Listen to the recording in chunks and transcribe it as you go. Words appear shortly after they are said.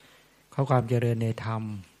ขอความเจริญในธรรม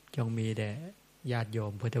จงมีแด่ญาติโย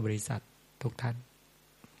มพุทธบริษัททุกท่าน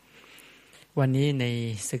วันนี้ใน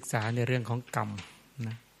ศึกษาในเรื่องของกรรมน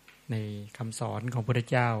ะในคำสอนของพระพุทธ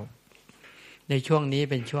เจ้าในช่วงนี้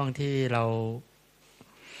เป็นช่วงที่เรา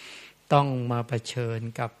ต้องมาเผชิญ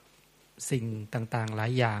กับสิ่งต่างๆหลา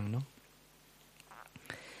ยอย่างเนาะ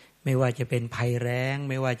ไม่ว่าจะเป็นภัยแล้ง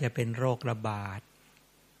ไม่ว่าจะเป็นโรคระบาด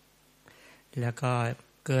แล้วก็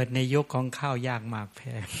เกิดในยุคของข้าวยากหมากแพ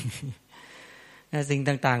ง สิ่ง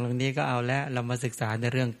ต่างๆเหล่านี้ก็เอาแล้วเรามาศึกษาใน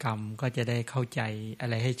เรื่องกรรมก็จะได้เข้าใจอะ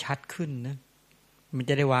ไรให้ชัดขึ้นนะมัน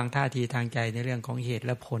จะได้วางท่าทีทางใจในเรื่องของเหตุแ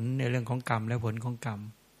ละผลในเรื่องของกรรมและผลของกรรม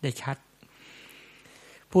ได้ชัด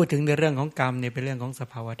พูดถึงในเรื่องของกรรมเนี่ยเป็นเรื่องของส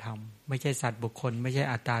ภาวธรรมไม่ใช่สัตว์บุคคลไม่ใช่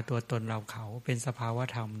อัตตาตัวตนเราเขาเป็นสภาว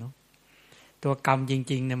ธรรมเนาะตัวกรรมจ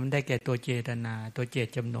ริงๆเนี่ยมันได้แก่ตัวเจตนาตัวเจต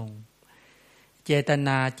จำนงเจตน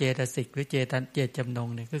าเจตสิกหรือเจตจำนง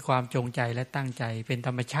เนี่ยคือความจงใจและตั้งใจเป็นธ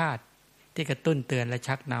รรมชาติที่กระตุ้นเตือนและ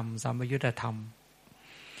ชักนำสัมปยุตธรรม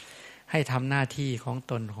ให้ทำหน้าที่ของ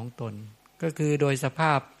ตนก็คือโดยสภ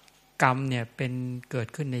าพกรรมเนี่ยเป็นเกิด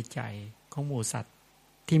ขึ้นในใจของหมู่สัตว์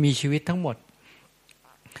ที่มีชีวิตทั้งหมด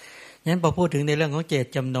งั้นพอพูดถึงในเรื่องของเจต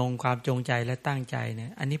จำนงความจงใจและตั้งใจเนี่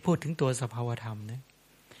ยอันนี้พูดถึงตัวสภาวธรรมนะ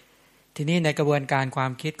ทีนี้ในกระบวนการควา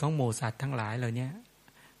มคิดของหมู่สัตว์ทั้งหลายเหล่านี้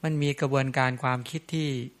มันมีกระบวนการความคิดที่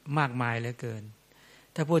มากมายเหลือเกิน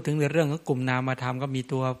ถ้าพูดถึงในเรื่องของกลุ่มนามธรรมก็มี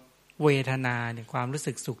ตัวเวทนาเนี่ยความรู้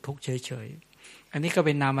สึกสุขทุกข์เฉยๆอันนี้ก็เ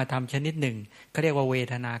ป็นนามธรรมชนิดหนึ่งเขาเรียกว่าเว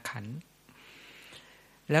ทนาขันธ์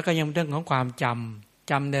แล้วก็ยังเรื่องของความจ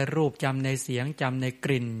ำในรูปจำในเสียงจำในก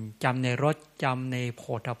ลิ่นจำในรสจำในโผ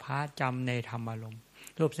ฏฐัพพะจำในธรรมอารมณ์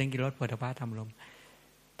รูปเสียงกลิ่นรสโผฏฐัพพะธรรมอารมณ์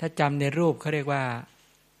ถ้าจำในรูปเขาเรียกว่า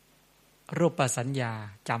รูปสัญญา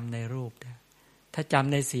จำในรูปถ้าจ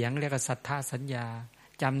ำในเสียงเรียกว่าสัทธสัญญา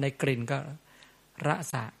จำในกลิ่นก็ร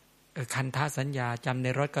สะคันธสัญญาจำใน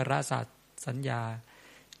รสก็รสสัญญา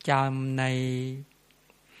จำใน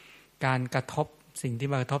การกระทบสิ่งที่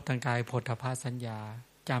มากระทบทางกายโผฏฐัพพะสัญญา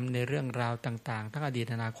จำในเรื่องราวต่างๆทั้งอดีต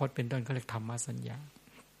อนาคตเป็นต้นเขาเรียกธรรมสัญญา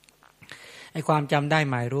ไอ้ความจำได้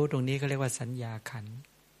หมายรู้ตรงนี้เขาเรียกว่าสัญญาขันธ์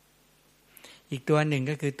อีกตัวหนึ่ง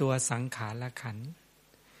ก็คือตัวสังขารขันธ์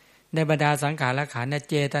ในบรรดาสังขารขันธ์เนี่ย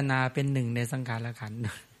เจตนาเป็นหนึ่งในสังขารขันธ์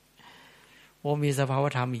โอ้มีสภาว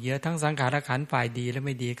ธรรมอีกเยอะทั้งสังขารขันธ์ฝ่ายดีและไ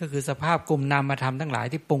ม่ดีก็คือสภาพกลุ่มนามธรรมทั้งหลาย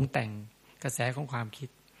ที่ปรุงแต่งกระแสของความคิด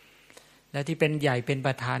และที่เป็นใหญ่เป็นป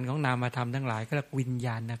ระธานของนามธรรมทั้งหลายก็เรียกวิญญ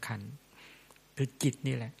าณขันธ์คือจิต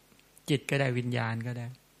นี่แหละจิตก็ได้วิญญาณก็ได้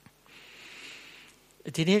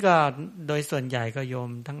ทีนี้ก็โดยส่วนใหญ่ก็โยม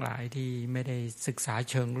ทั้งหลายที่ไม่ได้ศึกษา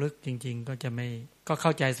เชิงลึกจริงๆก็จะไม่ก็เข้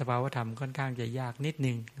าใจสภาวธรรมค่อนข้างจะยากนิด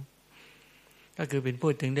นึงก็คือเป็นพู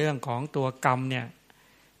ดถึงเรื่องของตัวกรรมเนี่ย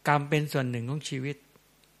กรรมเป็นส่วนหนึ่งของชีวิต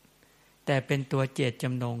แต่เป็นตัวเจตจ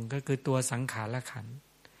ำนงก็คือตัวสังขารขันธ์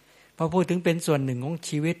พอพูดถึงเป็นส่วนหนึ่งของ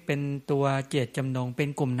ชีวิตเป็นตัวเจตจำนงเป็น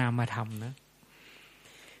กลุ่มนามธรรมนะ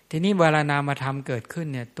ทีนี้เวลานามธรรมเกิดขึ้น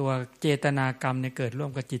เนี่ยตัวเจตนากรรมเนี่ยเกิดร่ว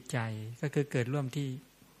มกับจิตใจก็คือเกิดร่วมที่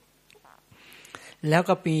แล้ว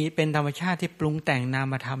ก็เป็นธรรมชาติที่ปรุงแต่งนา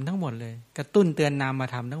มธรรมทั้งหมดเลยกระตุ้นเตือนนาม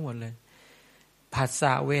ธรรมทั้งหมดเลยผัสส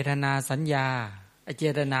ะเวทนาสัญญาเจ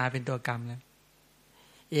ตนาเป็นตัวกรรมนะ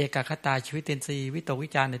เอกคตาชีวิตเต็นซีวิตกวิ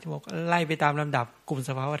จารเนี่ยที่บอกไล่ไปตามลำดับกลุ่มส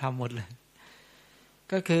ภาวธรรมหมดเลย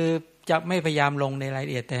ก็คือจะไม่พยายามลงในรายล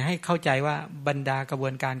ะเอียดแต่ให้เข้าใจว่าบรรดากระบว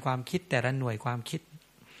นการความคิดแต่ละหน่วยความคิด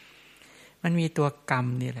มันมีตัวกรรม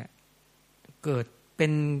นี่แหละเกิดเ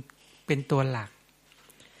ป็นตัวหลัก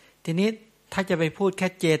ทีนี้ถ้าจะไปพูดแค่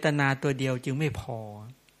เจตนาตัวเดียวจึงไม่พอ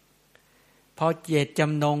เจตจ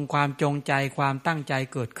ำนงความจงใจความตั้งใจ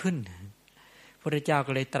เกิดขึ้นพระเจ้า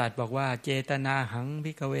ก็เลยตรัสบอกว่าเจตนาหัง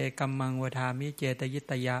ภิกขเวกัมมังวทามิเจตยิ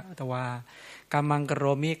ตยะตวากัมมังกโร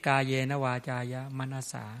มิกายเยนวาจายะมนัส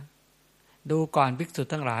สาดูก่อนภิกษุ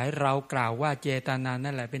ทั้งหลายเรากล่าวว่าเจตนา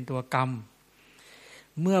นั่นแหละเป็นตัวกรรม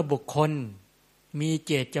เมื่อบุคคลมีเ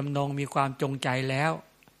จตจำนงมีความจงใจแล้ว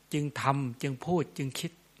จึงทำจึงพูดจึงคิ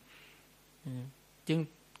ด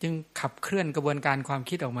จึงขับเคลื่อนกระบวนการความ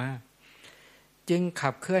คิดออกมาจึงขั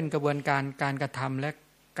บเคลื่อนกระบวนการการกระทำและ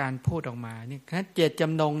การพูดออกมานี่เจตจ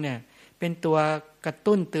ำนงเนี่ยเป็นตัวกระ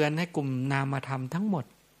ตุ้นเตือนให้กลุ่มนามธรรมทั้งหมด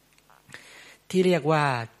ที่เรียกว่า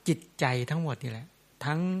จิตใจทั้งหมดนี่แหละ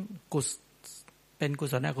ทั้งเป็นกุ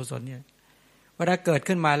ศลอกุศลเนี่ยเวลาเกิด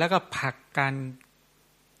ขึ้นมาแล้วก็ผลักการ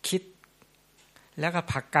คิดแล้วก็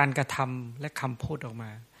ผลักการกระทำและคำพูดออกมา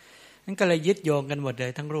นั่นก็เลยยึดโยงกันหมดเล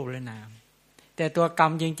ยทั้งรูปและนามแต่ตัวกรร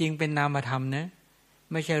มจริงๆเป็นนามธรรมนะ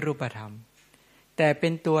ไม่ใช่รูปธรรมแต่เป็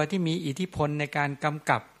นตัวที่มีอิทธิพลในการกำ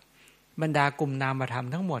กับบรรดากลุ่มนามธรรม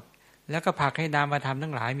ทั้งหมดแล้วก็ผลักให้นามธรรมทั้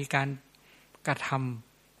งหลายมีการกระท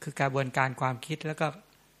ำคือกระบวนการความคิดแล้วก็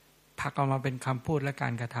ผลักออกมาเป็นคำพูดและกา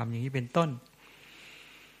รกระทำอย่างนี้เป็นต้น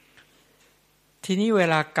ทีนี้เว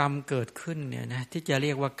ลากรรมเกิดขึ้นเนี่ยนะที่จะเรี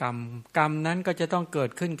ยกว่ากรรมนั้นก็จะต้องเกิด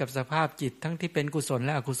ขึ้นกับสภาพจิตทั้งที่เป็นกุศลแ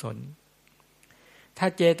ละอกุศลถ้า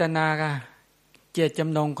เจตนาเจตจ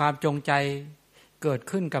ำนงความจงใจเกิด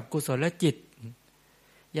ขึ้นกับกุศลและจิต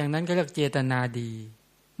อย่างนั้นก็เรียกเจตนาดี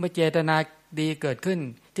เมื่อเจตนาดีเกิดขึ้น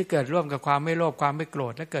ที่เกิดร่วมกับความไม่โลภความไม่โกร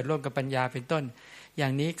ธและเกิดร่วมกับปัญญาเป็นต้นอย่า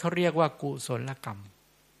งนี้เขาเรียกว่ากุศลกรรม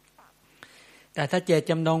แต่ถ้าเจต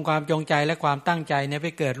จำนงความจงใจและความตั้งใจเนี่ยไป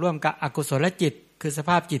เกิดร่วมกับอกุศลจิตคือส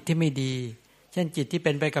ภาพจิตที่ไม่ดีเช่นจิตที่เ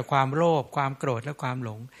ป็นไปกับความโลภความโกรธและความหล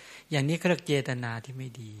งอย่างนี้เขาเรียกเจตนาที่ไม่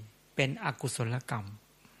ดีเป็นอกุศลกรรม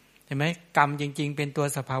เห็นไหมกรรมจริงๆเป็นตัว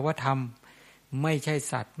สภาวธรรมไม่ใช่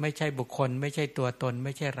สัตว์ไม่ใช่บุคคลไม่ใช่ตัวตนไ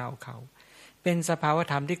ม่ใช่เราเขาเป็นสภาว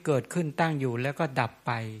ธรรมที่เกิดขึ้นตั้งอยู่แล้วก็ดับไ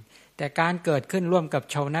ปแต่การเกิดขึ้นร่วมกับ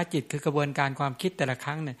ชาวนะจิตคือกระบวนการความคิดแต่ละค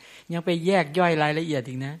รั้งเนี่ยยังไปแยกย่อยรายละเอียด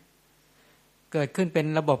อีกนะเกิดขึ้นเป็น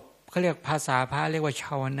ระบบเขาเรียกภาษาพระเรียกว่าช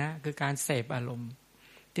าวนะคือการเสพอารมณ์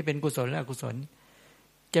ที่เป็นกุศลและอกุศล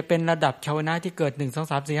จะเป็นระดับชาวนะที่เกิด1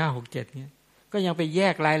 2 3 4 5 6 7เนี่ยก็ยังไปแย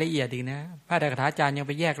กรายละเอียดอีกนะพระอัฏฐกถาจารย์ยังไ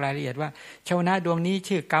ปแยกรายละเอียดว่าชาวนะดวงนี้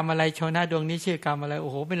ชื่อกรรมอะไรชาวนะดวงนี้ชื่อกรรมอะไรโอ้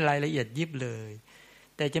โหเป็นรายละเอียดยิบเลย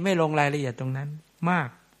แต่จะไม่ลงรายละเอียดตรงนั้นมาก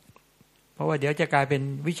เพราะว่าเดี๋ยวจะกลายเป็น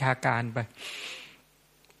วิชาการไป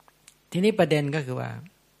ทีนี้ประเด็นก็คือว่า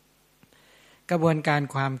กระบวนการ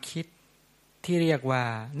ความคิดที่เรียกว่า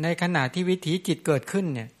ในขณะที่วิถีจิตเกิดขึ้น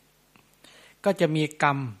เนี่ยก็จะมีกร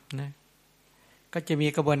รมนะก็จะมี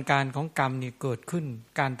กระบวนการของกรรมนี่เกิดขึ้น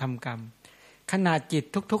การทำกรรมขณะจิต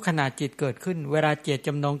ทุกๆขณะจิตเกิดขึ้นเวลาเจตจ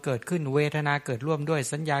ำนงเกิดขึ้นเวทนาเกิดร่วมด้วย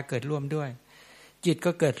สัญญาเกิดร่วมด้วยจิต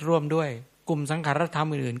ก็เกิดร่วมด้วยกลุ่มสังขารธรรม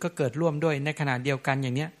อื่นๆก็เกิดร่วมด้วยในขณะเดียวกันอย่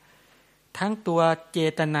างเนี้ยทั้งตัวเจ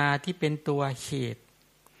ตนาที่เป็นตัวเหตุ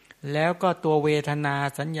แล้วก็ตัวเวทนา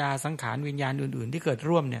สัญญาสังขารวิญญาณอื่นๆที่เกิด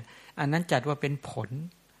ร่วมเนี่ยอันนั้นจัดว่าเป็นผล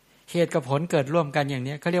เหตุกับผลเกิดร่วมกันอย่าง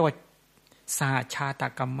นี้เขาเรียกว่าสหชาต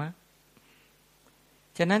กรรมะ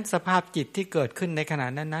ฉะนั้นสภาพจิตที่เกิดขึ้นในขณะ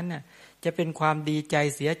นั้นเนี่ยจะเป็นความดีใจ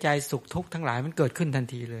เสียใจสุขทุกข์ทั้งหลายมันเกิดขึ้นทัน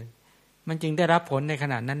ทีเลยมันจึงได้รับผลในข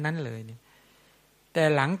ณะนั้นๆเลยเนี่ยแต่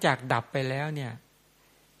หลังจากดับไปแล้วเนี่ย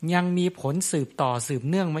ยังมีผลสืบต่อสืบ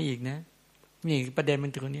เนื่องมาอีกนะนี่ประเด็นมั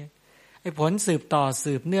นตรงนี้ไอ้ผลสืบต่อ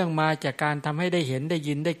สืบเนื่องมาจากการทำให้ได้เห็นได้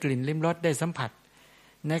ยินได้กลิ่นลิ้มรสได้สัมผัส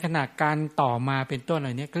ในขณะการต่อมาเป็นต้นอะไ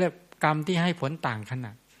รเนี้ยเรียกกรรมที่ให้ผลต่างขน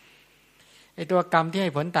าดไอ้ตัวกรรมที่ใ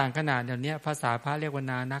ห้ผลต่างขนาดเดี๋ยวนี้ภาษาพระเรียกว่า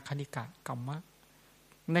นานัคคณิกะกรรมะ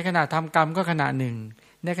ในขณะทำกรรมก็ขณะหนึ่ง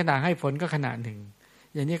ในขณะให้ผลก็ขณะหนึ่ง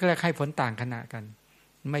อย่างนี้ก็เรียกให้ผลต่างขณะกัน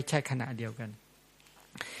ไม่ใช่ขณะเดียวกัน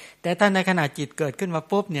แต่ถ้าในขณะจิตเกิดขึ้นมา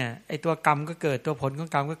ปุ๊บเนี่ยไอ้ตัวกรรมก็เกิดตัวผลของ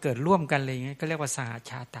กรรมก็เกิดร่วมกันเลยอย่างเงี้ยก็เรียกว่าสห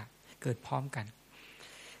ชาตะเกิดพร้อมกัน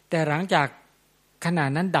แต่หลังจากขณะ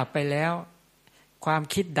นั้นดับไปแล้วความ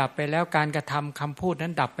คิดดับไปแล้วการกระทำคำพูดนั้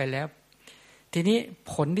นดับไปแล้วทีนี้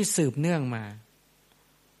ผลที่สืบเนื่องมา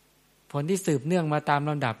ผลที่สืบเนื่องมาตาม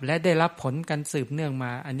ลำดับและได้รับผลกันสืบเนื่องม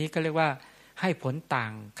าอันนี้ก็เรียกว่าให้ผลต่า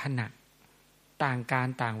งขณะต่างการ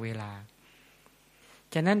ต่างเวลา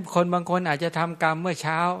ฉะนั้นคนบางคนอาจจะทำกรรมเมื่อเ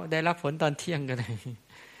ช้าได้รับผลตอนเที่ยงก็ได้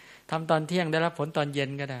ทำตอนเที่ยงได้รับผลตอนเย็น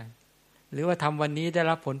ก็ได้หรือว่าทำวันนี้ได้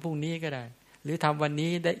รับผลพรุ่งนี้ก็ได้หรือทำวันนี้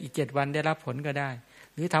ได้อีก7 วันได้รับผลก็ได้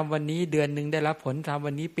หรือทำวันนี้เดือนนึงได้รับผลทำ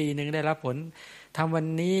วันนี้ปีนึงได้รับผลทำวัน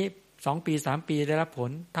นี้2 ปี3 ปีได้รับผ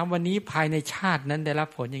ลทำวันนี้ภายในชาตินั้นได้รับ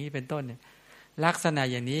ผลอย่างนี้เป็นต้นเนี่ยลักษณะ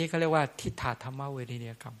อย่างนี้เขาเรียกว่าทิฏฐธรรมเวทนี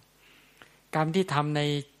ยกรรมกรรมที่ทำใน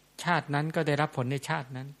ชาตินั้นก็ได้รับผลในชาติ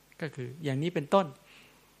นั้นก็คืออย่างนี้เป็นต้น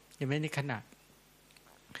อย่างไม่ในขณะ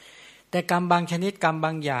แต่กรรมบางชนิดกรรมบ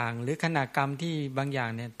างอย่างหรือขณะกรรมที่บางอย่าง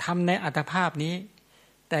เนี่ยทำในอัตภาพนี้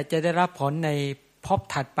แต่จะได้รับผลในภพ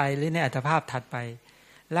ถัดไปหรือในอัตภาพถัดไป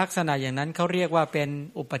ลักษณะอย่างนั้นเขาเรียกว่าเป็น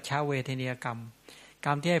อุปัชฌเวทนียกรรมกร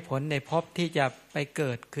รมที่ให้ผลในภพที่จะไปเ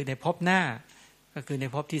กิดคือในภพหน้าก็คือใน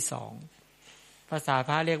ภพที่2ภาษาพ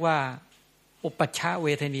ระเรียกว่าอุปัชฌเว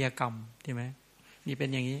ทนียกรรมใช่ไหมนี่เป็น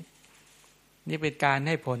อย่างนี้นี่เป็นการใ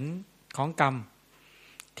ห้ผลของกรรม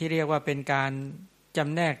ที่เรียกว่าเป็นการจ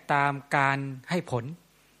ำแนกตามการให้ผล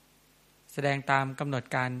แสดงตามกำหนด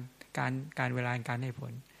การเวลาการให้ผ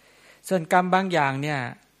ลส่วนกรรมบางอย่างเนี่ย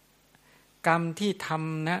กรรมที่ท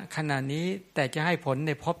ำณขณะนี้แต่จะให้ผลใ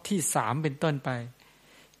นภพที่3เป็นต้นไป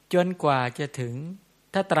จนกว่าจะถึง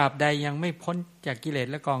ถ้าตราบใดยังไม่พ้นจากกิเลส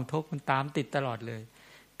และกองทุกข์มันตามติดตลอดเลย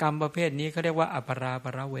กรรมประเภทนี้เขาเรียกว่าอปราป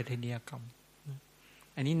รเวทนียกรรม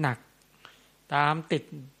อันนี้หนักตามติด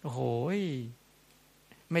โอ้โห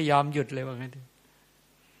ไม่ยอมหยุดเลยว่างั้น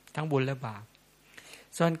ทั้งบุญและบาป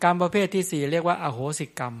ส่วนกรรมประเภทที่4เรียกว่าอโหสิ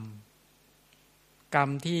กรรมกรรม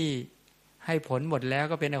ที่ให้ผลหมดแล้ว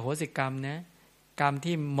ก็เป็นอโหสิกรรมนะ กรรม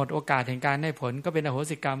ที่หมดโอกาสแห่งการให้ผลก็เป็นอโห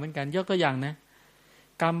สิกรรมเหมือนกันยกตัวอย่างนะ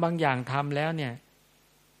กรรมบางอย่างทำแล้วเนี่ย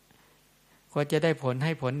ควรจะได้ผลใ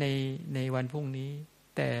ห้ผลในวันพรุ่งนี้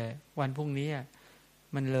แต่วันพรุ่งนี้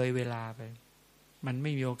มันเลยเวลาไปมันไ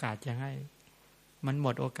ม่มีโอกาสจะให้มันหม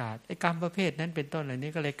ดโอกาสไอ้กรรมประเภทนั้นเป็นต้นเหล่า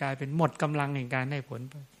นี้ก็เลยกลายเป็นหมดกำลังแห่งการให้ผล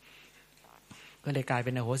ไปก็เลยกลายเ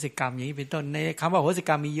ป็นอโหสิกรรมอย่างนี้เป็นต้นในคำว่าอโหสิก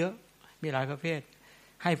รรมมีเยอะมีหลายประเภท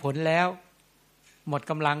ให้ผลแล้วหมด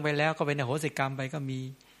กำลังไปแล้วก็เป็นอโหสิกรรมไปก็มี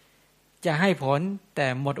จะให้ผลแต่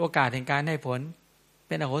หมดโอกาสแห่งการให้ผลเ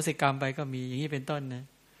ป็นอโหสิกรรมไปก็มีอย่างนี้เป็นต้นนะ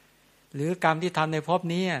หรือกรรมที่ทำในภพ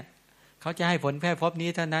นี้เขาจะให้ผลแค่ภพนี้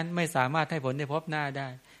เท่านั้นไม่สามารถให้ผลในภพหน้าได้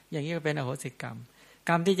อย่างนี้ก็เป็นอโหสิกรรม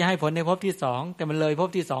กรรมที่จะให้ผลในภพที่สองแต่มันเลยภพ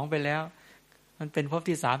ที่สองไปแล้วมันเป็นภพ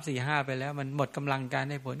ที่สามสี่ห้าไปแล้วมันหมดกำลังการ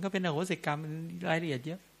ให้ผลก็เป็นอโหสิกรรมรายละเอียดเ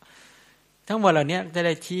ยอะทั้งหมดเหล่านี้จะไ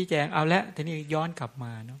ด้ชี้แจงเอาละทีนี้ย้อนกลับม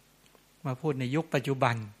าเนาะมาพูดในยุคปัจจุ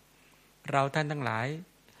บันเราท่านทั้งหลาย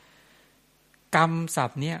กรรมศั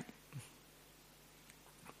พท์เนี่ย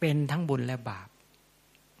เป็นทั้งบุญและบาป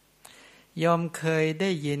ยอมเคยได้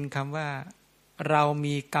ยินคำว่าเรา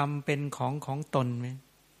มีกรรมเป็นของตนไหม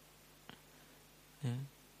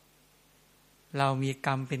เรามีกร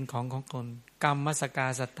รมเป็นของตนกรรมมัสกา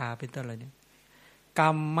สัตตาเป็นต้นอะไรเนี่ยกรร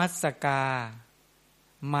มมัสกา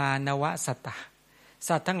มานวสัตตา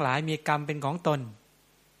สัตว์ทั้งหลายมีกรรมเป็นของตน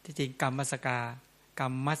ที่จริงกรรมมัสก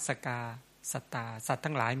าสัตตาสัตว์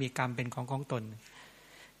ทั้งหลายมีกรรมเป็นของตน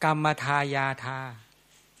กรรมทายาทา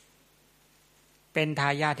เป็นทา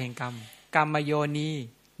ยาทแห่งกรรมกรรมโยนี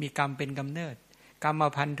มีกรรมเป็นกำเนิดกรรม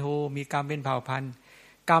พันธุมีกรรมเป็นเผ่าพันธุ์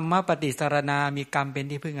กรรมปฏิสรณามีกรรมเป็น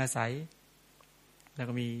ที่พึ่งอาศัยแล้ว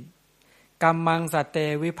ก็มีกรรมังสัตเต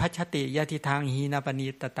วิภัชชติยะทิทางหีนาปณี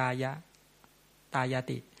ตตาย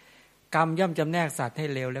ติกรรมย่อมจำแนกสัตว์ให้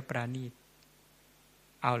เลวและปราณีต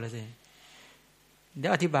เอาละสิเดี๋ย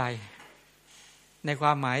วอธิบายในคว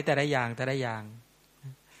ามหมายแต่ละอย่าง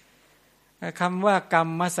คำว่ากรรม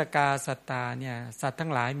มัสกาสัตตาเนี่ยสัตว์ทั้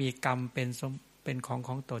งหลายมีกรรมเป็นข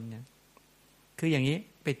องตนเนี่ยคืออย่างนี้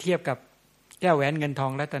ไปเทียบกับแก้วแหวนเงินทอ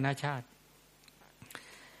งรัตนชาติ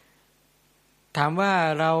ถามว่า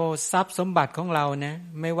เราทรัพย์สมบัติของเรานะ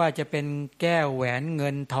ไม่ว่าจะเป็นแก้วแหวนเงิ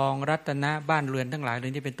นทองรัตนะบ้านเรือนทั้งหลายเหล่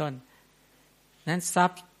านี้เป็นต้นนั้นทรั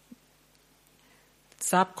พ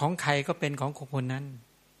ย์ของใครก็เป็นของคนนั้น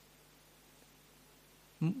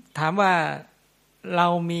ถามว่าเรา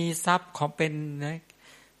มีทรัพย์ของเป็นนะ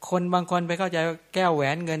คนบางคนไปเข้าใจแก้วแหว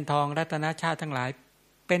นเงินทองรัตนชาติทั้งหลาย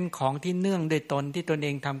เป็นของที่เนื่องโดยตนที่ตนเอ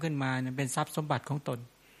งทำขึ้นมาเนี่ยเป็นทรัพย์สมบัติของตน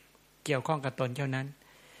เกี่ยวข้องกับตนเท่านั้น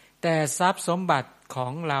แต่ทรัพย์สมบัติขอ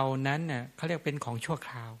งเรานั้นเนี่ยเขาเรียกเป็นของชั่วค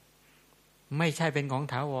ราวไม่ใช่เป็นของ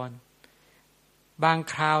ถาวรบาง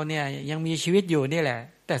คราวเนี่ยยังมีชีวิตอยู่นี่แหละ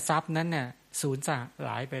แต่ทรัพย์นั้นเนี่ยสูญสล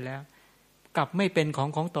ายไปแล้วกลับไม่เป็น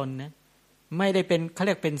ของตนนะไม่ได้เป็นเขาเ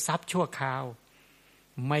รียกเป็นทรัพย์ชั่วคราว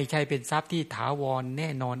ไม่ใช่เป็นทรัพย์ที่ถาวรแน่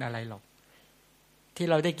นอนอะไรหรอกที่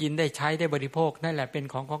เราได้กินได้ใช้ได้บริโภคนั่นแหละเป็น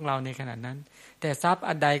ของเราในขณะนั้นแต่ทรัพย์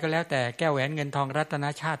อันใดก็แล้วแต่แก้วแหวนเงินทองรัตน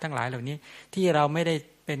ชาติทั้งหลายเหล่านี้ที่เราไม่ได้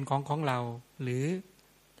เป็นของเราหรือ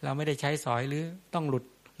เราไม่ได้ใช้สอยหรือต้องหลุด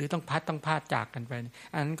หรือต้องพลาดจากกันไป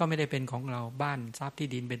อันนั้นก็ไม่ได้เป็นของเราบ้านทรัพย์ที่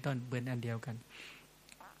ดินเป็นต้นเป็นอันเดียวกัน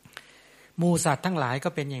หมู่สัตว์ทั้งหลายก็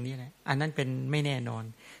เป็นอย่างนี้แหละอันนั้นเป็นไม่แน่นอน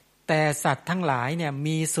แต่สัตว์ทั้งหลายเนี่ย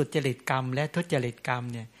มีสุจริตกรรมและทุจริตกรรม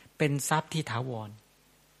เนี่ยเป็นทรัพย์ที่ถาวร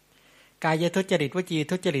กายทุจริตวจี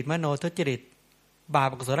ทุจริตมโนทุจริตบาป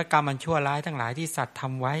อกุศลกรรมอันชั่วร้ายทั้งหลายที่สัตว์ท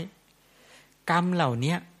ำไว้กรรมเหล่า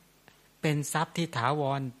นี้เป็นทรัพย์ที่ถาว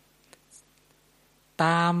รต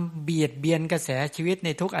ามเบียดเบียนกระแสชีวิตใน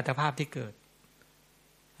ทุกอัตภาพที่เกิด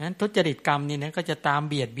นั้นทุจริตกรรมนี่นะก็จะตาม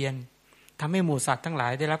เบียดเบียนทำให้หมู่สัตว์ทั้งหลา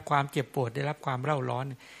ยได้รับความเจ็บปวดได้รับความเร่าร้อน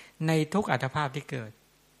ในทุกอัตภาพที่เกิด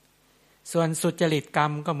ส่วนสุจริตกรร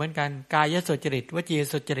มก็เหมือนกันกายสุจริตวจี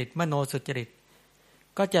สุจริตมโนสุจริต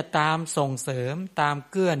ก็จะตามส่งเสริมตาม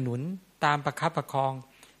เกื้อหนุนตามประคับประคอง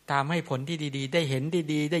ตามให้ผลที่ดีๆได้เห็น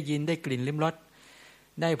ดีๆได้ยินได้กลิ่นลิ้มรส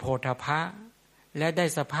ได้โผฏฐัพพะและได้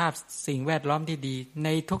สภาพสิ่งแวดล้อมที่ดีใน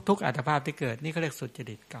ทุกๆอัตภาพที่เกิดนี่เขาเรียกสุจ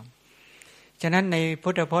ริตกรรมฉะนั้นในพุ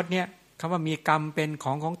ทธพจน์เนี่ยคำว่ามีกรรมเป็นข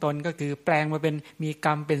องตนก็คือแปลงมาเป็นมีกร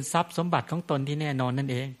รมเป็นทรัพย์สมบัติของตนที่แน่นอนนั่น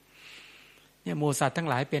เองเนี่ยหมู่สัตว์ทั้ง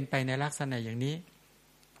หลายเป็นไปในลักษณะอย่างนี้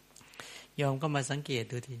โยมก็มาสังเกต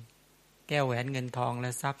ดูทีแก้วแหวนเงินทองแล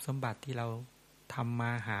ะทรัพย์สมบัติที่เราทำม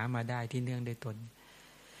าหามาได้ที่เนื่องด้วยตน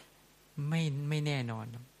ไม่แน่นอน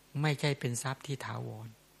ไม่ใช่เป็นทรัพย์ที่ถาวร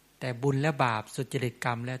แต่บุญและบาปสุจริตกร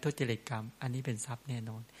รมและทุจริตกรรมอันนี้เป็นทรัพย์แน่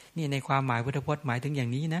นอนนี่ในความหมายพุทธพจน์หมายถึงอย่า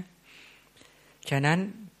งนี้นะฉะนั้น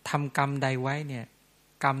ทำกรรมใดไว้เนี่ย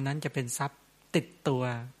กรรมนั้นจะเป็นทรัพย์ติดตัว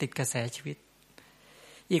ติดกระแสชีวิต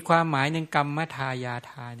อีกความหมายหนึ่งกรรมทายา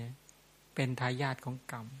ทาเนี่ยเ เป็นทายาทของ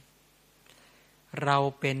กรรมเรา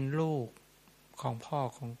เป็นลูกของพ่อ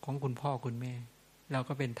ของคุณพ่อคุณแม่เรา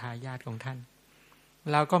ก็เป็นทายาทของท่าน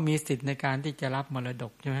เราก็มีสิทธิ์ในการที่จะรับมรด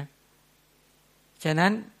กใช่ไหมฉะนั้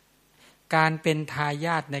นการเป็นทาย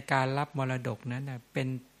าทในการรับมรดกนั้นเป็น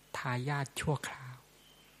ทายาทชั่วคราว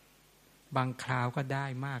บางคราวก็ได้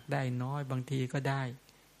มากได้น้อยบางทีก็ได้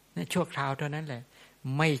ชั่วคราวเท่านั้นแหละ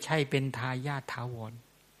ไม่ใช่เป็นทายาทถาวร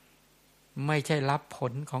ไม่ใช่รับผ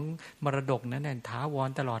ลของมรดกนั้นถาวร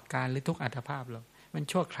ตลอดกาลหรือทุกอัตภาพหรอกมัน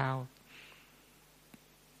ชั่วคราว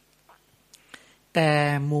แต่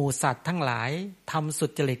หมู่สัตว์ทั้งหลายทำสุ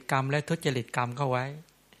จริตกรรมและทุจริตกรรมเข้าไว้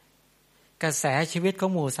กระแสชีวิตขอ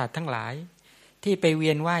งหมู่สัตว์ทั้งหลายที่ไปเวี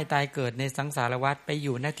ยนว่ายตายเกิดในสังสารวัฏไปอ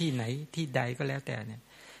ยู่หน้าที่ไหนที่ใดก็แล้วแต่เนี่ย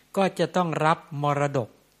ก็จะต้องรับมรดก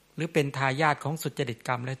หรือเป็นทายาทของสุจริตก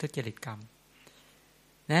รรมและทุจริตกรรม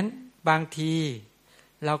นั้นบางที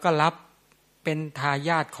เราก็รับเป็นทาย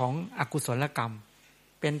าทของอกุศลกรรม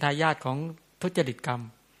เป็นทายาทของทุจริตกรรม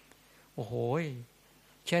โอ้โห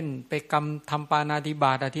เช่นไปกรรมทำปาณาติบ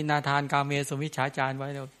าตอธินาทานกาเมสุมิจฉาจารไว้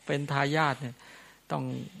เป็นทายาทเนี่ยต้อง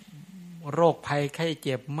โรคภัยไข้เ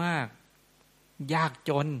จ็บมากยาก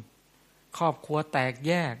จนครอบครัวแตกแ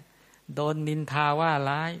ยกโดนนินทาว่า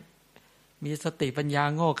ร้ายมีสติปัญญา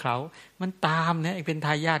โง่เขลามันตามเนี่ยเป็นท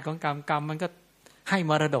ายาทของกรรมกรรมมันก็ให้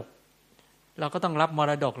มรดกเราก็ต้องรับม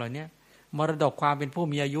รดกเหล่านี้มรดกความเป็นผู้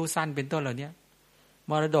มีอายุสั้นเป็นต้นเหล่านี้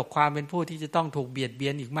มรดกความเป็นผู้ที่จะต้องถูกเบียดเบี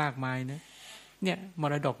ยนอีกมากมายเนี่ยม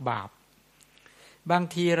รดกบาปบาง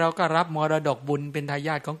ทีเราก็รับมรดกบุญเป็นทาย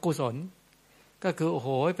าทของกุศลก็คือโอ้โห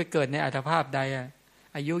ไปเกิดในอัตภาพใด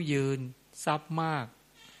อายุยืนทรัพย์มาก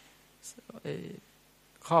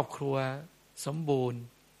ครอบครัวสมบูรณ์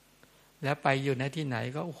แล้วไปอยู่ในที่ไหน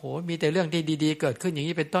ก็โอ้โหมีแต่เรื่องที่ดีๆเกิดขึ้นอย่าง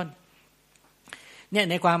นี้เป็นต้นเนี่ย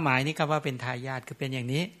ในความหมายนี้คำว่าเป็นทายาทคือเป็นอย่าง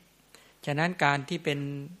นี้ฉะนั้นการที่เ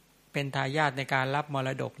ป็นทายาทในการรับมร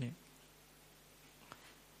ดกเนี่ย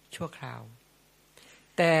ชั่วคราว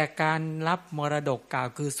แต่การรับมรดกกล่าว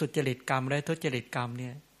คือสุจริตกรรมและทุจริตกรรมเนี่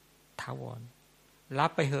ยถาวรรั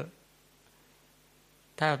บไปเถอะ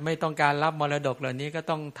ถ้าไม่ต้องการรับมรดกเหล่านี้ก็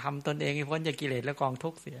ต้องทำตนเองให้พ้นจากกิเลสและกองทุ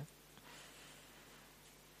กข์เสีย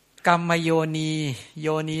กรรมโย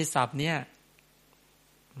นีศัพท์เนี่ย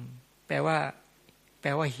แปล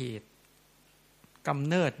ว่าเหตุกำ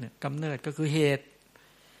เนิดเนี่ยกำเนิดก็คือเหตุ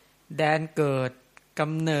แดนเกิดก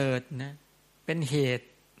ำเนิดนะเป็นเหตุ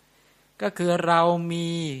ก็คือเรามี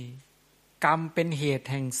กรรมเป็นเหตุ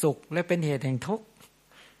แห่งสุขและเป็นเหตุแห่งทุกข์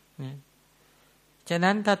นะฉะ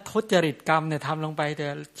นั้นถ้าทุจริตกรรมเนี่ยทำลงไปแต่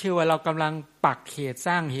ชื่อว่าเรากำลังปักเหตุส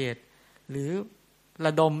ร้างเหตุหรือร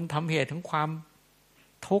ะดมทำเหตุของความ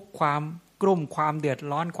ทุกข์ความกลุ่มความเดือด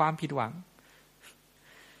ร้อนความผิดหวัง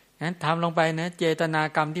นั้นทำลงไปนะเจตนา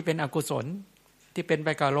กรรมที่เป็นอกุศลที่เป็นไป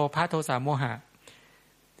กับโลภะโทสะโมหะ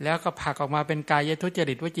แล้วก็ผลักออกมาเป็นกายทุจ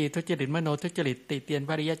ริตวจีทุจริตมโนทุจริตติเตียนพ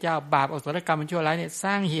ระริยเจ้าบาปอกุศลกรรมมันชั่วร้ายเนี่ยส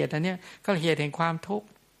ร้างเหตุอันนี้ก็เหตุแห่งความทุกข์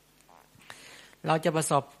เราจะประ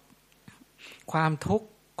สบความทุกข์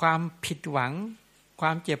ความผิดหวังคว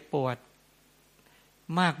ามเจ็บปวด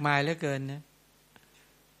มากมายเหลือเกินเ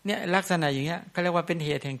นี่ยลักษณะอย่างเงี้ยเขาเรียกว่าเป็นเห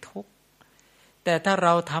ตุแห่งทุกข์แต่ถ้าเร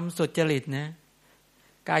าทำสุจริตนะ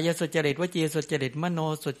กายสุจริตวจีสุจริตมโน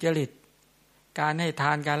สุจริตการให้ท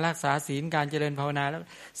านการรักษาศีลการเจริญภาวนาแล้ว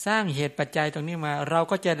สร้างเหตุปัจจัยตรงนี้มาเรา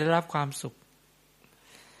ก็จะได้รับความสุข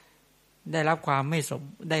ได้รับความ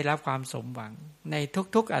ได้รับความสมหวังใน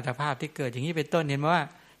ทุกๆอัตภาพที่เกิดอย่างนี้เป็นต้นเห็นไหมว่า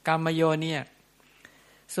กรรมโยเนี่ย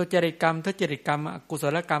สุจริตกรรมทุจริตกรรมอกุศ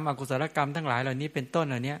ลกรรมอกุศลกรรมทั้งหลายเหล่านี้เป็นต้น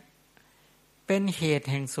เหล่านี้เป็นเหตุ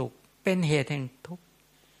แห่งสุขเป็นเหตุแห่งทุกข์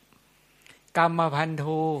กรรมพัน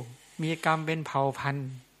ธุมีกรรมเป็นเผ่าพันธุ์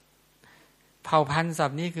เผ่าพันธุ์ศั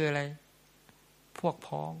พท์นี้คืออะไรพวก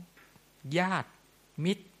พ้องญาติ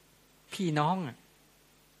มิตรพี่น้อง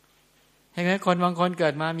เห็นไหมคนบางคนเกิ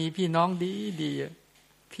ดมามีพี่น้องดี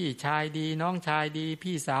พี่ชายดีน้องชายดี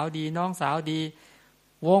พี่สาวดีน้องสาวดี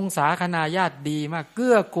วงศาคณาญาติดีมากเ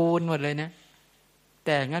กื้อกูลหมดเลยนะแ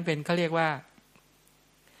ต่งั้นเป็นเขาเรียกว่า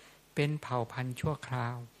เป็นเผ่าพันธุ์ชั่วครา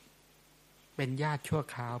วเป็นญาติชั่ว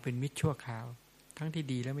คราวเป็นมิตรชั่วคราวทั้งที่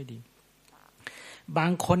ดีและไม่ดีบา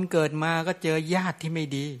งคนเกิดมาก็เจอญาติที่ไม่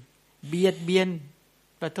ดีเบียดเบียน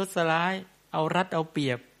ประทุษร้ายเอารัดเอาเปรี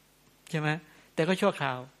ยบใช่ไหมแต่ก็ชั่วคร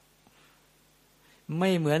าวไม่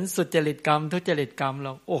เหมือนสุจริตกรรมทุจริตกรรมหร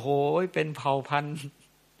อกโอ้โหเป็นเผ่าพันธุ์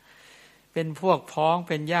เป็นพวกพ้องเ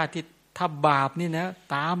ป็นญาติที่ถ้าบาปนี่นะ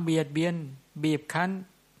ตามเบียดเบียนบีบคั้น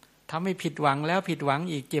ทำให้ผิดหวังแล้วผิดหวัง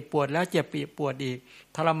อีกเจ็บปวดแล้วเจ็บปวดอีก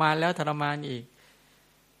ทรมานแล้วทรมานอีก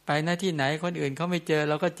ไปหน้าที่ไหนคนอื่นเขาไม่เจอ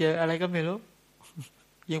เราก็เจออะไรก็ไม่รู้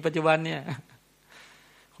ยิ่งปัจจุบันเนี่ย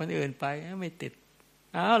คนอื่นไปไม่ติด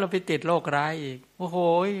อ้าวเราไปติดโรคร้ายอีกโอ้โห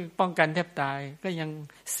ป้องกันแทบตายก็ยัง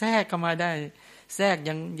แทรกเข้ามาได้แทรก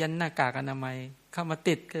ยังยันหน้ากากอนามัยเข้ามา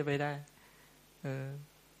ติดก็ไปได้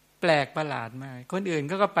แปลกประหลาดมากคนอื่น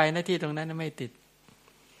ก็ไปหน้าที่ตรงนั้นไม่ติด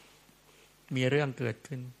มีเรื่องเกิด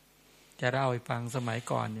ขึ้นจะเล่าให้ฟังสมัย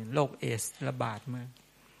ก่อนเนี่ยโรคเอดส์ระบาดมาก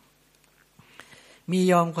มี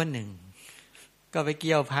โยมคนหนึ่งก็ไปเ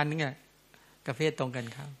กี่ยวพันกับเพศตรงกัน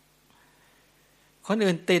ข้ามคน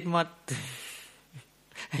อื่นติดหมด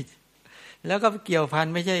แล้วก็เกี่ยวพัน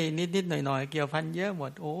ไม่ใช่นิดๆหน่อยๆเกี่ยวพันเยอะหม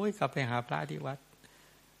ดโอ้ยกลับไปหาพระที่วัด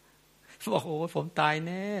บอกโอ้ผมตายแ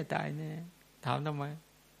น่ถามทำไม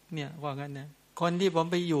เนี่ยว่างั้นนะคนที่ผม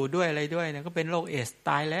ไปอยู่ด้วยอะไรด้วยเนี่ยก็เป็นโรคเอดส์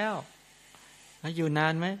ตายแล้วอยู่นา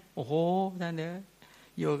นไหมโอ้โหท่านเนี่ย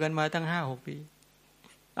อยู่กันมาตั้ง 5-6 ปี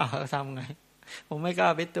ทำไงผมไม่กล้า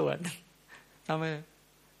ไปตรวจทำไม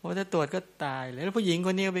เพราะถ้าตรวจก็ตายเลยแล้วผู้หญิงค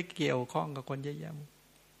นนี้ก็ไปเกี่ยวข้องกับคนเยอะแยะ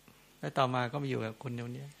แล้วต่อมาก็มาอยู่กับคนค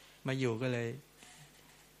นนี้มาอยู่ก็เลย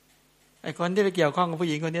ไอ้คนที่ไปเกี่ยวข้องกับผู้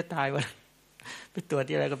หญิงคนนี้ตายไปไปตรวจ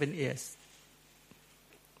ที่อะไรก็เป็นเอดส์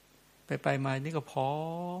ไปมานี่ก็พร้อ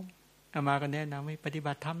มอามาก็แนะนำให้ปฏิ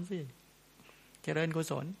บัติธรรมสิเจริญกุ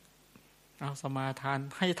ศลเอาสมาทาน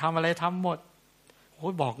ให้ทำอะไรทำหมดโอ้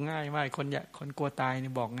ยบอกง่ายมากคนกลัวตาย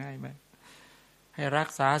นี่บอกง่ายมากให้รัก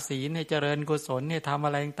ษาศีลให้เจริญกุศลให้ทำอ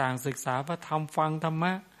ะไรต่างๆศึกษาพระธรรมฟังธรรม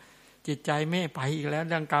ะจิตใจไม่ไปอีกแล้ว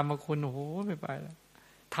เรื่องกรรมคุณโอ้โหไม่ไปแล้ว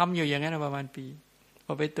ทำอยู่อย่างนั้นประมาณปีพ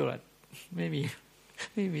อไปตรวจไม่มี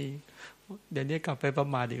เดี๋ยวนี้กลับไปประ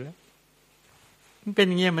มาทอีกแล้วมันเป็น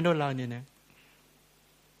อย่างเงี้ยมนุษย์เราเนี่ยนะ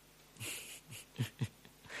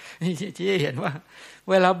นี่ที่เห็นว่า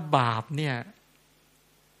เวลาบาปเนี่ย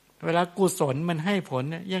เวลากุศลมันให้ผล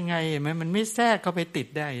เนี่ยยังไงเห็นไหมมันไม่แทรกเข้าไปติด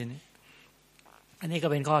ได้เนี่ยอันนี้ก็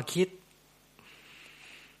เป็นข้อคิด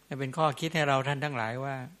เป็นข้อคิดให้เราท่านทั้งหลาย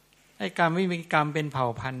ว่าไอ้กรรมไม่มีกรรมเป็นเผ่า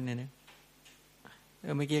พันธุ์เนี่ย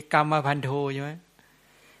เมื่อกี้กรรมมาพันโทใช่ไหม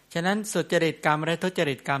ฉะนั้นสุจริตกรรมและทุจ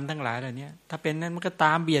ริตกรรมทั้งหลายเหล่านี้ถ้าเป็นนั้นมันก็ต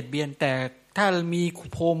ามเบียดเบียนแต่ถ้ามี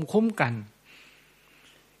ภูมิคุ้มกัน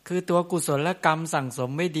คือตัวกุศลกรรมสั่งสม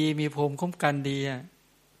ไม่ดีมีภูมิคุ้มกันดี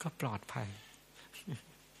ก็ปลอดภัย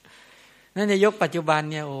นั่นในยุคปัจจุบัน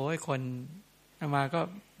เนี่ยโอ้ยคนมาก็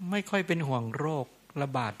ไม่ค่อยเป็นห่วงโรคระ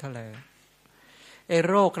บาดเท่าไหร่ไอ้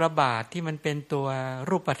โรคระบาดที่มันเป็นตัว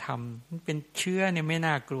รูปธรรมมันเป็นเชื้อเนี่ยไม่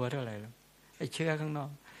น่ากลัวเท่าไหร่หรอกไอ้เชื้อข้างนอก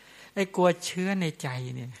ไอ้กลัวเชื้อในใจ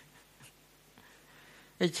เนี่ย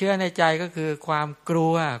ไอ้เชื้อในใจก็คือความกลั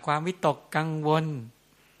วความวิตกกังวล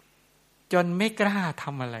จนไม่กล้าท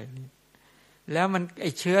ำอะไรนี่แล้วมันไอ้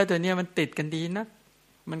เชื้อตัวนี้มันติดกันดีนะ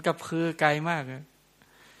มันกระพือไกลมากเลย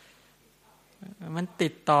มันติ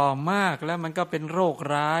ดต่อมากแล้วมันก็เป็นโรค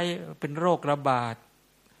ร้ายเป็นโรคระบาด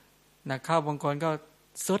นะเข้าบางคนก็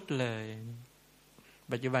สุดเลย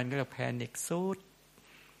ปัจจุบันก็เรียกแพนิคสุด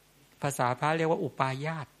ภาษาพระเรียกว่าอุปาญ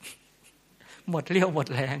าตหมดเรี่ยวหมด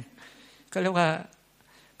แรงก็เรียกว่า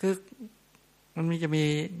คือมันจะมี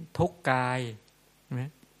ทุกข์กายใช่ไหม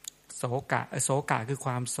โศกะคือค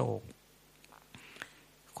วามโศ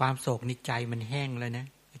กในใจมันแห้งแล้วนะ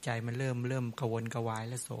ใจมันเริ่มกระวนกระวาย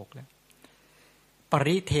และโศกแล้วป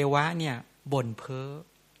ริเทวะเนี่ยบ่นเพ้อ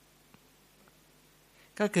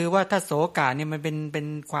ก็คือว่าถ้าโศกะเนี่ยมันเป็น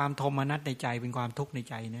ความโทมนัสในใจเป็นความทุกข์ใน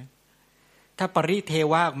ใจนะถ้าปริเท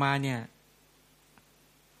วะออกมาเนี่ย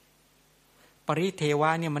ปริเทวะ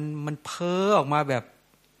เนี่ยมันเพ้อออกมาแบบ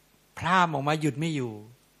พร่ำออกมาหยุดไม่อยู่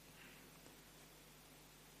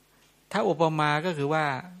ถ้าอุปมาก็คือว่า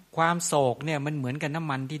ความโศกเนี่ยมันเหมือนกับน้ำ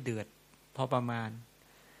มันที่เดือดพอประมาณ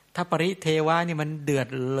ถ้าปริเทวะนี่มันเดือด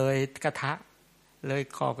เลยกระทะเลย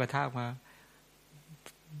ขอบกระทะมา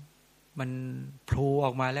มันพลูอ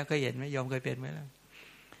อกมาแล้วก็เห็นไหมยอมเคยเป็นไหมล่ะ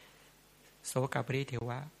โสกปริเท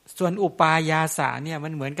วะส่วนอุปายาสะเนี่ยมั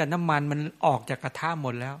นเหมือนกับน้ำมันมันออกจากกระทะหม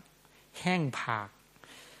ดแล้วแห้งผาก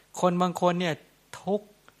คนบางคนเนี่ยทุกข์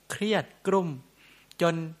เครียดกลุ้มจ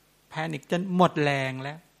นแพนิคจนหมดแรงแ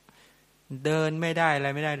ล้วเดินไม่ได้อะไร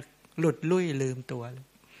ไม่ได้หลุดลุ่ยลืมตัว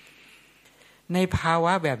ในภาว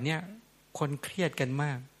ะแบบเนี้ยคนเครียดกันม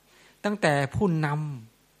ากตั้งแต่ผู้น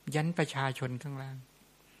ำยันประชาชนข้างล่าง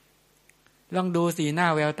ลองดูสีหน้า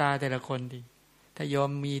แววตาแต่ละคนดิถ้าโยม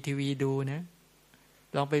มีทีวีดูนะ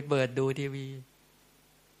ลองไปเปิดดูทีวี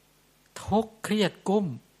ทุกข์เครียดกุ้ม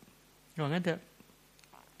อย่างนั้นเถอะ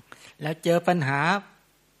แล้วเจอปัญหา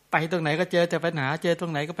ไปตรงไหนก็เจอแต่ปัญหาเจอตร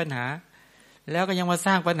งไหนก็ปัญหาแล้วก็ยังมาส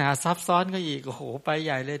ร้างปัญหาซับซ้อนก็อีกโอ้โหไปใ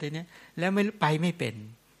หญ่เลยทีนี้แล้วไม่เป็น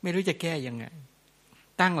ไม่รู้จะแก้ยังไง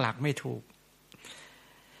ตั้งหลักไม่ถูก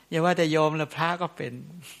อย่าว่าแต่โยมแล้วพระก็เป็น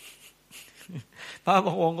พระบ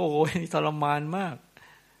างองค์ก็โอ้ยทรมานมาก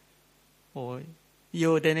โอ้ยอ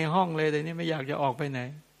ยู่แต่ในห้องเลยแต่นี่ไม่อยากจะออกไปไหน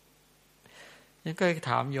ยังก็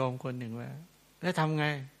ถามโยมคนหนึ่งว่า แล้วทำไง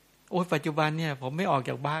โอ้ยปัจจุบันเนี่ยผมไม่ออก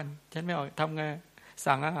จากบ้านฉันไม่ออกทำไง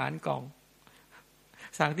สั่งอาหารกล่อง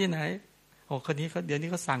สั่งที่ไหนโอ้คนนี้เขาเดี๋ยวนี้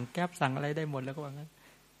เขาสั่งแก๊ปสั่งอะไรได้หมดแล้วก็ว่างั้น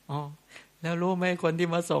อ๋อแล้วรู้ไหมคนที่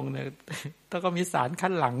มาส่งเนี่ยต้องก็มีสาร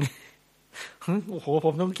ขั้นหลังโอ้โหผ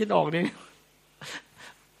มต้องคิดออกเนี่ย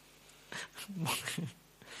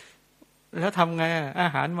แล้วทำไงอา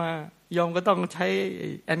หารมาโยมก็ต้องใช้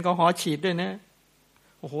แอลกอฮอล์ฉีดด้วยนะ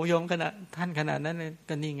โอ้โหโยมขนาดท่านขนาดนั้นเลย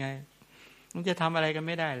ก็นี่ไงมันจะทำอะไรกันไ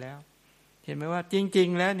ม่ได้แล้วเห็นไหมว่าจริง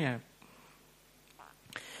ๆแล้วเนี่ย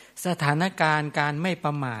สถานการณ์การไม่ป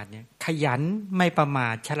ระมาทเนี่ยขยันไม่ประมา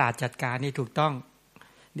ทฉลาดจัดการนี่ถูกต้อง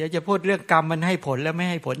เดี๋ยวจะพูดเรื่องกรรมมันให้ผลแล้วไม่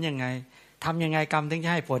ให้ผลยังไงทำยังไงกรรมถึงจ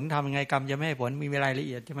ะให้ผลทำยังไงกรรมจะไม่ให้ผลมีรายละเ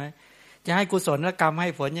อียดใช่ไหมจะให้กุศลกรรมให้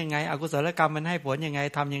ผลยังไงอกุศลกรรมมันให้ผลยังไง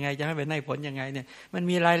ทำยังไงจะให้เป็นให้ผลยังไงเนี่ยมัน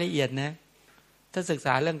มีรายละเอียดนะถ้าศึกษ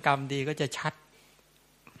าเรื่องกรรมดีก็จะชัด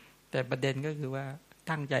แต่ประเด็นก็คือว่า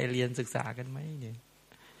ตั้งใจเรียนศึกษากันไหมเนี่ย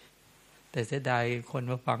แต่เสียดายคน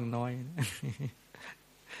มาฟังน้อย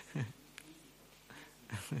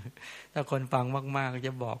ถ้าคนฟังมากๆจ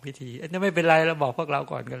ะบอกพิธีอันนี้ไม่เป็นไรเราบอกพวกเรา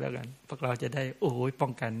ก่อนก็แล้วกันพวกเราจะได้โอ้โหป้อ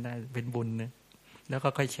งกันได้เป็นบุญนะแล้วก็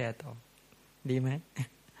ค่อยแชร์ต่อดีไหม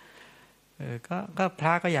ก็พร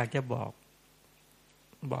ะก็อยากจะบอก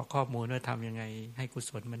ข้อมูลว่าทำยังไงให้กุ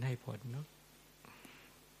ศลมันให้ผลเนาะ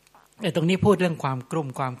แต่ตรงนี้พูดเรื่องความกลุ้ม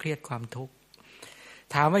ความเครียดความทุกข์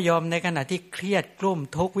ถามว่ายอมในขณะที่เครียดกลุ้ม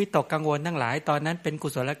ทุกข์วิตกกังวลทั้งหลายตอนนั้นเป็นกุ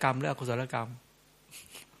ศลกรรมหรืออกุศลกรรม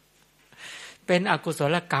เป็นอกุศ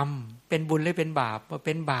ลกรรมเป็นบุญหรือเป็นบาปว่าเ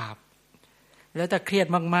ป็นบาปแล้วถ้าเครียด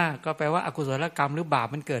มากๆก็แปลว่าอกุศลกรรมหรือบาป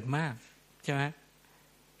มันเกิดมากใช่ไหม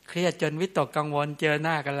เครียดจนวิตกกังวลเจอห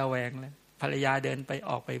น้ากันระแวงเลยภรรยาเดินไปอ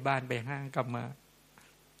อกไปบ้านไปห้างกลับมา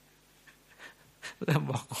เริ่ม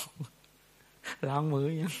บอกล้างมือ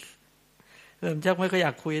ยังเริ่มชักไม่ค่อยอย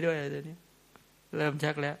ากคุยด้วยเดี๋ยวนี้เริ่ม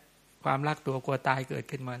ชักแล้วความรักตัวกลัวตายเกิด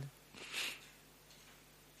ขึ้นมาแล้ว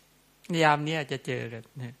ยามนี้จะเจอกัน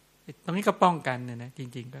เนี่ยตรงนี้ก็ป้องกันเนี่ยนะจ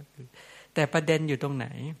ริงๆก็คือแต่ประเด็นอยู่ตรงไหน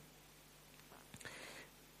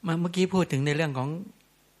เมื่อกี้พูดถึงในเรื่องของ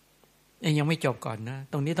ยังไม่จบก่อนนะ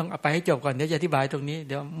ตรงนี้ต้องเอาไปให้จบก่อนเดี๋ยวจะอธิบายตรงนี้เ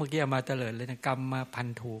ดี๋ยวเมื่อกี้เอามาเตลิดเลยนะกรรมมาพัน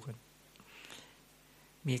ธุกัน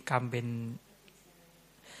มีกรรมเ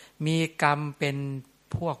ป็น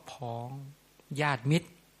พวกพ้องญาติมิตร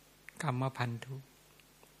กรรมมาพันธุ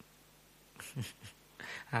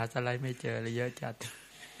หาสไลด์ไม่เจอเลยเยอะจัด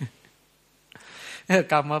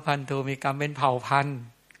กรรมพันธุมีกรรมเป็นเผ่าพัน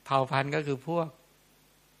ธุ์ก็คือพวก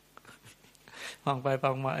ฟังไปฟั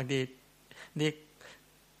งมาอดีตนี่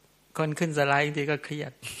คนขึ้นสไลด์บางทีก็เครีย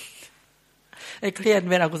ดไอ้เครียด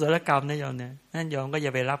เป็นอกุศลกรรมนะโยมเนี่ยนั่นโยมก็อย่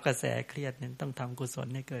าไปรับกระแสเครียดเนี่ยต้องทำกุศล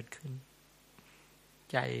ให้เกิดขึ้น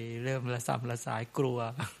ใจเริ่มระส่ำระสายกลัว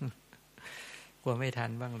ไม่ทั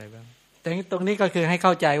นบ้างอะไรบ้างแต่ตรงนี้ก็คือให้เ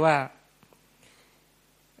ข้าใจว่า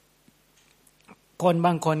คนบ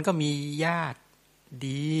างคนก็มีญาติ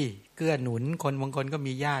ดีเกื้อหนุนคนบางคนก็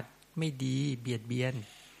มีญาติไม่ดีเบียดเบียน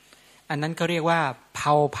อันนั้นเขาเรียกว่าเผ่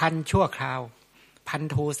าพันธุ์ชั่วคราวพัน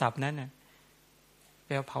ธุศัพท์นั้นนะแป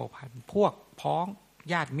ลว่าเผ่าพันธุ์พวกพ้อง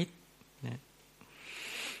ญาติมิตรนะ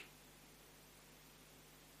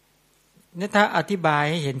นี่ถ้าอธิบาย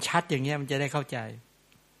ให้เห็นชัดอย่างเงี้ยมันจะได้เข้าใจ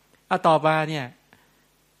เอาต่อมาเนี่ย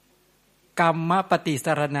กรรมปฏิส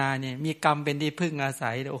รณาเนี่ยมีกรรมเป็นที่พึ่งอา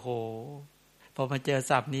ศัยโอ้โหพอมาเจอ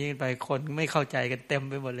ศัพท์นี้ไปคนไม่เข้าใจกันเต็ม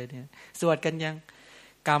ไปหมดเลยเนี่ยสวดกันยัง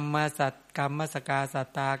กรรมสัตกรรมสกาสัต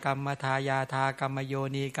ตากรรมทายาทากรรมโย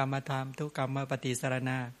นีกรรมธรรมทุกกรรมปฏิสร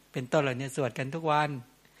ณาเป็นต้นเหล่านี้สวดกันทุกวัน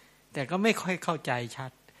แต่ก็ไม่ค่อยเข้าใจชั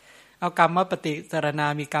ดเอากรรมปฏิสรณา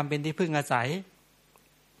มีกรรมเป็นที่พึ่งอาศัย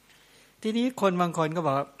ทีนี้คนบางคนก็บ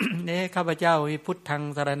อก เนี่ยข้าพเจ้ามีพุทธัง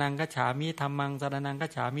สรณังคัจฉามิธัมมังสรณังคั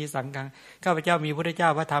จฉามิสังฆังข้าพเจ้ามีพระพุทธเจ้า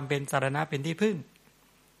พระธรรมเป็นสรณะเป็นที่พึ่ง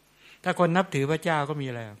ถ้าคนนับถือพระเจ้าก็มี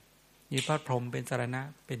อะไรมีพระพรหมเป็นสรณะ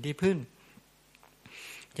เป็นที่พึ่ง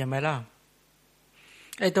ใช่ไหมล่ะ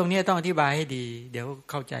ไอ้ตรงนี้ต้องอธิบายให้ดีเดี๋ยว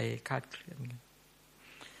เข้าใจคลาดเคลื่อน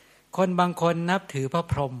คนบางคนนับถือพระ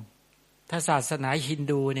พรหมถ้าศาสนาฮิน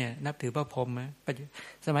ดูเนี่ยนับถือพระพรหมนะ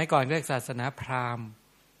สมัยก่อนเรียกศาสนาพราหมณ์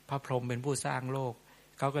พระพรหมเป็นผู้สร้างโลก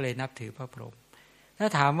เขาก็เลยนับถือพระพรหมถ้า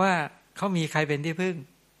ถามว่าเขามีใครเป็นที่พึ่ง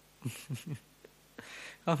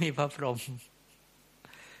เขามีพระพรหม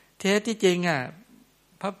เท็จที่จริงอ่ะ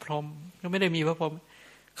พระพรหมก็ไม่ได้มีพระพรหม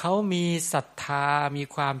เขามีศรัทธามี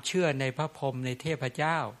ความเชื่อในพระพรหมในเทพเ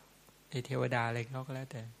จ้าในเทวดาอะไรเขาก็แล้ว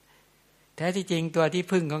แต่แท้ที่จริงตัวที่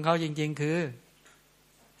พึ่งของเขาจริงๆคือ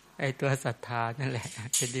ไอ้ตัวศรัทธานั่นแหละ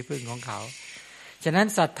เป็นที่พึ่งของเขาฉะนั้น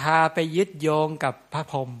ศรัทธาไปยึดโยงกับพระ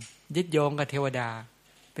พรหมยึดโยงกับเทวดา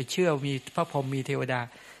ไปเชื่อมีพระพรหมมีเทวดา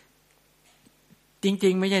จริ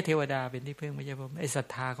งๆไม่ใช่เทวดาเป็นที่พึ่งไม่ใช่ผมไอ้ศรัท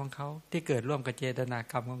ธาของเขาที่เกิดร่วมกับเจตนา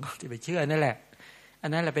กรรมของเขาที่ไปเชื่อนั่นแหละอัน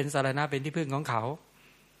นั้นแหละเป็นสารณะเป็นที่พึ่งของเขา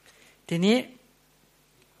ทีนี้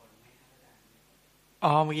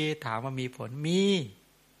เมื่อกี้ถามว่ามีผลมี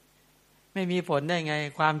ไม่มีผลได้ไง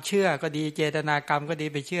ความเชื่อก็ดีเจตนากรรมก็ดี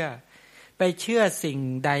ไปเชื่อสิ่ง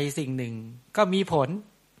ใดสิ่งหนึ่งก็มีผล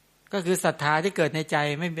ก็คือศรัทธาที่เกิดในใจ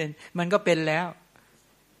ไม่เป็นมันก็เป็นแล้ว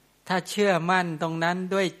ถ้าเชื่อมั่นตรงนั้น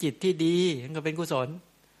ด้วยจิตที่ดีมันก็เป็นกุศล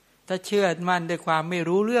ถ้าเชื่อมั่นด้วยความไม่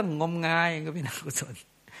รู้เรื่องงมงายมันก็เป็นอกุศล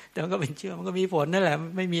แต่มันก็เป็นเชื่อมันก็มีผลนั่นแหละ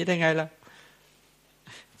ไม่มีได้ไงล่ะ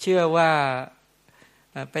เชื่อว่า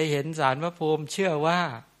ไปเห็นศาลพระภูมิเชื่อว่า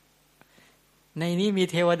ในนี้มี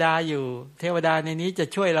เทวดาอยู่เทวดาในนี้จะ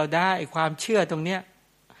ช่วยเราได้ความเชื่อตรงเนี้ย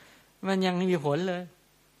มันยังไม่มีผลเลย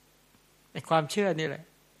ไอ้ความเชื่อนี่แหละ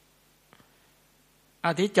เอ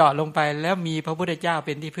าที่เจาะลงไปแล้วมีพระพุทธเจ้าเ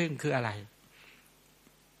ป็นที่พึ่งคืออะไร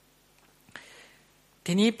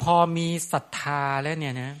ทีนี้พอมีศรัทธาแล้วเนี่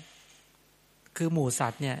ยนะคือหมู่สั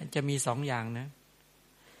ตว์เนี่ยจะมี2 อย่างนะ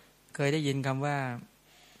เคยได้ยินคำว่า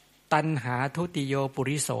ตัณหาทุติโยปุ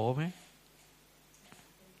ริโสไหม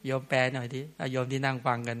โยมแปลหน่อยดิโยมที่นั่ง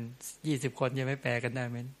ฟังกัน20 คนจะไม่แปลกันได้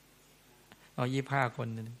ไหม25 คน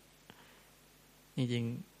นะจริง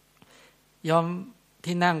ๆยอม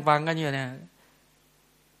ที่นั่งฟังกันอยู่เนี่ย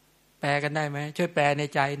แปลกันได้ไหมช่วยแปลใน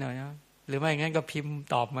ใจหน่อยนะหรือไม่งั้นก็พิมพ์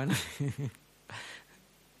ตอบมา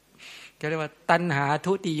ก็เรียกว่าตัณหา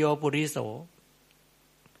ทุติโยปุริโส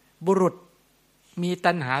บุรุษมี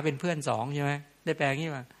ตัณหาเป็นเพื่อน2ใช่ไหมได้แปลงี้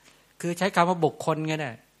ว่าคือใช้คำว่าบุคคลก็ไ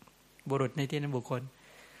ด้บุรุษในที่นั้นบุคคล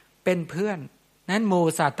เป็นเพื่อนนั้นหมู่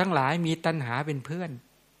สัตว์ทั้งหลายมีตัณหาเป็นเพื่อน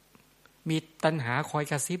มีตัณหาคอย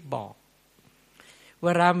กระซิบบอกเว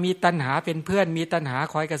ลามีตัณหาเป็นเพื่อนมีตัณหา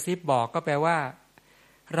คอยกระซิบบอกก็แปลว่า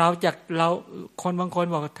เราคนบางคน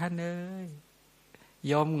บอกท่านเอ้ย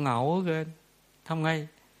ยอมเหงาเกินทำไง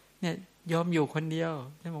เนี่ยยอมอยู่คนเดียว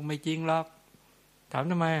ท่านบอกไม่จริงหรอกถาม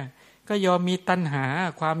ทำไมก็ยอมมีตัณหา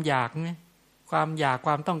ความอยากไงความอยากค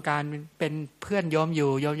วามต้องการเป็นเพื่อนยอมอยู่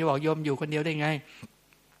ยอมจะบอกยอมอยู่คนเดียวได้ไง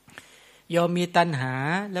ยอมมีตัณหา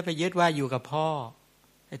แล้วไปยึดว่าอยู่กับพ่อ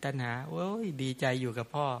ไอ้ตัณหาโอ้ยดีใจอยู่กับ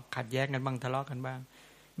พ่อขัดแย้งกันบ้างทะเลาะกันบ้าง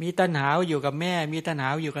มีตัณหาอยู่กับแม่มีตัณหา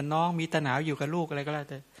อยู่กับน้องมีตัณหาอยู่กับลูกอะไรก็แล้ว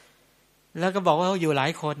แต่แล้วก็บอกว่าอยู่หลา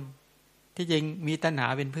ยคนที่จริงมีตัณหา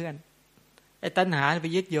เป็นเพื่อนไอ้ตัณหาไป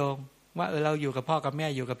ยึดโยงว่าเราอยู่กับพ่อกับแม่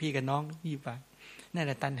อยู่กับพี่กับน้องอยู่ไปนั่นแห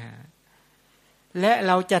ละตัณหาและเ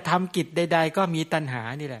ราจะทำกิจใดๆก็มีตัณหา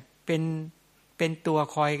นี่แหละเป็นตัว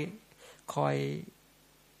คอย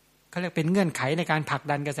เขาเรียกเป็นเงื่อนไขในการผลัก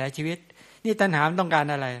ดันกระแสชีวิตนี่ตัณหามันต้องการ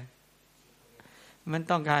อะไรมัน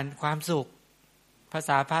ต้องการความสุขภาษ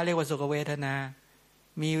าพระเรียกว่าสุขเวทนา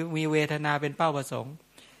มีเวทนาเป็นเป้าประสงค์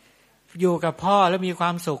อยู่กับพ่อแล้วมีควา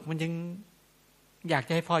มสุขมันจึงอยากจ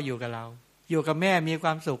ะให้พ่ออยู่กับเราอยู่กับแม่มีคว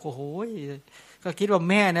ามสุขโอ้โหก็คิดว่า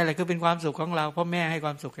แม่นั่นแหละคือเป็นความสุขของเราเพราะแม่ให้คว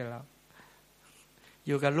ามสุขแก่เราอ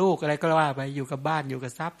ยู่กับลูกอะไรก็ว่าไปอยู่กับบ้านอยู่กั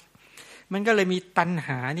บทรัพย์มันก็เลยมีตัณห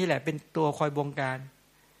านี่แหละเป็นตัวคอยบงการ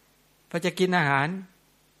พอจะกินอาหาร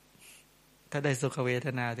ถ้าได้สุขเวท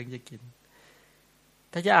นาถึงจะกิน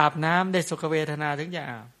ถ้าจะอาบน้ำได้สุขเวทนาถึงจะ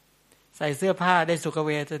อาบใส่เสื้อผ้าได้สุขเ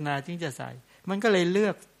วทนาถึงจะใส่มันก็เลยเลื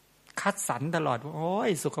อกคัดสรรตลอดว่าโอ้ย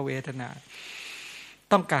สุขเวทนา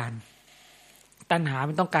ต้องการตัณหา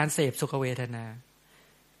มันต้องการเสพสุขเวทนา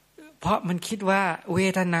เพราะมันคิดว่าเว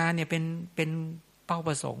ทนาเนี่ยเป็นเป้าป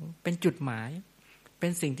ระสงค์เป็นจุดหมายเป็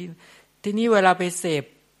นสิ่งที่นี้เวลาไปเสพ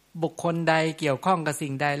บุคคลใดเกี่ยวข้องกับสิ่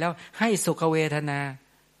งใดแล้วให้สุขเวทนา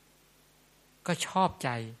ก็ชอบใจ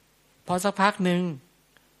พอสักพักนึง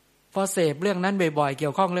พอเสพเรื่องนั้นบ่อยๆเกี่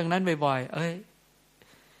ยวข้องเรื่องนั้นบ่อย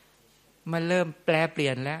ๆมันเริ่มแปลเปลี่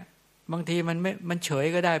ยนแล้วบางทีมันเฉย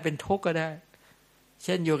ก็ได้เป็นทุกข์ก็ได้เ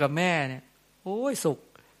ช่นอยู่กับแม่เนี่ยโอ้ยสุข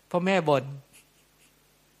เพราะแม่บ่น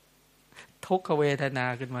ทุกขเวทนา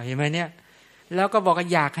ขึ้นมาเห็นไหมเนี่ยแล้วก็บอกว่า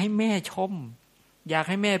อยากให้แม่ชมอยาก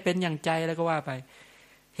ให้แม่เป็นอย่างใจแล้วก็ว่าไป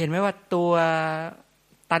เห็นไหมว่าตัว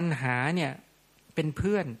ตัณหาเนี่ยเป็นเ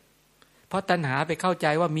พื่อนเพราะตัณหาไปเข้าใจ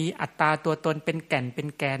ว่ามีอัตตาตัวตนเป็นแก่นเป็น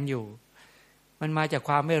แกนอยู่มันมาจากค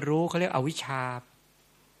วามไม่รู้เขาเรียกอวิชชา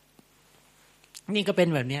นี่ก็เป็น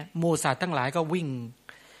แบบนี้หมู่สัตว์ทั้งหลายก็วิ่ง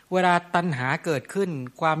เวลาตัณหาเกิดขึ้น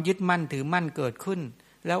ความยึดมั่นถือมั่นเกิดขึ้น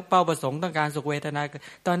แล้วเป้าประสงค์ต้องการสุขเวทนา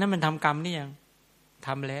ตอนนั้นมันทำกรรมนี่ยังท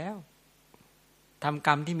ำแล้วทำกร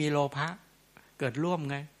รมที่มีโลภะเกิดร่วม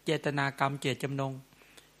ไงเจตนากรรมเจตจำนง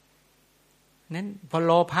นั้นพอโ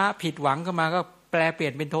ลภะผิดหวังเข้ามาก็แปลเปลี่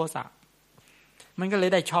ยนเป็นโทสะมันก็เลย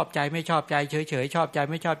ได้ชอบใจไม่ชอบใจเฉยๆชอบใจ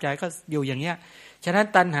ไม่ชอบใจก็อยู่อย่างเงี้ยฉะนั้น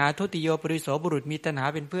ตัณหาทุติโยปริโสบุรุษมีตัณหา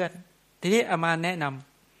เป็นเพื่อนทีนี้อามาแนะน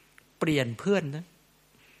ำเปลี่ยนเพื่อนนะ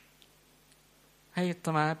ให้ส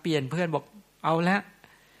มาเปลี่ยนเพื่อนบอก เอาละ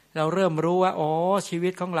เราเริ่มรู้ว่าอ๋อชีวิ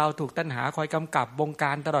ตของเราถูกตัณหาคอยกำกับบงก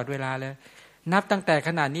ารตลอดเวลาเลยนับตั้งแต่ข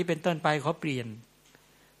นาดนี้เป็นต้นไปเขาเปลี่ย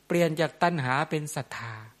นจากตัณหาเป็นศรัทธ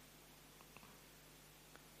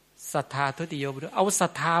าทุติโยเอาศรั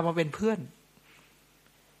ทธามาเป็นเพื่อน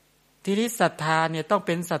ทีนี้ศรัทธาเนี่ยต้องเ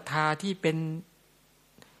ป็นศรัทธาที่เป็น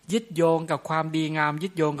ยึดโยงกับความดีงามยึ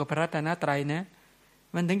ดโยงกับพระรัตนตรัยนะ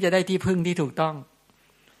มันถึงจะได้ที่พึ่งที่ถูกต้อง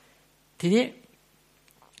ทีนี้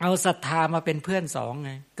เอาศรัทธามาเป็นเพื่อนสองไ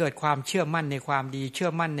งเกิดความเชื่อมั่นในความดีเชื่อ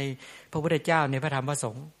มั่นในพระพุทธเจ้าในพระธรรมพระส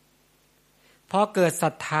งฆ์พอเกิดศรั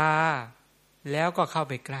ทธาแล้วก็เข้า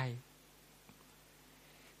ไปใกล้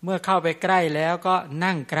เมื่อเข้าไปใกล้แล้วก็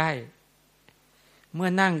นั่งใกล้เมื่อ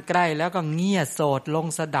นั่งใกล้แล้วก็เงี่ยโสดลง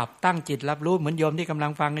สดับตั้งจิตรับรู้เหมือนโยมที่กำลั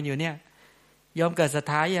งฟังกันอยู่เนี่ยโยมเกิดศรัท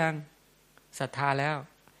ธายังศรัทธาแล้ว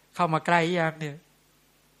เข้ามาใกล้ยังเนี่ย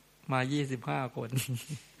มา25 คน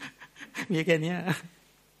มีแค่นี้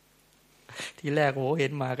ทีแรกโอ้เห็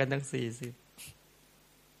นมากันตั้ง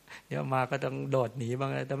40เดี๋ยวมาก็ต้องโดดหนีบ้าง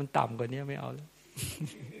แต่มันต่ำกว่านี้ไม่เอาแล้ว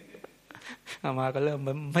มาก็เริ่ม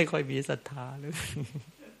ไม่ค่อยมีศรัทธาเลย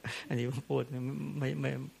อันนี้พูดไม่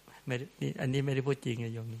อันนี้ไม่ได้พูดจริง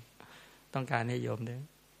โยมต้องการให้โยมเนี่ย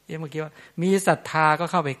เมื่อกี้ว่ามีศรัทธาก็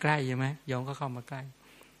เข้าไปใกล้ใช่ไหมโยมก็เข้ามาใกล้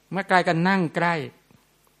เมื่อใกล้กันนั่งใกล้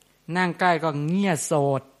ก็เงี่ยโส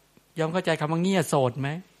ดโยมเข้าใจคำว่าเงี่ยโสดไหม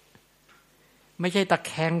ไม่ใช่ตะแ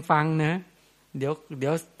คงฟังนะเดี๋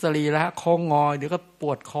ยวสรีระโค้งงอเดี๋ยวก็ป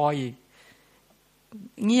วดคออีก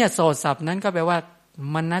เงี่ยโสดศัพท์นั้นก็แปลว่า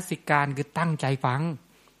มนสิการคือตั้งใจฟัง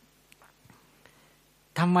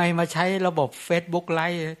ทำไมมาใช้ระบบ Facebook ไล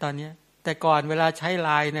ฟ์ตอนนี้แต่ก่อนเวลาใช้ไล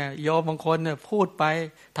น์เนี่ยโยมบางคนเนี่ยพูดไป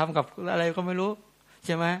ทำกับอะไรก็ไม่รู้ใ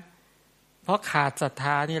ช่ไหมเพราะขาดศรัทธ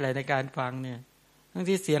านี่แหละในการฟังเนี่ยบาง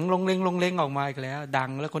ทีเสียงลงเล้งออกมาอีกแล้วดัง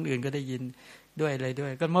แล้วคนอื่นก็ได้ยินด้วยอะไรด้ว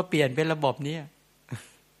ยก็มาเปลี่ยนเป็นระบบนี้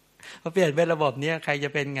พอเปลี่ยนเป็นระบบนี้ใครจะ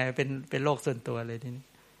เป็นไงเป็นโลกส่วนตัวเลยทีนี้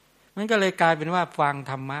มันก็เลยกลายเป็นว่าฟัง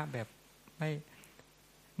ธรรมะแบบไ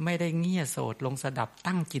ม่ได้เงี่ยโสดลงสดับ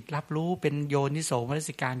ตั้งจิตรับรู้เป็นโยนิโสมน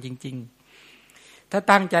สิการจริงๆถ้า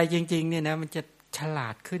ตั้งใจจริงๆเนี่ยนะมันจะฉลา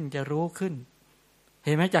ดขึ้นจะรู้ขึ้นเ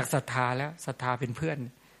ห็นไหมจากศรัทธาแล้วศรัทธาเป็นเพื่อน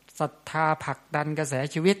ศรัทธาผลักดันกระแส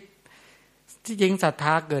ชีวิตที่จริงศรัทธ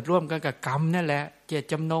าเกิดร่วมกันกับกรรมนั่นแหละเจต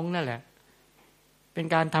จำนงนั่นแหละเป็น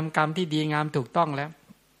การทำกรรมที่ดีงามถูกต้องแล้ว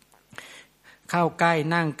เข้าใกล้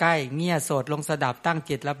นั่งใกล้เงี่ยโสดลงสดับตั้ง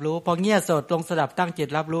จิตรับรู้พอเงี่ยโสดลงสดับตั้งจิต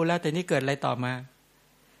รับรู้แล้วแต่นี้เกิดอะไรต่อมา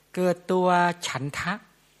เกิดตัวฉันทะ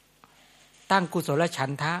ตั้งกุศลฉั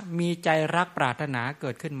นทะมีใจรักปรารถนาเกิ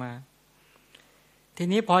ดขึ้นมาที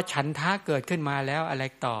นี้พอฉันทะเกิดขึ้นมาแล้วอะไร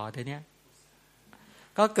ต่อทีเนี้ย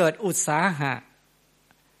ก็เกิดอุตสาห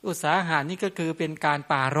ะนี่ก็คือเป็นการ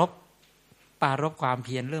ปรารภความเ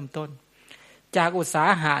พียรเริ่มต้นจากอุตสา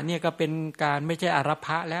หะเนี่ยก็เป็นการไม่ใช่อารัพ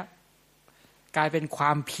ะแล้วกลายเป็นคว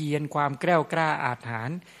ามเพียรความแกล้วกล้าอาถรร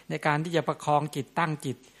พ์ในการที่จะประคองจิตตั้ง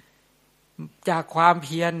จิตจากความเ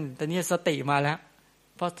พียรตอนนี้สติมาแล้ว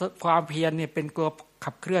เพราะความเพียรเนี่ยเป็นตัว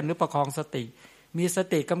ขับเคลื่อนหรือประคองสติมีส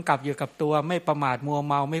ติกำกับอยู่กับตัวไม่ประมาทมัว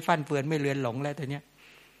เมาไม่ฟั่นเฟือนไม่เลือนหลงแล้วตอนนี้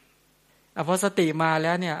พอสติมาแ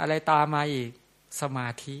ล้วเนี่ยอะไรตามมาอีกสมา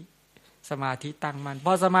ธิตั้งมั่นพ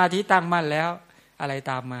อสมาธิตั้งมั่นแล้วอะไร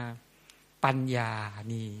ตามมาปัญญา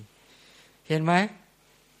นี่เห็นไหม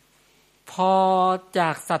พอจา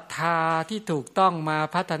กศรัทธาที่ถูกต้องมา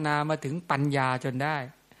พัฒนามาถึงปัญญาจนได้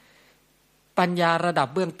ปัญญาระดับ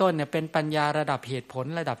เบื้องต้นเนี่ยเป็นปัญญาระดับเหตุผล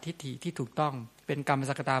ระดับทิฏฐิที่ถูกต้องเป็นกรรม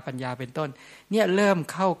สกตาปัญญาเป็นต้นเนี่ยเริ่ม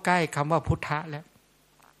เข้าใกล้คำว่าพุทธะแล้ว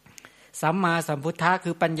สัมมาสัมพุทธะคื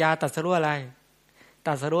อปัญญาตรัสรู้อะไรต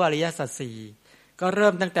รัสรู้อริยสัจสี่ก็เริ่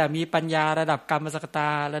มตั้งแต่มีปัญญาระดับกรรมสกตา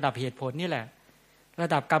ระดับเหตุผลนี่แหละระ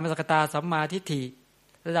ดับกรรมสกตาสัมมาทิฏฐิ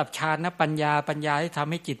ระดับฌานปัญญาที่ทำ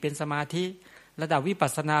ให้จิตเป็นสมาธิระดับวิปั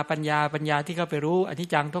สสนาปัญญาที่เข้าไปรู้อนิจ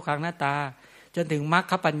จังทุกขังอนัตตาจนถึงมรร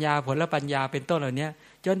คปัญญาผลปัญญาเป็นต้นเหล่านี้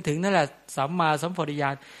จนถึงนั่นแหละสัมมาสัมโพธิญา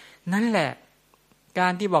ณนั่นแหละกา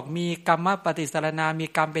รที่บอกมีกรรมปฏิสารณามี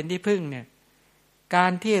กรรมเป็นที่พึ่งเนี่ยกา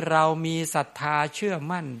รที่เรามีศรัทธาเชื่อ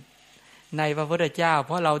มั่นในพระพุทธเจ้าเพ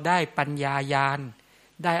ราะเราได้ปัญญาญาณ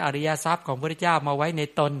ได้อริยทรัพย์ของพระพุทธเจ้ามาไว้ใน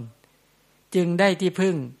ตนจึงได้ที่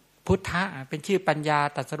พึ่งพุทธะเป็นชื่อปัญญา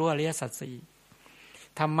ตรัสรู้อริยสัจสี่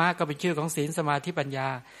ธรรมะก็เป็นชื่อของศีลสมาธิปัญญา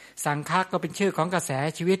สังฆะก็เป็นชื่อของกระแส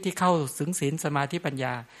ชีวิตที่เข้าถึงศีลสมาธิปัญญ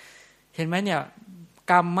าเห็นไหมเนี่ย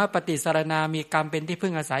กรรมปฏิสารณามีกรรมเป็นที่พึ่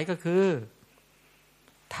งอาศัยก็คือ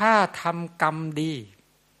ถ้าทำกรรมดี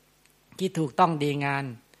ที่ถูกต้องดีงาน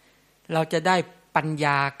เราจะได้ปัญญ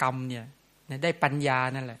ากรรมเนี่ยได้ปัญญา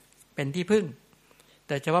นั่นแหละเป็นที่พึ่งแ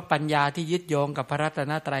ต่เฉพาะปัญญาที่ยึดโยงกับพระรัต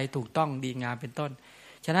นตรัยถูกต้องดีงามเป็นต้น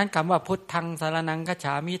ฉะนั้นคำว่าพุทธังสารนังคัจฉ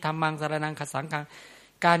ามิธัมมังสารนังคัจฉังฆัง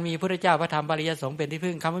การมีพระเจ้าพระธรรมพระอริยสงฆ์เป็นที่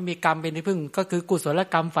พึ่งคำว่ามีกรรมเป็นที่พึ่งก็คือกุศล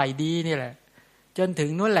กรรมฝ่ายดีนี่แหละจนถึง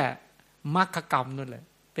นู่นแหละมรรคกรรมนู่นแหละ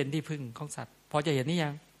เป็นที่พึ่งของสัตว์พอจะเห็นนี่ยั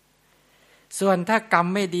งส่วนถ้ากรรม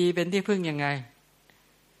ไม่ดีเป็นที่พึ่งยังไง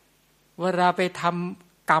เวลาไปท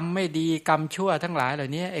ำกรรมไม่ดีกรรมชั่วทั้งหลายเหล่า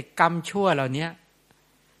นี้ไอ้กรรมชั่วเหล่านี้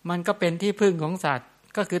มันก็เป็นที่พึ่งของสัตว์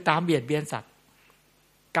ก็คือตามเบียดเบียนสัตว์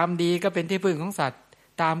กรรมดีก็เป็นที่พึ่งของสัตว์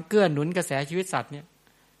ตามเกื้อหนุนกระแสชีวิตสัตว์เนี่ย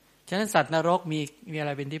ฉะนั้นสัตว์นรกมีอะไ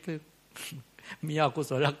รเป็นที่พึ่ง มีอกุ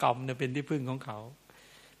ศลกรรมเนี่ยเป็นที่พึ่งของเขา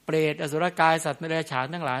เปรตอสุรกายสัตว์นรกฉาน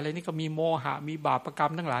ทั้งหลายเลยนี่ก็มีโมหะมีบาปกรร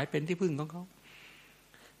มทั้งหลายเป็นที่พึ่งของเขา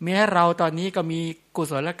แม้เราตอนนี้ก็มีกุ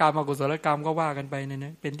ศลกรรมอกุศลกรรมก็ว่ากันไปน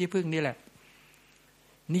ะเป็นที่พึ่งนี่แหละ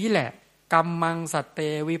กรรมมังสัตเต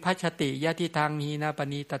วิภัชชติยะทิทางหีนาป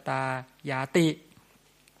ณีตตายาติ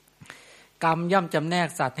กรรมย่อมจำแนก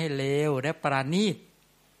สัตว์ให้เลวและปราณีต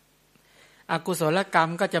อกุศลกรรม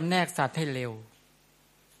ก็จำแนกสัตว์ให้เลว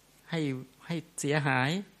ให้เสียหาย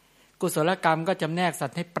กุศลกรรมก็จำแนกสัต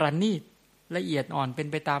ว์ให้ประณีตละเอียดอ่อนเป็น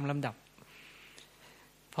ไปตามลำดับ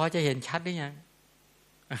พอจะเห็นชัดได้ยัง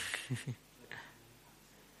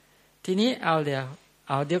ทีนี้เอาเ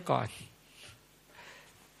ดี๋ยวก่อน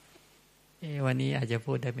วันนี้อาจจะ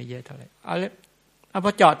พูดได้ไม่เยอะเท่าไหร่เอาพ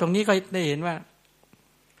อเจาะตรงนี้ก็ได้เห็นว่า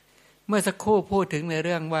เมื่อสักครู่พูดถึงในเ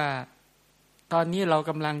รื่องว่าตอนนี้เรา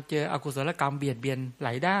กำลังเจออกุศลกรรมเบียดเบียนหล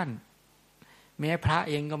ายด้านแม้พระ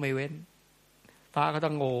เองก็ไม่เว้นพระก็ต้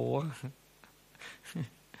องโง่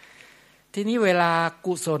ทีนี้เวลา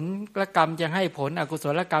กุศลกรรมจะให้ผลอกุศ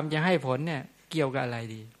ลกรรมจะให้ผลเนี่ยเกี่ยวกับอะไร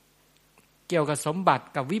ดีเกี่ยวกับสมบัติ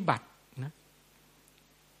กับวิบัตินะ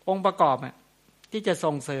องค์ประกอบที่จะ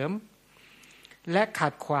ส่งเสริมและขั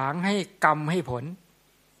ดขวางให้กรรมให้ผล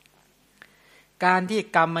การที่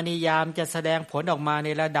กรรมนิยามจะแสดงผลออกมาใน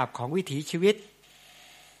ระดับของวิถีชีวิต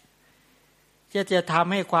จะท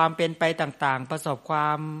ำให้ความเป็นไปต่างๆประสบควา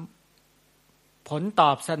มผลต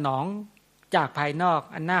อบสนองจากภายนอก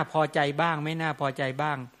อันน่าพอใจบ้างไม่น่าพอใจบ้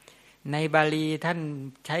างในบาลีท่าน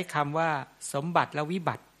ใช้คำว่าสมบัติและวิ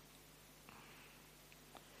บัติ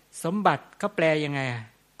สมบัติก็แปลยังไง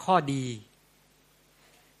ข้อดี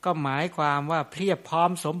ก็หมายความว่าเพียบพร้อม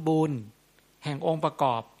สมบูรณ์แห่งองค์ประก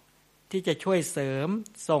อบที่จะช่วยเสริม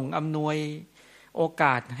ส่งอำนวยโอก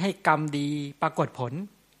าสให้กรรมดีปรากฏผล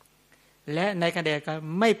และในขณะเดียวกัน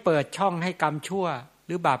ไม่เปิดช่องให้กรรมชั่วห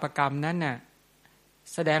รือบาปกรรมนั้นน่ะ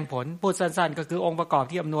แสดงผลพูดสั้นๆก็คือองค์ประกอบ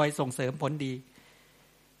ที่อำนวยส่งเสริมผลดี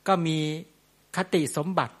ก็มีคติสม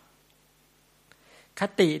บัติค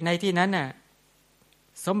ติในที่นั้นน่ะ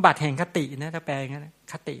สมบัติแห่งคตินะถ้าแปลอย่างนั้น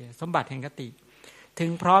คติสมบัติแห่งคติถึ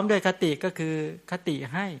งพร้อมด้วยคติก็คือคติ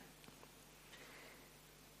ให้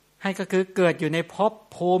ก็คือเกิดอยู่ในภพ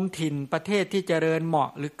ภูมิถิ่นประเทศที่เจริญเหมา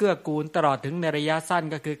ะหรือเกื้อกูลตลอดถึงในระยะสั้น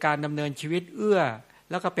ก็คือการดำเนินชีวิตเอื้อ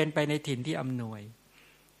แล้วก็เป็นไปในถิ่นที่อำนวย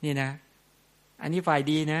นี่นะอันนี้ฝ่าย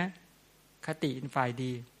ดีนะคติฝ่าย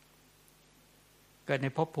ดีเกิดใน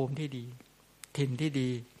ภพภูมิที่ดีถิ่นที่ดี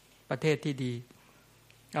ประเทศที่ดี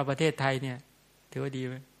เอาประเทศไทยเนี่ยถือว่าดี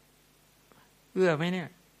ไหมเอื้อไหมเนี่ย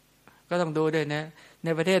ก็ต้องดูด้วยนะใน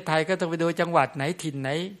ประเทศไทยก็ต้องไปดูจังหวัดไหนถิ่นไหน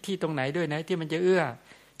ที่ตรงไหนด้วยนะที่มันจะเอื้อ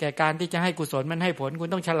แก่การที่จะให้กุศลมันให้ผลคุณ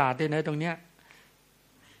ต้องฉลาดด้วยนะตรงเนี้ย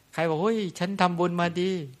ใครบอกเฮ้ยฉันทำบุญมา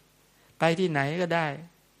ดีไปที่ไหนก็ได้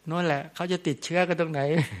นั่นแหละเขาจะติดเชื้อกันตรงไหน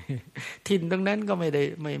ถิ่นตรงนั้นก็ไ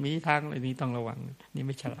ม่มีทางเลยนี่ต้องระวังนี่ไ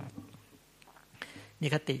ม่ฉลาดนี่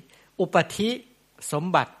คติอุปธิสม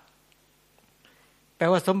บัติแปล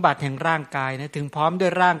ว่าสมบัติแห่งร่างกายนะถึงพร้อมด้ว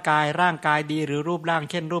ยร่างกายดีหรือรูปร่าง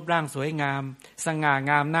เช่นรูปร่างสวยงามสง่า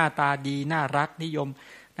งามหน้าตาดีน่ารักนิยม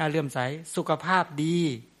น่าเลื่อมใสสุขภาพดี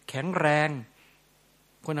แข็งแรง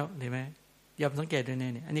คุณเห็นไหมยอมสังเกตดูเ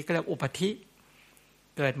นี่ยอันนี้ก็เรียกอุปธิ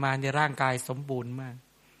เกิดมาในร่างกายสมบูรณ์มาก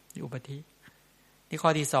นี่อุปธินี่ข้อ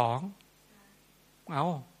ที่สอง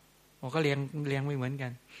ผมก็เรียงไม่เหมือนกั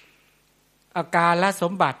นอาการและส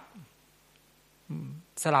มบัติ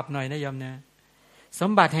สลับหน่อยนะยอมนะส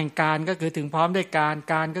มบัติแห่งการก็คือถึงพร้อมด้วยกา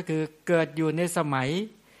รก็คือเกิดอยู่ในสมัย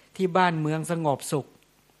ที่บ้านเมืองสงบสุข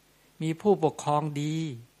มีผู้ปกครองดี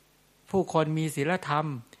ผู้คนมีศีลธรรม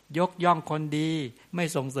ยกย่องคนดีไม่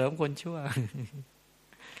ส่งเสริมคนชั่ว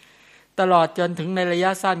ตลอดจนถึงในระย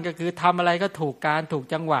ะสั้นก็คือทำอะไรก็ถูกการถูก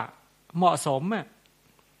จังหวะเหมาะสม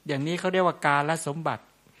อย่างนี้เขาเรียกว่าการละสมบัติ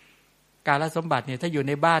เนี่ยถ้าอยู่ใ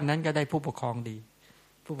นบ้านนั้นก็ได้ผู้ปกครองดี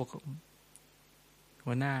ผู้ปกครอง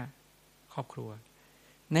หัวหน้าครอบครัว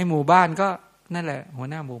ในหมู่บ้านก็นั่นแหละหัว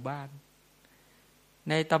หน้าหมู่บ้าน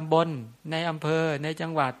ในตำบลในอำเภอในจั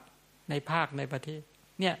งหวัดในภาคในประเทศ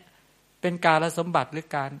เนี่ยเป็นการละสมบัติหรือ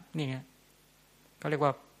การนี่ไงเขาเรียกว่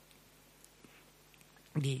า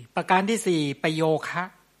ดีประการที่สี่ประโยคะ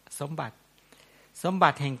สมบัติ สมบั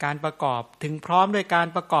ติแห่งการประกอบถึงพร้อมด้วยการ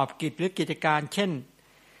ประกอบกิจหรือกิจการเช่น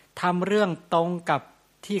ทำเรื่องตรงกับ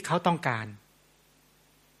ที่เขาต้องการ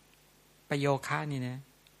ประโยคะนี่นะ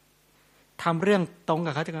ทำเรื่องตรง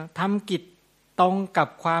กับเขาทำกิจตรงกับ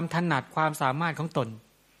ความถนัดความสามารถของตน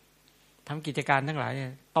ทำกิจการทั้งหลายเนี่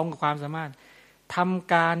ยตรงกับความสามารถท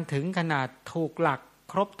ำการถึงขนาดถูกหลัก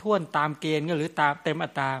ครบถ้วนตามเกณฑ์หรือตามเต็มอั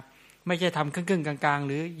ตราไม่ใช่ทำครึ่งๆกลางๆห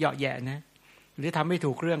รือเหยาะแยะนะหรือทำไม่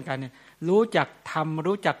ถูกเรื่องกันเนี่ยรู้จักทำ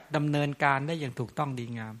รู้จักดำเนินการได้อย่างถูกต้องดี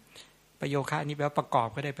งามประโยคะนี้แปลว่าประกอบ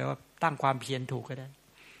ก็ได้แปลว่าตั้งความเพียรถูกก็ได้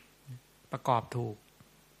ประกอบถูก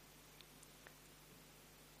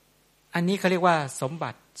อันนี้เขาเรียกว่าสมบั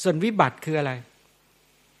ติส่วนวิบัติคืออะไร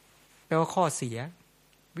แปลว่าข้อเสีย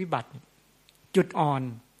วิบัติจุดอ่อน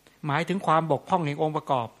หมายถึงความบกพร่องแห่งองค์ประ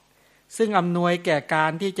กอบซึ่งอำนวยแก่กา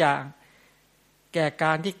รที่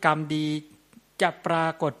กรรมดีจะปรา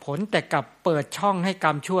กฏผลแต่กลับเปิดช่องให้กร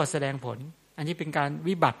รมชั่วแสดงผลอันนี้เป็นการ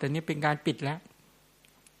วิบัติอันนี้เป็นการปิดแล้ว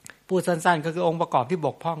พูดสั้นๆก็คือองค์ประกอบที่บ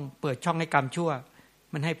กพร่องเปิดช่องให้กรรมชั่ว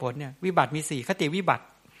มันให้ผลเนี่ยวิบัติมี4คติวิบั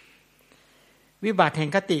ติแห่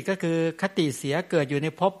งคติก็คือคติเสียเกิดอยู่ใน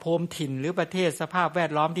ภพภูมิถิ่นหรือประเทศสภาพแว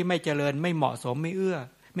ดล้อมที่ไม่เจริญไม่เหมาะสมไม่เอื้อ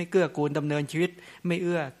ไม่เกื้อกูลดำเนินชีวิตไม่เ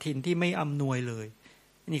อื้อถิ่นที่ไม่อำนวยเลย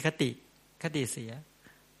นี่คติเสีย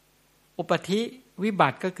อุปธิวิบั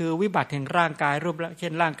ติก็คือวิบัติแห่งร่างกายรูปเช่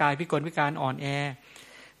นร่างกายพิกลพิการอ่อนแอ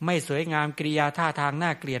ไม่สวยงามกิริยาท่าทางน่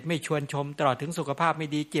าเกลียดไม่ชวนชมตลอดถึงสุขภาพไม่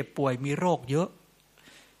ดีเจ็บป่วยมีโรคเยอะ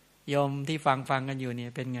โยมที่ฟังกันอยู่เนี่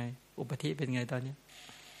ยเป็นไงอุปธิเป็นไงตอนนี้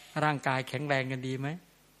ร่างกายแข็งแรงกันดีไหม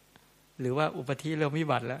หรือว่าอุปธิเริ่มวิ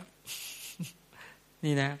บัติแล้ว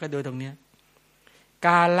นี่นะก็ดูตรงเนี้ยก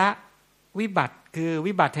าลวิบัติคือ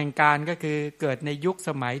วิบัติแห่งการก็คือเกิดในยุคส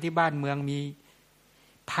มัยที่บ้านเมืองมี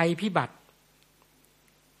ภัยพิบัติ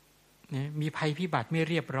นะมีภัยพิบัติไม่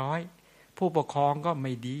เรียบร้อยผู้ปกครองก็ไ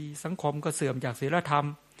ม่ดีสังคมก็เสื่อมจากศีลธรรม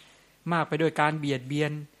มากไปด้วยการเบียดเบีย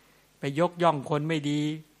นไปยกย่องคนไม่ดี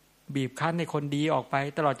บีบคั้นให้คนดีออกไป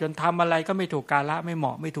ตลอดจนทำอะไรก็ไม่ถูกกาลไม่เหม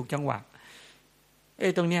าะไม่ถูกจังหวะ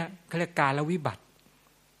ตรงเนี้ยเขาเรียกกาลวิบัติ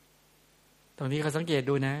ตรงนี้เขาสังเกต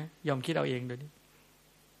ดูนะยอมคิดเอาเองดูนี่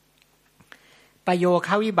ประโยค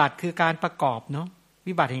ะวิบัติคือการประกอบเนาะ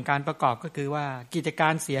วิบัติแห่งการประกอบก็คือว่ากิจกา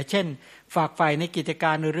รเสียเช่นฝากใฝ่ในกิจก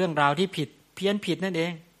ารหรือเรื่องราวที่ผิดเพี้ยนผิดนั่นเอ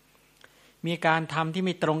งมีการทำที่ไ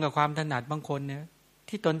ม่ตรงกับความถนัดบางคนเนี่ย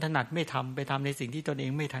ที่ตนถนัดไม่ทำไปทำในสิ่งที่ตนเอ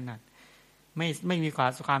งไม่ถนัดไม่มี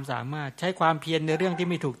ความสามารถใช้ความเพียรในเรื่องที่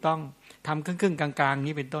ไม่ถูกต้องทำครึ่งๆกลางๆ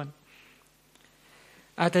นี้เป็นต้น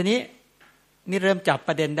ตอนนี้นี่เริ่มจับป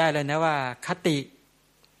ระเด็นได้แล้วนะว่าคติ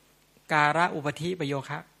การะอุปธิประโย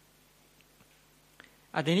คะ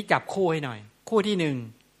ตอนนี้จับคู่ให้หน่อยคู่ที่หนึ่ง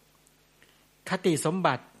คติสม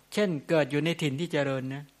บัติเช่นเกิดอยู่ในถิ่นที่เจริญ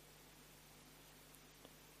นะ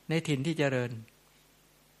ในถิ่นที่เจริญ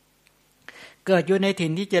เกิดอยู่ในถิ่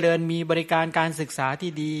นที่เจริญมีบริการการศึกษา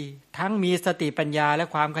ที่ดีทั้งมีสติปัญญาและ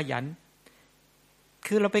ความขยัน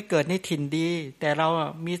คือเราไปเกิดในถิ่นดีแต่เรา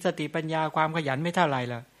มีสติปัญญาความขยันไม่เท่าไหร่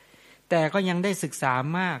ล่ะแต่ก็ยังได้ศึกษา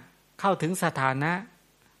มากเข้าถึงสถานะ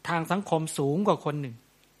ทางสังคมสูงกว่าคนหนึ่ง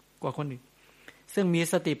ซึ่งมี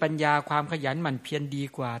สติปัญญาความขยันหมั่นเพียรดี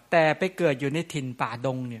กว่าแต่ไปเกิดอยู่ในถิ่นป่าด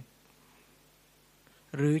งเนี่ย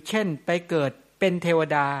หรือเช่นไปเกิดเป็นเทว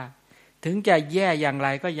ดาถึงจะแย่อย่างไร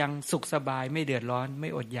ก็ยังสุขสบายไม่เดือดร้อนไม่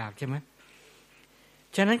อดอยากใช่ไหม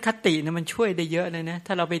ฉะนั้นคติเนี่ยมันช่วยได้เยอะเลยนะ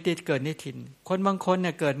ถ้าเราไปติดเกิดในถิ่นคนบางคนเ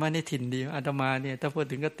นี่ยเกิดมาในถิ่นดีอาตมาเนี่ยถ้าพูด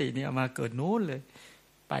ถึงคติเนี่ยเอามาเกิดนู้นเลย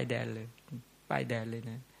ไปแดนเลย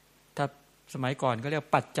นะถ้าสมัยก่อนก็เรียก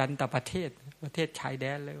ปัจจันตประเทศชายแด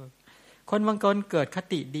นเลยคนบางคนเกิดค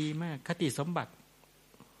ติดีมากคติสมบัติ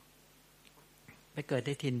ไปเกิดใ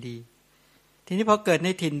นถิ่นดีทีนี้พอเกิดใน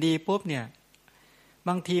ถิ่นดีปุ๊บเนี่ยบ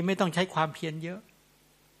างทีไม่ต้องใช้ความเพียรเยอะ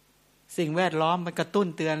สิ่งแวดล้อมมันกระตุ้น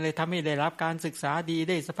เตือนเลยทำให้ได้รับการศึกษาดี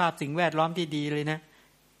ได้สภาพสิ่งแวดล้อมที่ดีเลยนะ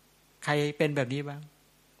ใครเป็นแบบนี้บ้าง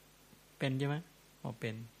เป็นใช่ไหมเป็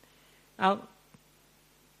นเอา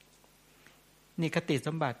นี่คติส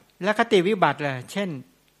มบัติและคติวิบัติแหละเช่น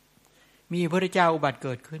มีพระเจ้าอุบัติเ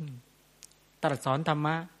กิดขึ้นตรัสสอนธรรม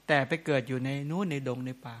ะแต่ไปเกิดอยู่ในนู้นในดงใน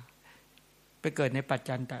ป่าไปเกิดในปัจ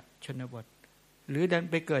จันตชนบทหรือ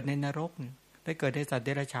ไปเกิดในนรกเนี่ยไปเกิดในสัตว์เด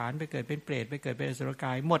รัจฉานไปเกิดเป็นเปรตไปเกิดเป็นอสุรก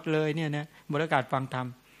ายหมดเลยเนี่ยนะหมดโอกาสฟังธรรม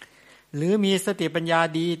หรือมีสติปัญญา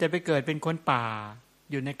ดีแต่ไปเกิดเป็นคนป่า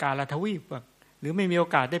อยู่ในกาลทวีปหรือไม่มีโอ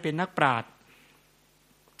กาสได้เป็นนักปราชญ์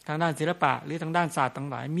ทางด้านศิลปะหรือทางด้านศาสตร์ต่าง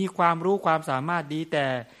หลายมีความรู้ความสามารถดีแต่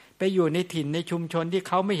ไปอยู่ในถิ่นในชุมชนที่เ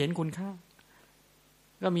ขาไม่เห็นคุณค่า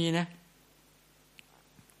ก็มีนะ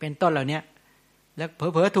เป็นต้นเหล่านี้แล้วเ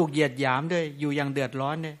ผลอๆถูกเหยียดหยามด้วยอยู่อย่างเดือดร้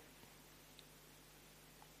อนเนี่ย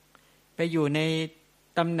ไปอยู่ใน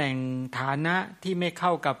ตำแหน่งฐานะที่ไม่เข้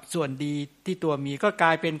ากับส่วนดีที่ตัวมีก็กล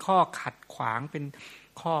ายเป็นข้อขัดขวางเป็น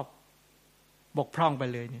ข้อบกพร่องไป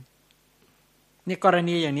เลยเนี่ยนี่กร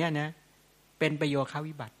ณีอย่างนี้นะเป็นประโยค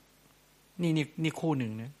วิบัตินี่คู่หนึ่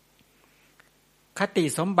งนะคติ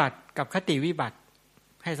สมบัติกับคติวิบัติ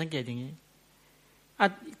ให้สังเกตอย่างนี้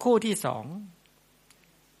คู่ที่สอง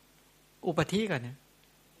อุปธิก่อนนะ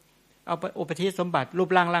เอาอุปธิสมบัติรูป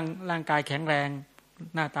ร่างกายแข็งแรง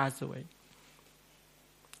หน้าตาสวย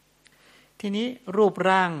ทีนี้รูป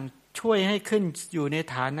ร่างช่วยให้ขึ้นอยู่ใน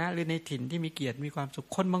ฐานะหรือในถิ่นที่มีเกียรติมีความสุข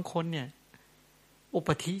คนบางคนเนี่ยอุป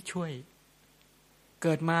ธิช่วยเ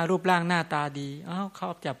กิดมารูปร่างหน้าตาดีเขา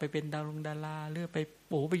จับไปเป็นดาราหรือไป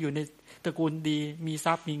อยู่ในตระกูลดีมีท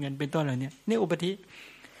รัพย์มีเงินเป็นต้นเหล่านี้นี่อุปธิ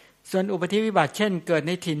ส่วนอุปธิวิบัติเช่นเกิดใ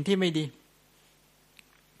นถิ่นที่ไม่ดี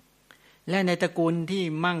และในตระกูลที่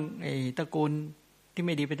มั่งตระกูลที่ไ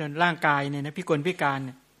ม่ดีเป็นต้นร่างกายเนี่ยนะพิกลพิการเ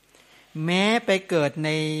นี่ยแม้ไปเกิดใน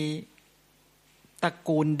ตระ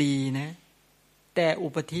กูลดีนะแต่อุ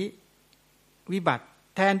ปธิวิบัติ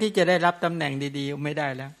แทนที่จะได้รับตำแหน่งดีๆไม่ได้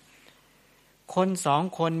แล้วคนสอง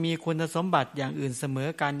คนมีคุณสมบัติอย่างอื่นเสมอ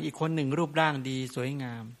กันอีกคนหนึ่งรูปร่างดีสวยง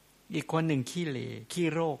ามอีกคนหนึ่งขี้เหร่ขี้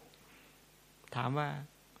โรคถามว่า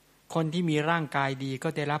คนที่มีร่างกายดีก็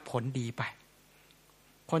ได้รับผลดีไป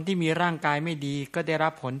คนที่มีร่างกายไม่ดีก็ได้รั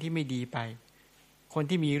บผลที่ไม่ดีไปคน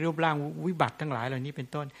ที่มีรูปร่างวิบัติทั้งหลายเหล่านี้เป็น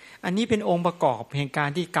ต้นอันนี้เป็นองค์ประกอบแห่งการ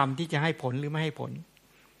ที่กรรมที่จะให้ผลหรือไม่ให้ผล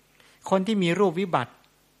คนที่มีรูปวิบัติ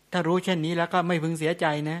ถ้ารู้เช่นนี้แล้วก็ไม่พึงเสียใจ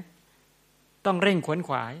นะต้องเร่งขวน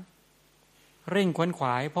ขวาย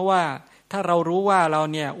เพราะว่าถ้าเรารู้ว่าเรา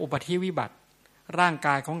เนี่ยอุปธิวิบัติร่างก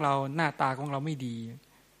ายของเราหน้าตาของเราไม่ดี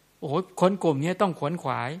โอ้โหคนกลุ่มนี้ต้องขวนข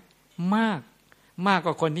วายมากก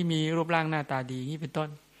ว่าคนที่มีรูปร่างหน้าตาดีนี่เป็นต้น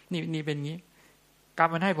นี่เป็นงี้กรรม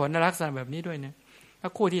มันให้ผลในลักษณะแบบนี้ด้วยนะแล้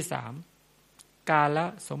วคู่ที่สามกาล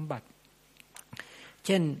สมบัติเ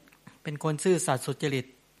ช่นเป็นคนซื่อสัตย์สุจริต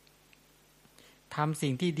ทำสิ่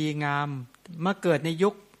งที่ดีงามมาเกิดในยุ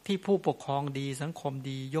คที่ผู้ปกครองดีสังคม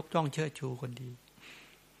ดียกย่องเชิดชูคนดี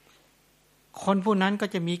คนผู้นั้นก็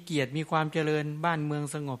จะมีเกียรติมีความเจริญบ้านเมือง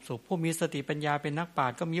สงบสุขผู้มีสติปัญญาเป็นนักปรา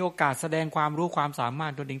ชญ์ก็มีโอกาสแสดงความรู้ความสามาร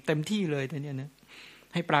ถตัวเองเต็มที่เลยตัวเนี้ยนะ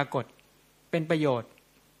ให้ปรากฏเป็นประโยชน์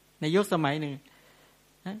ในยุคสมัยหนึ่ง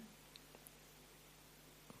นะ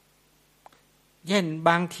เช่น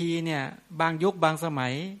บางทีเนี่ยบางยุคบางสมั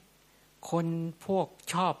ยคนพวก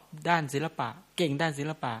ชอบด้านศิลปะเก่งด้านศิ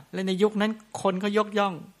ลปะและในยุคนั้นคนก็ยกย่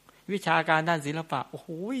องวิชาการด้านศิลปะโอ้โห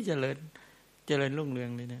เจริญรุ่งเรือ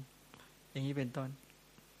งเลยนะอย่างนี้เป็นต้น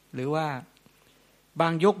หรือว่าบา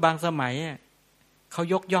งยุคบางสมัยเขา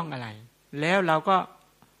ยกย่องอะไรแล้วเราก็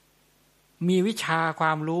มีวิชาคว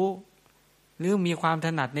ามรู้หรือมีความถ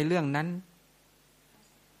นัดในเรื่องนั้น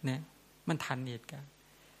เนี่ยมันทันเหตุการณ์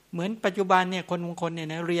เหมือนปัจจุบันเนี่ยคนบางคนเนี่ย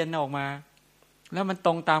นะเรียนออกมาแล้วมันต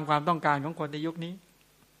รงตามความต้องการของคนในยุคนี้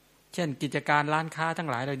เช่นกิจการร้านค้าทั้ง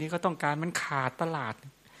หลายเหล่านี้ก็ต้องการมันขาดตลาด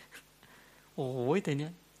โอ้โหแต่เนี้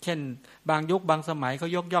ยเช่นบางยุคบางสมัยเขา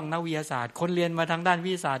ยกย่องนักวิทยาศาสตร์คนเรียนมาทางด้าน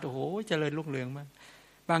วิทยาศาสตร์โอ้โหเจริญรุ่งเรืองมาก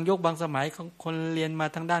บางยุคบางสมัยคนเรียนมา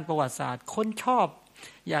ทางด้านประวัติศาสตร์คนชอบ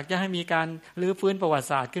อยากจะให้มีการรื้อฟื้นประวัติ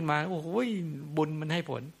ศาสตร์ขึ้นมาโอ้โหบุญมันให้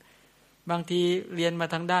ผลบางทีเรียนมา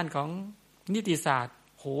ทางด้านของนิติศาสตร์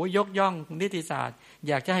โหยกย่องนิติศาสตร์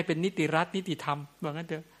อยากจะให้เป็นนิติรัฐนิติธรรมว่างั้น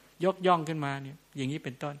เถอะยกย่องขึ้นมาเนี่ยอย่างนี้เ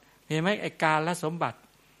ป็นต้นเห็นไหมไอ้กาลสมบัติ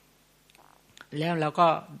แล้วเรา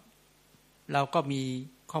ก็มี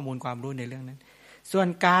ข้อมูลความรู้ในเรื่องนั้นส่วน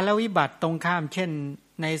กาลวิบัติตรงข้ามเช่น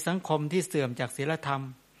ในสังคมที่เสื่อมจากศีลธรรม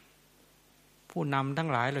ผู้นำทั้ง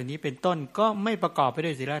หลายเหล่านี้เป็นต้นก็ไม่ประกอบไปด้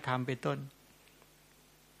วยศีลธรรมเป็นต้น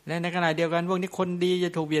และในขณะเดียวกันพวกนี้คนดีจะ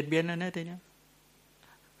ถูกเบียดเบียนแล้วนะทีเนี้ย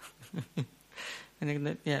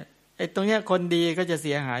เนี่ยไอ้ตรงเนี้ยคนดีก็จะเ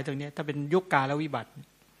สียหายตรงเนี้ยถ้าเป็นยุคกาลวิบัติ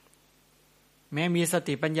แม้มีส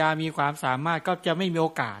ติปัญญามีความสามารถก็จะไม่มีโอ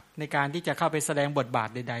กาสในการที่จะเข้าไปแสดงบทบาท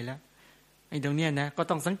ใดๆแล้วไอ้ตรงเนี้ยนะก็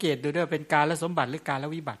ต้องสังเกตดูด้วยเป็นกาลสมบัติหรือกาล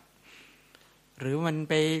วิบัติหรือมัน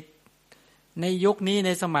ไปในยุคนี้ใน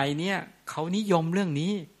สมัยเนี้ยเขานิยมเรื่อง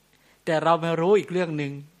นี้แต่เราไม่รู้อีกเรื่องนึ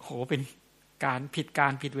งโหเป็นการ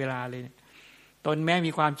ผิดเวลาเลยตนแม้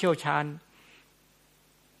มีความเชี่ยวชาญ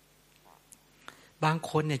บาง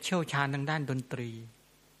คนเนี่ยเชี่ยวชาญทางด้านดนตรี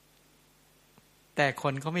แต่ค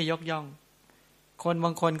นเขาไม่ยกย่องคนบ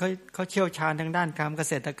างคนเขาเชี่ยวชาญทางด้านการเก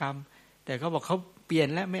ษตรกรรมแต่เขาบอกเขาเปลี่ยน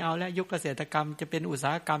แล้วไม่เอาแล้วยุคเกษตรกรรมจะเป็นอุตส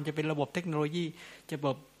าหกรรมจะเป็นระบบเทคโนโลยีจะ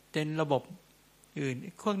เป็นระบบอื่น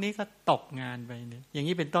พวกนี้ก็ตกงานไปเนี่ยอย่าง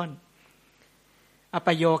นี้เป็นต้นอป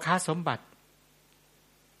โยคะสมบัติ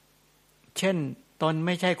เช่นตนไ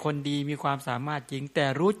ม่ใช่คนดีมีความสามารถจริงแต่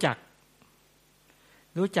รู้จัก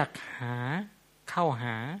เข้าห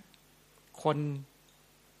าคน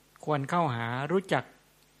ควรเข้าหารู้จัก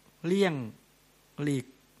เลี่ยงหลีก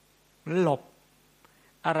หลบ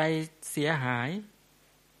อะไรเสียหาย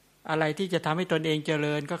อะไรที่จะทำให้ตนเองเจ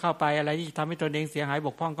ริญก็เข้าไปอะไรที่ทำให้ตนเองเสียหายบ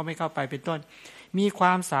กพร่องก็ไม่เข้าไปเป็นต้นมีคว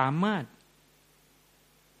ามสามารถ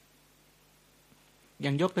อย่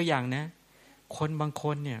างยกตัวอย่างนะคนบางค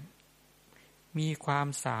นเนี่ยมีความ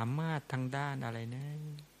สามารถทางด้านอะไรนะ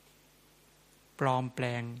ปลอมแปล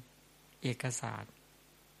งเอกสาร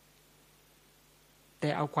แต่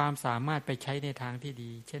เอาความสามารถไปใช้ในทางที่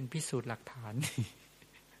ดีเช่นพิสูจน์หลักฐาน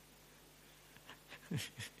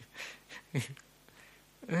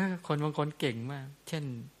คนบางคนเก่งมากเช่น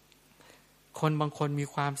คนบางคนมี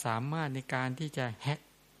ความสามารถในการที่จะแฮ็ก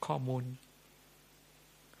ข้อมูล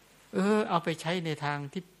เอาไปใช้ในทาง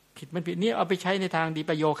ที่ผิดมันผิดนี่เอาไปใช้ในทางดี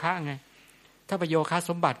ประโยชน์ไงถ้าประโยชน์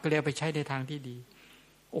สมบัติก็เลยเอาไปใช้ในทางที่ดี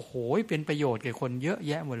โอ้โหเป็นประโยชน์แก่คนเยอะแ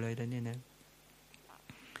ยะหมดเลยตอนนี้นะ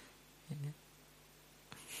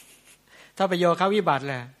ถ้าประโยชน์วิบัติ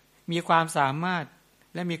แหละมีความสามารถ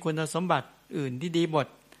และมีคุณสมบัติอื่นที่ดีหมด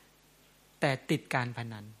แต่ติดการพ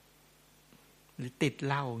นันหรือติด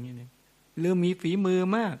เหล้าอย่างนี้นะหรือมีฝีมือ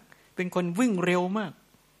มากเป็นคนวิ่งเร็วมาก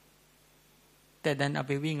แต่ดันเอา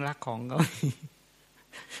ไปวิ่งลักของเขา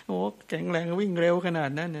โอ้แข็งแรงวิ่งเร็วขนาด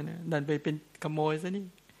นั้นนะดันไปเป็นขโมยซะนี่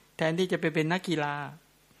แทนที่จะไปเป็นนักกีฬา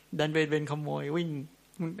ดันไปเป็นขโมยวิ่ง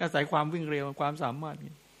อาศัยความวิ่งเร็วความสามารถ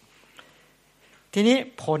ทีนี้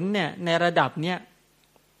ผลเนี่ยในระดับเนี้ย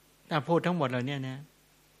พูดทั้งหมดเหล่านี้นะ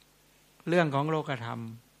เรื่องของโลกธรรม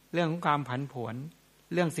เรื่องของความผันผวน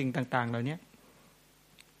เรื่องสิ่งต่างๆเหล่านี้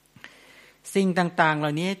สิ่งต่างๆเหล่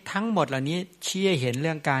านี้ทั้งหมดเหล่านี้ชี้ให้เห็นเ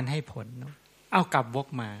รื่องการให้ผลเอากลับวก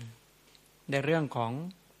มาในเรื่องของ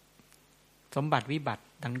สมบัติวิบัติ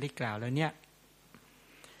ดังที่กล่าวแล้วเนี่ย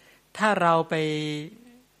ถ้าเราไป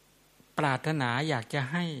ปรารถนาอยากจะ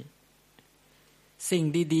ให้สิ่ง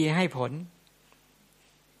ดีๆให้ผล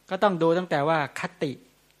ก็ต้องดูตั้งแต่ว่าคติ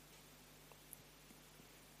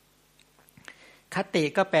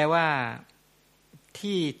ก็แปลว่า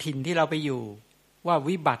ที่ถิ่นที่เราไปอยู่ว่า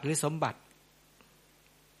วิบัติหรือสมบัติ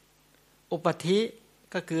อุปธิ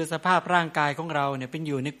ก็คือสภาพร่างกายของเราเนี่ยเป็นอ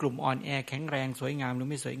ยู่ในกลุ่มอ่อนแอแข็งแรงสวยงามหรือ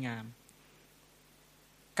ไม่สวยงาม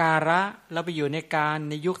การะเราไปอยู่ในการ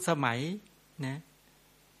ในยุคสมัยนะ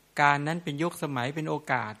การนั้นเป็นยุคสมัยเป็นโอ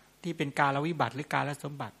กาสที่เป็นกาลวิบัติหรือการส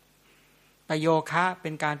มบัติประโยคะเป็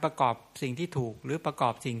นการประกอบสิ่งที่ถูกหรือประกอ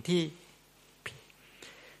บสิ่ง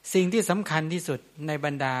ที่สำคัญที่สุดในบ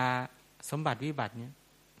รรดาสมบัติวิบัติเนี่ย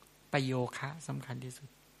ประโยคะสำคัญที่สุด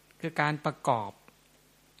คือการประกอบ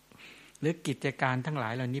หรือกิจการทั้งหลา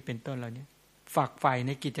ยเหล่านี้เป็นต้นเหล่านี้ฝักใฝ่ใ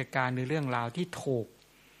นกิจการหรือเรื่องราวที่ถูก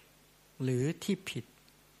หรือที่ผิด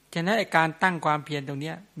ฉะนั้นการตั้งความเพียรตรง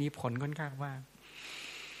นี้มีผลค่อนข้างมาก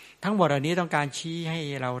ทั้งหมดเหล่านี้ต้องการชี้ให้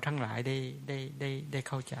เราทั้งหลายได้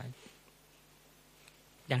เข้าใจ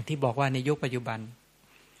อย่างที่บอกว่าในยุคปัจจุบัน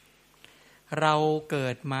เราเกิ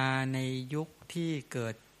ดมาในยุคที่เกิ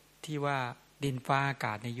ดที่ว่าดินฟ้าอาก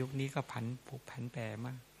าศในยุคนี้ก็ผันแปรม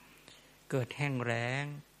ากเกิดแห้งแล้ง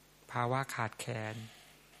ภาวะขาดแคลน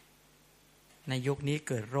ในยุคนี้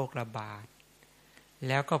เกิดโรคระบาดแ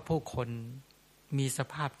ล้วก็ผู้คนมีส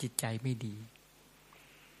ภาพจิตใจไม่ดี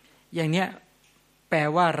อย่างเนี้ยแปล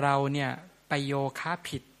ว่าเราเนี่ยประโยคะ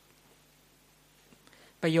ผิ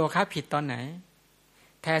ดตอนไหน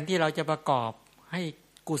แทนที่เราจะประกอบให้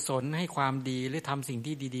กุศลให้ความดีหรือทำสิ่ง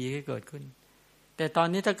ที่ดีๆให้เกิดขึ้นแต่ตอน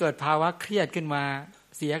นี้ถ้าเกิดภาวะเครียดขึ้นมา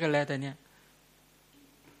เสียกันแล้วแต่เนี่ย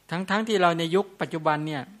ทั้งที่เราในยุคปัจจุบัน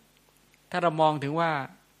เนี่ยถ้าเรามองถึงว่า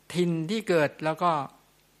ถิ่นที่เกิดแล้วก็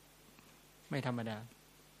ไม่ธรรมดา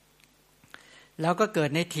แล้วก็เกิด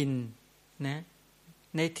ในถิ่นนะ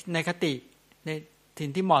ในคติในถิ่น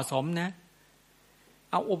ที่เหมาะสมนะ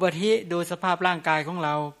เอาอุปธิโดยสภาพร่างกายของเร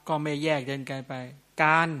าก็ไม่แยกเดินไกลไปก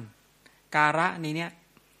าระนี้เนี่ย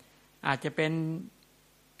อาจจะเป็น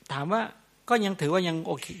ถามว่าก็ยังถือว่ายังโ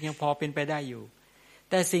อเคยังพอเป็นไปได้อยู่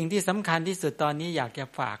แต่สิ่งที่สำคัญที่สุดตอนนี้อยากจะ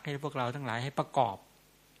ฝากให้พวกเราทั้งหลายให้ประกอบ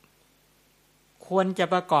ควรจะ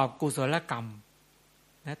ประกอบกุศลกรรม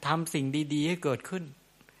นะทำสิ่งดีๆให้เกิดขึ้น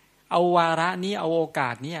เอาวาระนี้เอาโอกา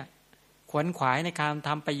สนี้ขวนขวายในการท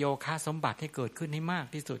ำประโยคะสมบัติให้เกิดขึ้นให้มาก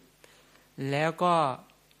ที่สุดแล้วก็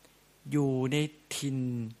อยู่ในถิ่น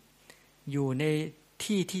อยู่ใน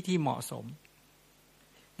ที่เหมาะสม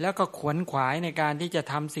แล้วก็ขวนขวายในการที่จะ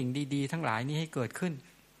ทำสิ่งดีๆทั้งหลายนี้ให้เกิดขึ้น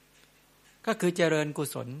ก็คือเจริญกุ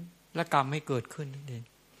ศลและกรรมให้เกิดขึ้นนั่นเอง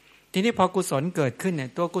ทีนี้พอกุศลเกิดขึ้นเนี่ย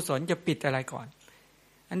ตัวกุศลจะปิดอะไรก่อน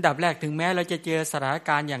อันดับแรกถึงแม้เราจะเจอสถานก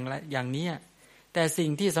ารณ์อย่างนี้แต่สิ่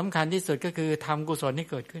งที่สำคัญที่สุดก็คือทำกุศลให้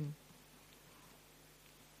เกิดขึ้น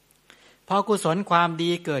พอกุศลความดี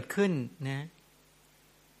เกิดขึ้นนะ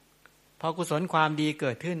พอกุศลความดีเ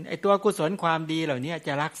กิดขึ้นไอ้ตัวกุศลความดีเหล่านี้จ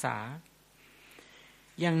ะรักษา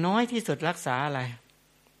อย่างน้อยที่สุดรักษาอะไร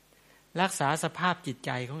รักษาสภาพจิตใ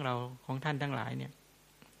จของเราของท่านทั้งหลายเนี่ย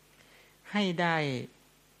ให้ได้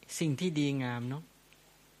สิ่งที่ดีงามเนาะ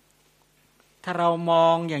ถ้าเรามอ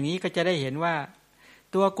งอย่างนี้ก็จะได้เห็นว่า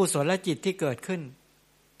ตัวกุศลจิตที่เกิดขึ้น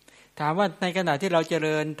ถามว่าในขณะที่เราเจ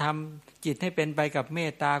ริญทำจิตให้เป็นไปกับเม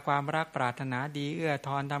ตตาความรักปรารถนาดีเอื้อท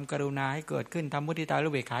อนทำกรุณาให้เกิดขึ้นทำมุทิตาอุ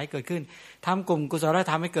เบกขาให้เกิดขึ้นทำกลุ่มกุศล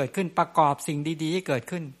ธรรมให้เกิดขึ้นประกอบสิ่งดีๆให้เกิด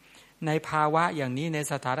ขึ้นในภาวะอย่างนี้ใน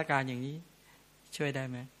สถานการณ์อย่างนี้ช่วยได้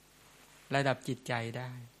ไหมระดับจิตใจได้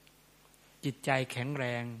จิตใจแข็งแร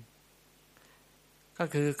งก็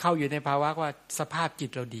คือเข้าอยู่ในภาวะว่าสภาพจิต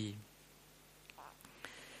เราดี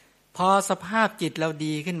พอสภาพจิตเรา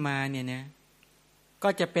ดีขึ้นมาเนี่ยก็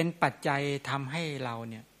จะเป็นปัจจัยทำให้เรา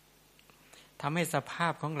เนี่ยทำให้สภา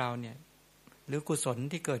พของเราเนี่ยหรือกุศล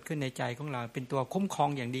ที่เกิดขึ้นในใจของเราเป็นตัวคุ้มครอง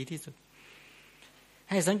อย่างดีที่สุด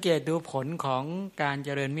ให้สังเกตดูผลของการเจ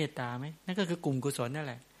ริญเมตตาไหมนั่นก็คือกลุ่มกุศลนั่น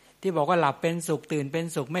แหละที่บอกว่าหลับเป็นสุขตื่นเป็น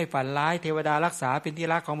สุขไม่ฝันร้ายเทวดารักษาเป็นที่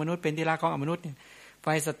รักของมนุษย์เป็นที่รักของอมนุษย์เนี่ยไฟ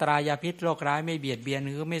สัตรายาพิษโรคร้ายไม่เบียดเบียนห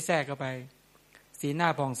รือไม่แทรกเข้าไปสีหน้า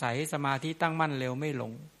ผ่องใสสมาธิตั้งมั่นเร็วไม่หล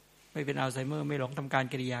งไม่เป็นอัลไซเมอร์ไม่หลงทำการ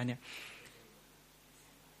กิริยาเนี่ย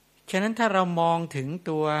ฉะนั้นถ้าเรามองถึง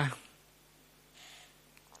ตั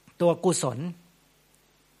วกุศล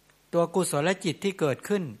และจิตที่เกิด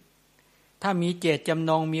ขึ้นถ้ามีเจตจำ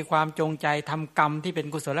นงมีความจงใจทำกรรมที่เป็น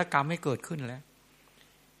กุศลกรรมให้เกิดขึ้นแล้ว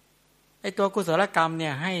ไอ้ตัวกุศลกรรมเนี่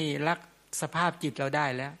ยให้รักสภาพจิตเราได้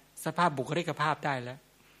แล้วสภาพบุคลิกภาพได้แล้ว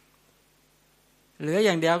เหลืออ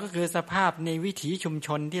ย่างเดียวก็คือสภาพในวิถีชุมช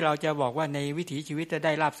นที่เราจะบอกว่าในวิถีชีวิตจะไ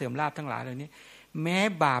ด้ลาภเสื่อมลาภทั้งหลายเหล่านี้แม้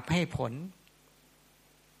บาปให้ผล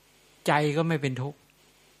ใจก็ไม่เป็นทุกข์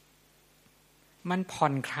มันผ่อ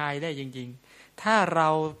นคลายได้จริงๆถ้าเรา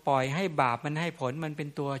ปล่อยให้บาปมันให้ผลมันเป็น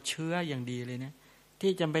ตัวเชื้ออย่างดีเลยนะ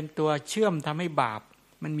ที่จะเป็นตัวเชื่อมทำให้บาป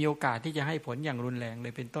มันมีโอกาสที่จะให้ผลอย่างรุนแรงเล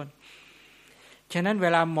ยเป็นต้นฉะนั้นเว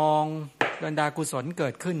ลามองบรรดากุศลเกิ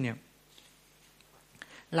ดขึ้นเนี่ย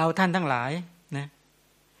เราท่านทั้งหลายนะ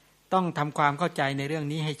ต้องทำความเข้าใจในเรื่อง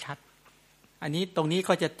นี้ให้ชัดอันนี้ตรงนี้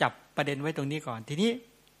ก็จะจับประเด็นไว้ตรงนี้ก่อนทีนี้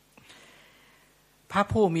พระ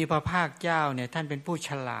ผู้มีพระภาคเจ้าเนี่ยท่านเป็นผู้ฉ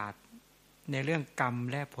ลาดในเรื่องกรรม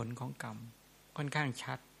และผลของกรรมค่อนข้าง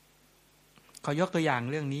ชัดขอยกตัวอย่าง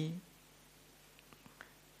เรื่องนี้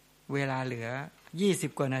เวลาเหลือ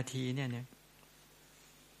20กว่านาทีเนี่ย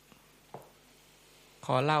ข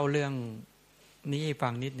อเล่าเรื่องนี้ให้ฟั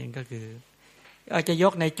งนิดหนึ่งก็คืออาจจะย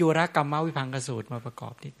กในจุรกรรมวิภังคสูตรมาประกอ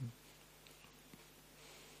บนิดนึง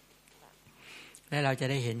และเราจะ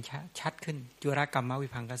ได้เห็นชัดขึ้นจุรกรรมวิ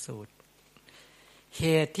ภังคสูตรเห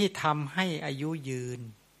ตุที่ทำให้อายุยืน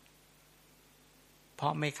เพรา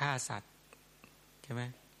ะไม่ฆ่าสัตว์ใช่ไหม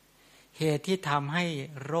เหตุที่ทำให้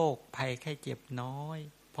โรคภัยไข้เจ็บน้อย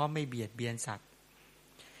เพราะไม่เบียดเบียนสัตว์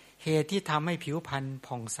เหตุที่ทำให้ผิวพรรณ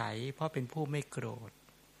ผ่องใสเพราะเป็นผู้ไม่โกรธ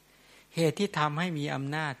เหตุที่ทำให้มีอ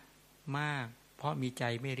ำนาจมากเพราะมีใจ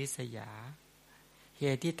ไม่ริษยาเห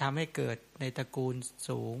ตุที่ทำให้เกิดในตระกูล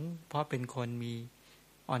สูงเพราะเป็นคนมี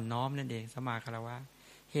อ่อนน้อมนั่นเองสมาคารวะ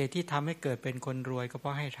เหตุที่ทำให้เกิดเป็นคนรวยก็เพรา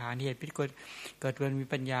ะให้ทานเหตุที่เกิดเป็นมี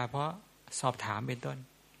ปัญญาเพราะสอบถามเป็นต้น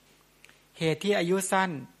เหตุที่อายุสั้น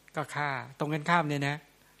ก็ฆ่าตรงกันข้ามเนี่ยนะ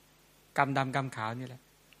กรรมดำกรรมขาวนี่แหละ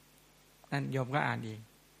นั่นโยมก็อ่านเอง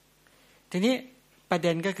ทีนี้ประเ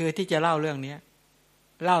ด็นก็คือที่จะเล่าเรื่องนี้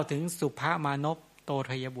เล่าถึงสุภมานพโต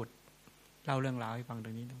ทยบุตรเล่าเรื่องราวให้ฟังตร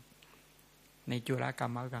งนี้ดูในจุลกรร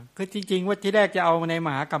มวิภังคือจริงๆว่าที่แรกจะเอาในม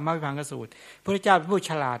หากรรมวิภังคสูตรพระเจ้าเป็นผู้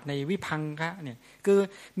ฉลาดในวิภังคะเนี่ยคือ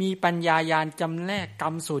มีปัญญาญาณจำแนกกรร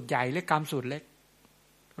มสูตรใหญ่หรือกรรมสูตรเล็ก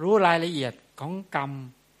รู้รายละเอียดของกรรม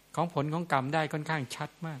ของผลของกรรมได้ค่อนข้างชัด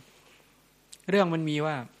มากเรื่องมันมี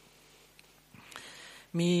ว่า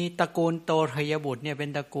มีตระกูลโตทยบุตรเนี่ยเป็น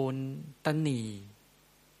ตระกูลตนี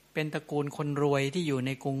เป็นตระกูลคนรวยที่อยู่ใน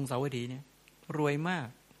กรุงสาวัตถีเนี่ยรวยมาก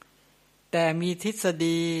แต่มีทฤษ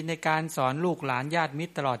ฎีในการสอนลูกหลานญาติมิต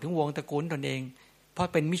รตลอดถึงวงตระกูลตนเองเพรา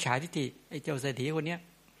ะเป็นมิจฉาทิฏฐิไอ้เจ้าเศรษฐีคนเนี้ย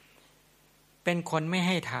เป็นคนไม่ใ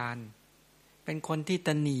ห้ทานเป็นคนที่ต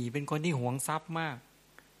นีเป็นคนที่หวงทรัพย์มาก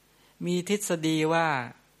มีทฤษฎีว่า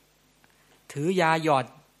ถือยาหยอด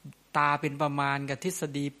ตาเป็นประมาณกับทฤษ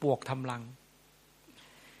ฎีปวกทำรัง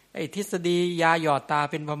ไอ้ทฤษฎียาหยอดตา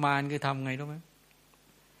เป็นประมาณคือทำไงรู้ไหม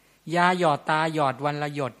ยาหยอดตาหยอดวันละ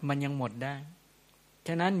หยดมันยังหมดได้ฉ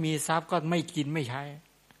ะนั้นมีทรัพย์ก็ไม่กินไม่ใช้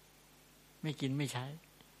ไม่กินไม่ใช้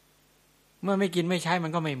เมื่อไม่กินไม่ใช้มั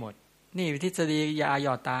นก็ไม่หมดนี่ทฤษฎียาหย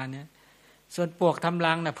อดตาเนี่ยส่วนปลวกทำ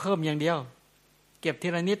รังน่ะเพิ่มอย่างเดียวเก็บที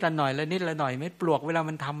ละนิดละหน่อยละนิดละหน่อยเม็ดปลวกเวลา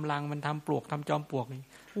มันทำรังมันทำปลวกทำจอมปลวกนี่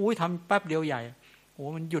อุ้ยทำแป๊บเดียวใหญ่โอ้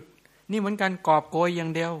มันหยุดนี่เหมือนกันกอบโกยอย่า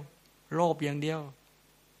งเดียวโลภอย่างเดียว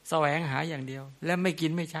แสวงหาอย่างเดียวและไม่กิ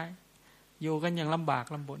นไม่ใช้ อยู่กันอย่างลำบาก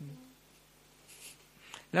ลำบน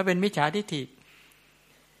แล้วเป็นมิจฉาทิฏฐิ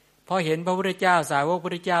พอเห็นพระพุทธเจ้าสาวกพระพุ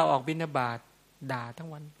ทธเจ้าออกบิณฑบาตด่าทั้ง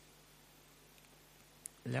วัน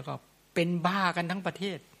แล้วก็เป็นบ้ากันทั้งประเท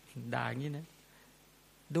ศด่าอย่างนี้นะ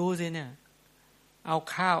ดูสิเนี่ยเอา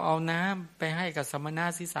ข้าวเอาน้ำไปให้กับสมณะ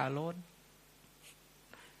ศีรษะโล้น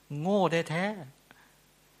โง่แท้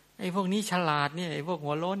ๆไอ้พวกนี้ฉลาดเนี่ยไอ้พวก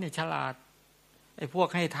หัวโล้นเนี่ยฉลาดไอ้พวก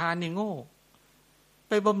ให้ทานเนี่ยโง่ไ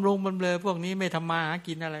ปบำรุงบำเรอพวกนี้ไม่ทำมาหา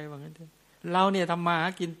กินอะไรว่างั้นเถอะเราเนี่ยทำมาหา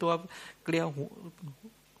กินตัวเกลียวหัว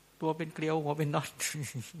ตัวเป็นเกลียวหัวเป็นน็อต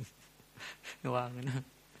ว่างั้นนะ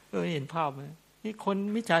เห็นภาพไหมนี่คน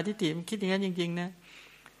มิจฉาทิฏฐิมันคิดอย่างนั้นจริงๆนะ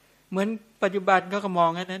เหมือนปัจจุบันก็มอง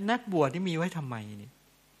กันนะนักบวชที่มีไว้ทำไมเนี่ย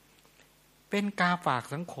เป็นกาฝาก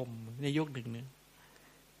สังคมในยุคหนึ่งเนี่ย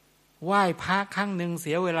ไหว้พระครั้งหนึ่งเ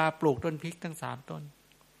สียเวลาปลูกต้นพริกตั้ง3 ต้น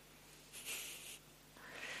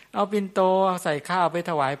เอาปิ่นโตใส่ข้าวไป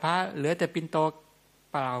ถวายพระเหลือแต่ปิ่นโต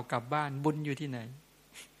เปล่ากลับบ้านบุญอยู่ที่ไหน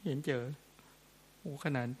เห็นเจอโอ้ข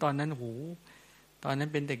นาดตอนนั้นหูตอนนั้น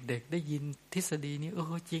เป็นเด็กๆได้ยินทฤษฎีนี้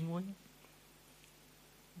จริงเว้ย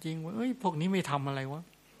จริงเว้ยพวกนี้ไม่ทำอะไรวะ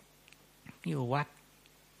อยู่วัด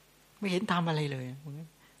ไม่เห็นทำอะไรเลย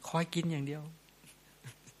คอยกินอย่างเดียว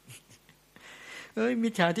มิ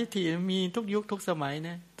จฉาทิฏฐิมีทุกยุคทุกสมัยน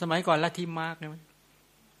ะสมัยก่อนลัทธิมาร์กนะ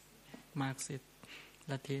มาร์กซิส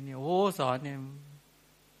ลัทธิเนี่ยสอนเนี่ย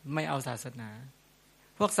ไม่เอาศาสนา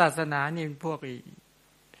พวกศาสนานี่พว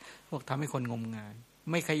กทำให้คนงมงาย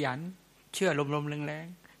ไม่ขยันเชื่อลมๆแรง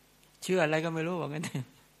ๆเชื่ออะไรก็ไม่รู้ว่างั้น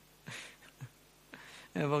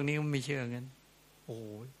พวกนี้มันไม่เชื่องั้น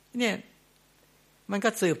เนี่ยมันก็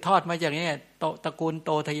สืบทอดมาจากนี้ตระกูลโ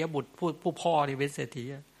ตทยบุตรผู้พ่อที่เป็นเศรษฐี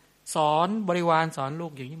สอนบริวารสอนลู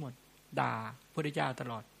กอย่างนี้หมดด่าพระพุทธเจ้าต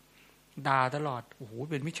ลอดด่าตลอด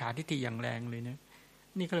เป็นมิจฉาทิฏฐิอย่างแรงเลยนะ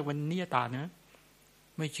นี่ก็เรียกว่านิยตานะ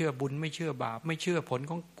ไม่เชื่อบุญไม่เชื่อบาปไม่เชื่อผล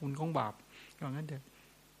ของบุญของบาปอย่างนั้นเถอะ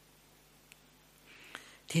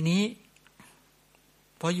ทีนี้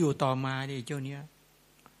พออยู่ต่อมาดิเจ้าเนี้ย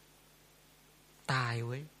ตายเ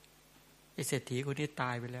ว้ยไอ้เศรษฐีคนนี้ต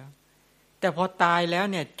ายไปแล้วแต่พอตายแล้ว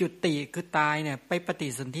เนี่ยจุติคือตายเนี่ยไปปฏิ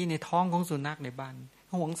สนธิในท้องของสุนัขในบ้าน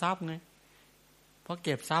หวงทรัพย์ไงเพราะเ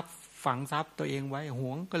ก็บทรัพย์ฝังทรัพย์ตัวเองไว้ห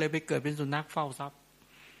วงก็เลยไปเกิดเป็นสุนัขเฝ้าทรัพย์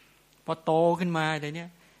พอโตขึ้นมาเดี๋ยวนี้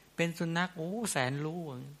เป็นสุนัขแสนรู้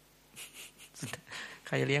ใ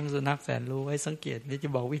ครเลี้ยงสุนัขแสนรู้ไว้สังเกตเดี๋ยวจะ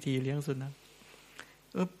บอกวิธีเลี้ยงสุนัข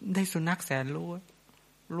ได้สุนัขแสนรู้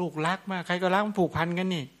ลูกรักมากใครก็รักมันผูกพันกัน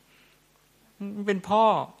นี่มันเป็นพ่อ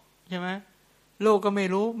ใช่ไหมลูกก็ไม่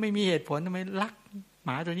รู้ไม่มีเหตุผลทำไมรักหม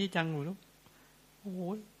าตัวนี้จังหนู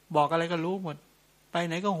บอกอะไรก็รู้หมดไปไ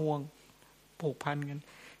หนก็ห่วงผูกพันกัน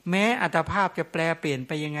แม้อัตภาพจะแปลเปลี่ยนไ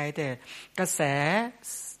ปยังไงแต่กระแส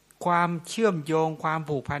ความเชื่อมโยงความ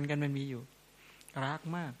ผูกพันกันมันมีอยู่รัก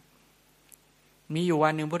มากมีอยู่วั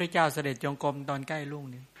นหนึ่งพระพุทธเจ้าเสด็จจงกรมตอนใกล้รุ่ง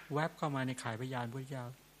เนี่ยแวบเข้ามาในข่ายพยานพระพุทธเจ้า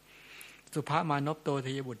สุภมานพโตท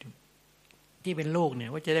ยบุตรที่เป็นลูกเนี่ย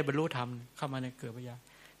ว่าจะได้บรรลุธรรมเข้ามาในเกิดพยาน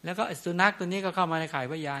แล้วก็สุนัขตัวนี้ก็เข้ามาในข่าย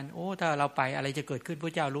พยานถ้าเราไปอะไรจะเกิดขึ้นพร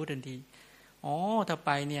ะเจ้ารู้ทันทีถ้าไ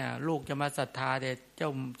ปเนี่ยลูกจะมาศรัทธาแต่เจ้า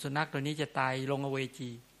สุนัขตัวนี้จะตายลงอเวจี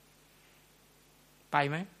ไป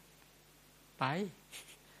ไหมไป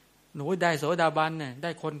หนูได้โสดาบันเนี่ยได้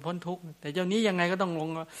คนพ้นทุกข์แต่เจ้านี้ยังไงก็ต้องลง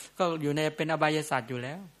ก็อยู่ในเป็นอบายสัตว์อยู่แ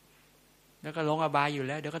ล้วแล้วก็ลงอบายอยู่แ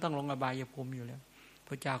ล้วเดี๋ยวก็ต้องลงอบายภูมิอยู่แล้วพ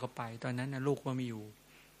ระเจ้าก็ไปตอนนั้นนะลูกมันไม่อยู่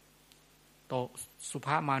โตสุภ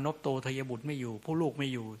มานพโตทยบุตรไม่อยู่ผู้ลูกไม่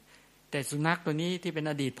อยู่แต่สุนัขตัวนี้ที่เป็น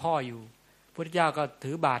อดีตพ่ออยู่พระเจ้าก็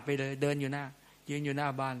ถือบาตรไปเลยเดินอยู่หน้ายืนอยู่หน้า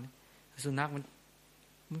บ้านสุนัขมั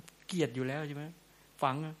นเกลียดอยู่แล้วใช่ไหม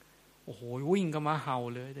ฝังวิ่งก็มาเห่า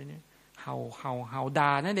เลยตอนนี้เห่าด่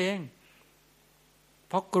านั่นเอง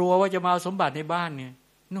เพราะกลัวว่าจะมาสมบัติในบ้านเนี่ย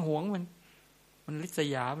มันหวงมันริษ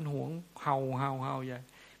ยามันหวงเห่าใหญ่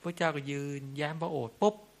พระเจ้าก็ยืนแย้มพระโอษฐ์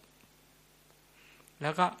ปุ๊บแล้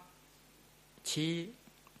วก็ชี้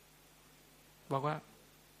บอกว่า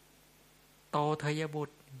โตทยบุต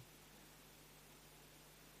ร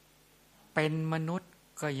เป็นมนุษย์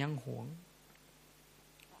ก็ยังหวง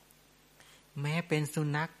แม้เป็นสุ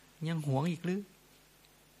นัขยังหวงอีกหรือ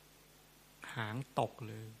หางตก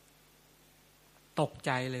เลยตกใ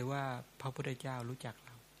จเลยว่าพระพุทธเจ้ารู้จักเร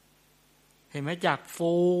าเห็นไหมจาก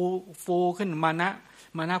ฟูขึ้นมานะ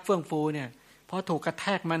เฟื่องฟูเนี่ยพอถูกกระแท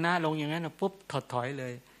กมานะลงอย่างนั้นปุ๊บถดถอยเล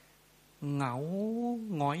ยเหงา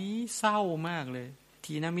หงอยเศร้ามากเลย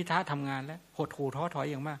ทีนะมิทะทำงานแล้วหดหู่ท้อถอย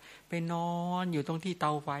อย่างมากไปนอนอยู่ตรงที่เต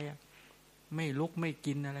าไฟไม่ลุกไม่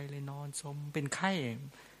กินอะไรเลยนอนสมเป็นไข้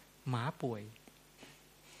หมาป่วย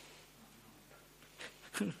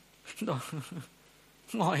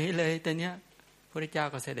หงอยเลยแต่เนี้ยพระเจ้า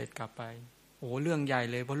ก็เสด็จกลับไป โอ้เรื่องใหญ่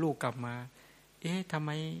เลยพอลูกกลับมาทำไม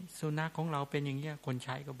สุนัขของเราเป็นอย่างเงี้ยคนใ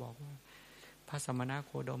ช้ก็บอกว่าพระสมณโค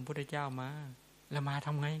ดมพุทธเจ้ามาแล้วมาท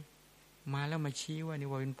ำไงมาแล้วมาชี้ว่านี่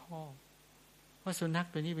ว่าเป็นพ่อว่าสุนัข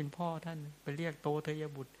ตัวนี้เป็นพ่อท่านไปเรียกโตเทย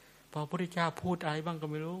บุตรพอพระพุทธเจ้าพูดอะไรบ้างก็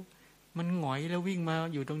ไม่รู้มันหงอยแล้ววิ่งมา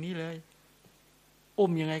อยู่ตรงนี้เลย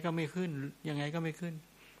ยังไงก็ไม่ขึ้นยังไงก็ไม่ขึ้น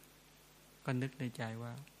ก็นึกในใจว่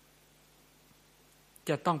า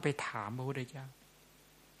จะต้องไปถามพระพุทธเจ้า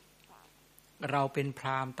เราเป็นพร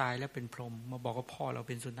าหมณ์ตายแล้วเป็นพรหมมาบอกว่าพ่อเราเ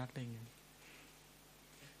ป็นสุนัขได้ไง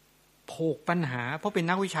ผูกปัญหาเพราะเป็น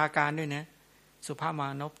นักวิชาการด้วยนะสุภามา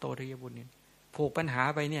นพโตทยบุตรเนี่ยผูกปัญหา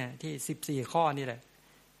ไปเนี่ยที่14ข้อนี่แหละ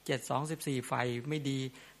7 2 14ฝ่ายไม่ดี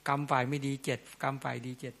กรรมฝ่ายไม่ดี7กรรมฝ่าย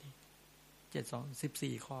ดี7 7 2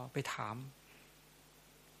 14ข้อไปถาม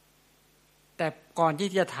แต่ก่อนที่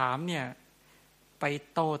จะถามเนี่ยไป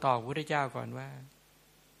โต้ตอบพระพุทธเจ้าก่อนว่า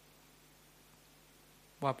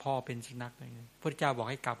พ่อเป็นสุนัขอะไรเงี้ยพระพุทธเจ้าบอก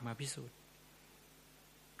ให้กลับมาพิสูจน์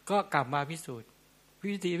ก็กลับมาพิสูจน์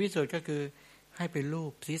วิธีพิสูจน์ก็คือให้ไปลู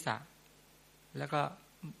บศีรษะแล้วก็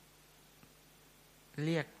เ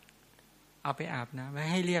รียกเอาไปอาบน้ำไม่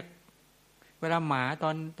ให้เรียกเวลาหมา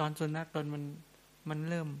ตอนสุนัขตอนมัน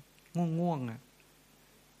เริ่มง่วงอ่ะ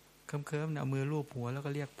เคิมๆเอามือลูบหัวแล้วก็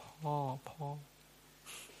เรียกพ่อ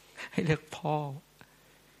ให้เรียกพ่อ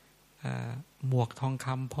หมวกทองค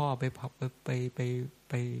ำพ่อไป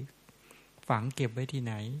ฝังเก็บไว้ที่ไ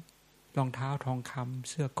หนรองเท้าทองคำ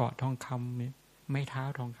เสื้อเกราะทองคำไม้เท้า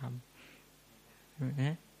ทองค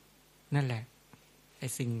ำนั่นแหละไอ้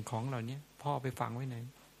สิ่งของเหล่านี้พ่อไปฝังไว้ไหน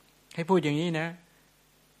ให้พูดอย่างนี้นะ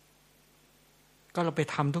ก็เราไป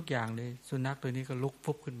ทำทุกอย่างเลยสุนัขตัวนี้ก็ลุก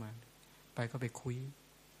ฟุบขึ้นมาไปก็ไปคุย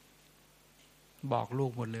บอกลู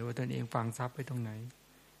กหมดเลยว่าตนเองฝังทรัพย์ไว้ตรงไหน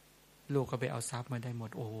ลูกก็ไปเอาทรัพย์มาได้หมด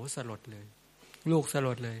โอ้โหสลดเลยลูกสล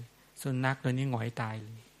ดเลยสุนัขตัวนี้หงอยตายเล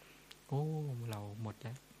ยโอ้เราหมดแ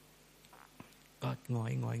ล้วก็หง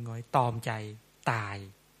อยตอมใจตาย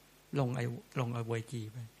ลงอเวจี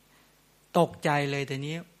ไปตกใจเลยแต่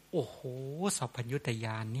นี้โอ้โหสัพพัญญุตญ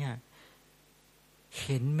าณเนี่ยเ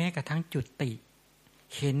ห็นแม้กระทั่งจุติ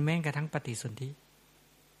เห็นแม้กระทั่งปฏิสนธิ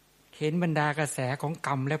เห็นบรรดากระแสของก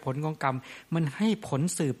รรมและผลของกรรมมันให้ผล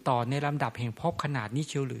สืบต่อในลำดับแห่งภพขนาดนี้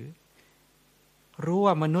เชียวหรือรู้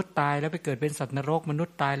ว่ามนุษย์ตายแล้วไปเกิดเป็นสัตว์นรกมนุษ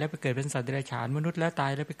ย์ตายแล้วไปเกิดเป็นสัตว์เดรัจฉานมนุษย์แล้วตา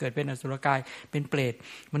ยแล้วไปเกิดเป็นอสุรกายเป็นเปรต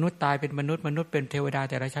มนุษย์ตายเป็นมนุษย์เป็นเทวดา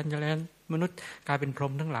แต่ละชั้นแล้วมนุษย์กลายเป็นพรห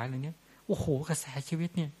มทั้งหลายเหล่านี้โอ้โหกระแสชีวิต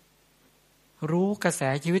เนี่ยรู้กระแส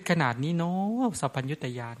ชีวิตขนาดนี้เนาะสัพพัญญุต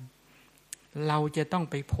ญาณเราจะต้อง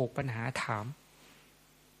ไปโผกปัญหาถาม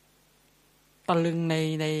ตะลึง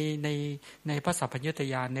ในพระสัพพัญญุต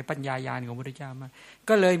ญาณในปัญญาญาณของพระพุทธเจ้ามา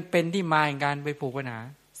ก็เลยเป็นที่มาในการไปผูกปัญหา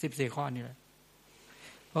14ข้อนี่แหละ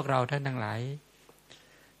พวกเราท่านทั้งหลาย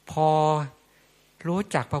พอรู้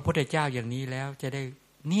จักพระพุทธเจ้าอย่างนี้แล้วจะได้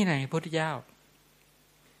นี่ไงพระพุทธเจ้า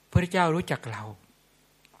รู้จักเรา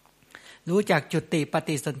รู้จักจุติป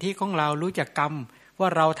ฏิสนธิของเรารู้จักกรรมว่า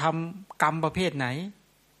เราทำกรรมประเภทไหน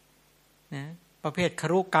นะประเภทค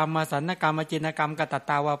รุกรรมมาสันนกรรมมาจินกรรมกตัต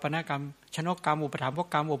ตาวาปนกรรมชนกกรรมอุปถัมภก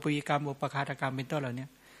กรรมอุปวีกรรมอุปคาตกรรมเป็นต้นเหล่านี้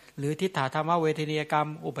หรือทิฏฐธรรมเวทนียกรรม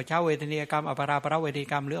อุปชาเวทนียกรรมอปราปรเวทนีย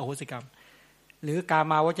กรรมหรืออโหสิกรรมหรือกา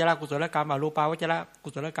มาวจรกุศลกรรมอรูปาวจรกุ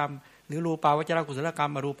ศลกรรมหรือรูปาวจรกุศลกรร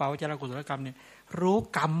มอรูปาวจรกุศลกรรมเนี่ยรู้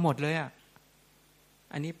กรรมหมดเลยอ่ะ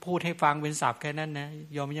อันนี้พูดให้ฟังเป็นศัพท์แค่นั้นนะ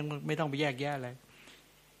ยอมยังไม่ต้องไปแยกแยะอะไร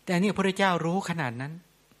แต่นี่พระพุทธเจ้ารู้ขนาดนั้น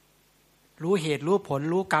รู้เหตุรู้ผล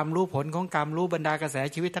รู้กรรมรู้ผลของกรรมรู้บรรดากระแส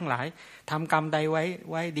ชีวิตทั้งหลายทำกรรมใดไ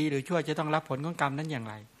ว้ดีหรือชั่วจะต้องรับผลของกรรมนั้นอย่าง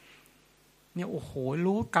ไรเนี่ยโอ้โห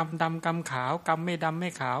รู้กรรมดำกรรมขาวกรรมไม่ดำไม่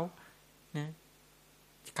ขาวนะ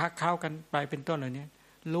เข้ากันไปเป็นต้นเหล่านี้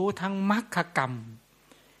รู้ทั้งมรรคกรรม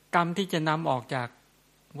กรรมที่จะนำออกจาก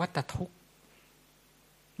วัฏทุกข์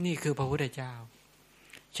นี่คือพระพุทธเจ้า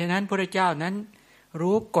ฉะนั้นพระพุทธเจ้านั้น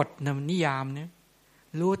รู้กฎนิยามเนี่ย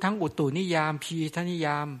รู้ทั้งอุตุนิยามพีทนิย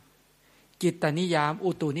ามจิตตนิยาม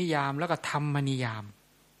อุตุนิยามแล้วก็ธรรมนิยาม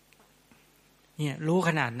เนี่ยรู้ข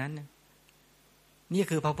นาดนั้นนี่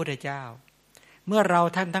คือพระพุทธเจ้าเมื่อเรา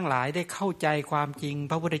ท่านทั้งหลายได้เข้าใจความจริง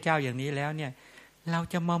พระพุทธเจ้าอย่างนี้แล้วเนี่ยเรา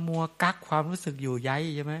จะมามัวกักความรู้สึกอยู่ใย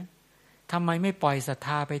ใช่ไหมทำไมไม่ปล่อยศรัทธ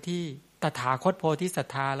าไปที่ตถาคตโพธิศรัท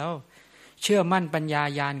ธาแล้วเชื่อมั่นปัญญา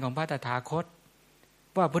ญาณของพระตถาคต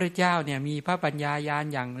ว่าพระพุทธเจ้าเนี่ยมีพระปัญญาญาณ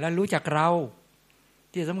อย่างและรู้จักเรา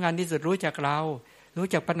ที่สำคัญที่สุดรู้จักเรารู้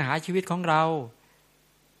จักปัญหาชีวิตของเรา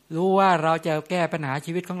รู้ว่าเราจะแก้ปัญหา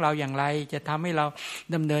ชีวิตของเราอย่างไรจะทำให้เรา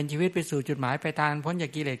ดำเนินชีวิตไปสู่จุดหมายปลายทางพ้นจา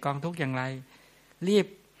กกิเลสกองทุกข์อย่างไรรีบ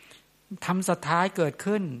ทำศรัทธาเกิด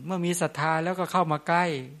ขึ้นเมื่อมีศรัทธาแล้วก็เข้ามาใกล้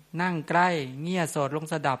นั่งใกล้เงี่ยโสดลง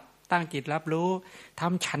สดับตั้งจิตรับรู้ท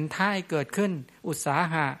ำฉันทะให้เกิดขึ้นอุตสา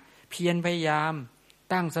หะ เพียรพยายาม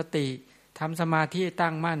ตั้งสติทำสมาธิตั้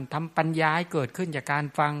งมั่นทำปัญญาให้เกิดขึ้นจากการ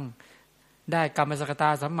ฟังได้กรรมสกตา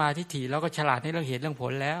สัมมาทิฏฐิแล้วก็ฉลาดในเรื่องเหตุเรื่องผ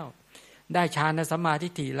ลแล้วได้ฌานสัมมาทิ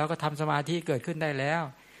ฏฐิแล้วก็ทำสมาธิเกิดขึ้นได้แล้ว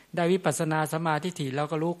ได้วิปัสสนาสัมมาทิฏฐิแล้ว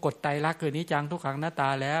ก็รู้กฎไตรลักษณ์คือนิจจังทุกขังอนัตตา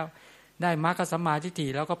แล้วได้มรรคสัมมาทิฏฐิ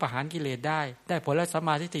แล้วก็ประหารกิเลสได้ผลสัมม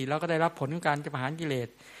าทิฏฐิแล้วก็ได้รับผลของการจะประหารกิเลส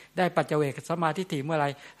ได้ปัจเจเวกสัมมาทิฏฐิเมื่อไร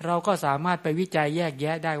เราก็สามารถไปวิจัยแยกแย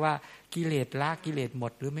ะได้ว่ากิเลสละกิเลสหม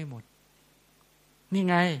ดหรือไม่หมดนี่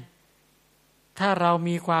ไงถ้าเรา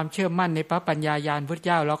มีความเชื่อมั่นในพระปัญญาญาณพุทธเ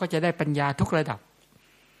จ้าเราก็จะได้ปัญญาทุกระดับ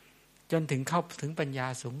จนถึงเข้าถึงปัญญา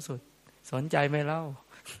สูงสุดสนใจไหมเล่า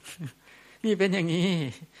นี่เป็นอย่างนี้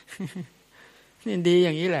นี่ดีอ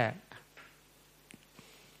ย่างนี้แหละ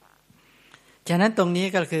ฉะนั้นตรงนี้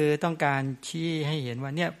ก็คือต้องการชี้ให้เห็นว่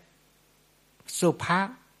าเนี่ยสุภ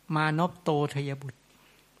มานพโตทยบุตร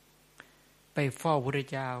ไปเฝ้าพระพุทธ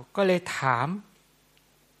เจ้าก็เลยถาม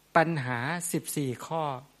ปัญหา14ข้อ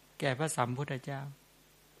แก่พระสัมพุทธเจ้า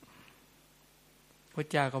พระ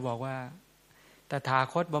เจ้าก็บอกว่าตถา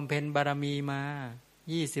คตบำเพ็ญบารมีมา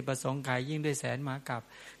20ประสงค์ขายยิ่งด้วยแสนมหากาพย์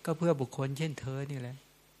ก็เพื่อบุคคลเช่นเธอนี่แหละ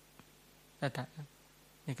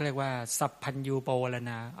นี่เขาเรียกว่าสัพพัญญูปวาร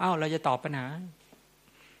ณาอ้าวเราจะตอบปัญหา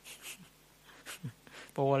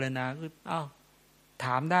ปวารณาคืออ้าวถ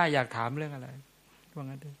ามได้อยากถามเรื่องอะไรว่า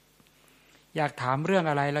งั้นเถอะอยากถามเรื่อง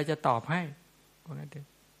อะไรเราจะตอบให้ว่างั้นเถอะ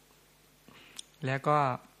แล้วก็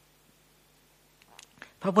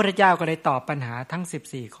พระพุทธเจ้าก็เลยตอบปัญหาทั้ง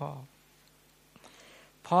14ข้อ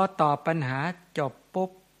พอตอบปัญหาจบปุ๊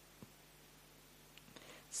บ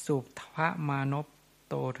สุภมานพ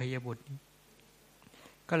โตทยบุตร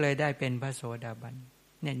ก็เลยได้เป็นพระโสดาบัน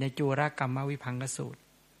เนี่ยในจูรกรรมวิภังคสูตร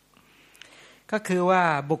ก็คือว่า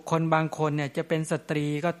บุคคลบางคนเนี่ยจะเป็นสตรี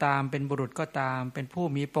ก็ตามเป็นบุรุษก็ตามเป็นผู้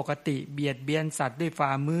มีปกติเบียดเบียนสัตว์ด้วยฝ่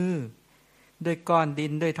ามือด้วยก้อนดิ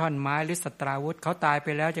นด้วยท่อนไม้หรือสัตราวุธเขาตายไป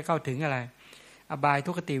แล้วจะเข้าถึงอะไรอบาย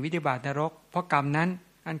ทุกขติวินิบาตนรกเพราะกรรมนั้น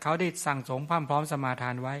อันเขาได้สั่งสมพร้อมสมาทา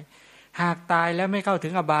นไว้หากตายแล้วไม่เข้าถึ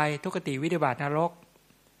งอบายทุกขติวินิบาตนรก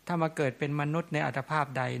ถ้ามาเกิดเป็นมนุษย์ในอัตภาพ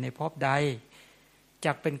ใดในภพใด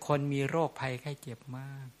จักเป็นคนมีโรคภัยไข้เจ็บมา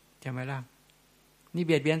กใช่ไหมล่ะนี่เ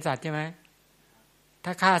บียดเบียนสัตว์ใช่ไหมถ้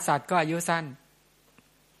าฆ่าสัตว์ก็อายุสั้น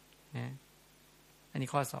นะอันนี้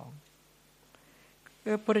ข้อ2พ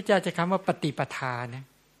ระพุทธเจ้าจะคำว่าปฏิปทานะ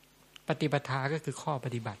ปฏิปทาก็คือข้อป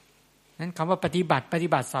ฏิบัตินั้นคำว่าปฏิบัติ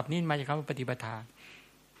ศัพท์นี่มาจากคำว่าปฏิปทา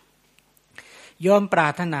ยอมปรา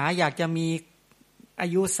รถนาอยากจะมีอา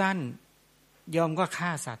ยุสั้นยอมก็ฆ่า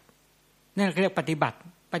สัตว์นั่นเรียกปฏิบั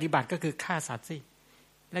ติก็คือฆ่าสัตว์สิ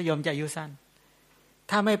แล้วยอมจะอายุสั้น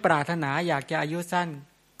ถ้าไม่ปรารถนาอยากจะอายุสั้น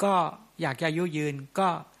ก็อยากจะอายุยืนก็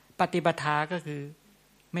ปฏิปทาก็คือ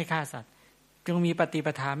ไม่ฆ่าสัตว์จงมีปฏิป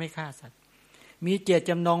ทาไม่ฆ่าสัตว์มีเจต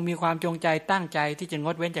จำนงมีความจงใจตั้งใจที่จะง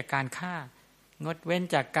ดเว้นจากการฆ่างดเว้น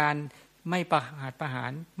จากการไม่ประหา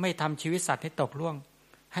รไม่ทำชีวิตสัตว์ให้ตกล่วง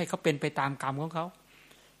ให้เขาเป็นไปตามกรรมของเขา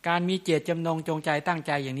การมีเจตจำนงจงใจตั้งใ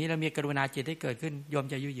จอย่างนี้แล้วมีกรุณาจิตให้เกิดขึ้นยอม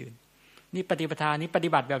จะอายุยืนนี่ปฏิปทานี้ปฏิ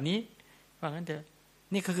บัติแบบนี้ว่างั้นเถอะ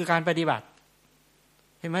นี่คือการปฏิบัติ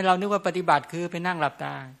เห็นไหมเรานึกว่าปฏิบัติคือไปนั่งหลับต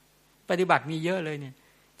าปฏิบัติมีเยอะเลยเนี่ย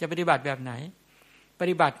จะปฏิบัติแบบไหนป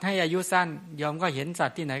ฏิบัติให้อายุสั้นยอมก็เห็นสัต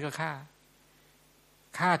ว์ที่ไหนก็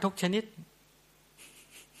ฆ่าทุกชนิด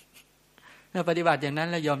แล้วปฏิบัติอย่างนั้น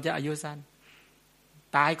แล้วยอมจะอายุสั้น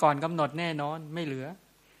ตายก่อนกำหนดแน่นอนไม่เหลือ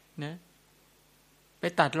นะไป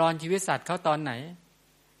ตัดรอนชีวิตสัตว์เขาตอนไหน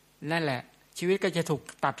นั่นแหละชีวิตก็จะถูก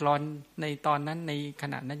ตัดรอนในตอนนั้นในข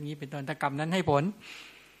ณะนั้นนี้เป็นต้นถ้ากรรมนั้นให้ผล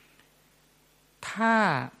ถ้า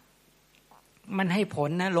มันให้ผล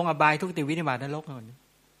นะลงอบายทุกติวินิบาตนรกหมด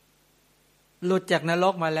หลุดจากนร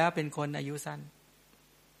กมาแล้วเป็นคนอายุสั้น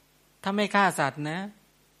ถ้าไม่ฆ่าสัตว์นะ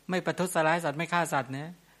ไม่ประทุษร้ายสัตว์ไม่ฆ่าสัตว์นะ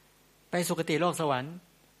ไปสุคติโลกสวรรค์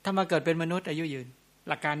ถ้ามาเกิดเป็นมนุษย์อายุยืน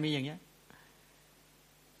หลักการมีอย่างเงี้ย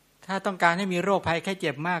ถ้าต้องการให้มีโรคภัยแค่เ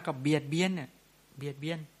จ็บมากก็เบียดเบียนเนี่ยเบียดเบี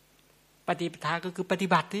ยนปฏิปทาก็คือปฏิ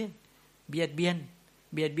บัติที่เบียดเบียน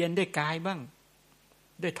ด้วยกายบ้าง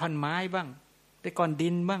ด้วยท่อนไม้บ้างด้วยก้อนดิ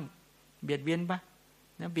นบ้างเบียดเบียนปะ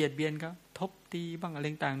นะเบียดเบียนเขาทบตีบ้างอะไร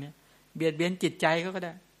ต่างเนี่ยเบียดเบียนจิตใจเขาก็ไ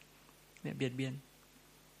ด้เนี่ยเบียดเบียน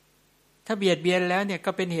ถ้าเบียดเบียนแล้วเนี่ย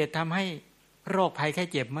ก็เป็นเหตุทำให้โรคภัยแค่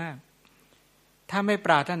เจ็บมากถ้าไม่ป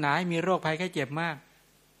รารถนาให้มีโรคภัยแค่เจ็บมาก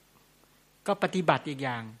ก็ปฏิบัติอีกอ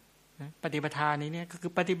ย่างนะปฏิปทานี้เนี่ยก็คื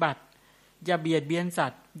อปฏิบัติอย่าเบียดเบียนสั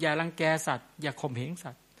ตว์อย่ารังแกสัตว์อย่าข่มเหง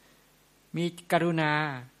สัตว์มีกรุณา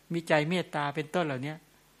มีใจเมตตาเป็นต้นเหล่านี้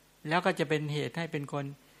แล้วก็จะเป็นเหตุให้เป็นคน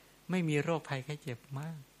ไม่มีโรคภัยไข้เจ็บมา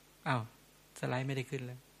กอ้าวสไลด์ไม่ได้ขึ้นแ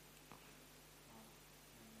ล้ว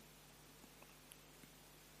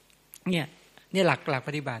เนี่ยหลักป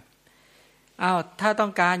ฏิบัติ ถ้าต้อ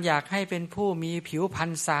งการอยากให้เป็นผู้มีผิวพรร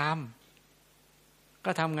ณซาม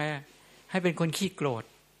ก็ทำไงให้เป็นคนขี้โกรธ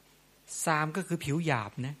ซามก็คือผิวหยา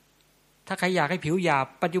บนะถ้าใครอยากให้ผิวหยาบ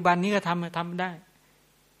ปัจจุบันนี้ก็ทำได้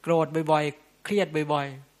โกรธบ่อยๆเครียดบ่อย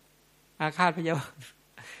ๆอาฆาตพยาบาท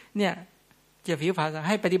เนี่ยจะผิวพรรณใ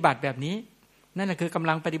ห้ปฏิบัติแบบนี้นั่นแหละคือกำ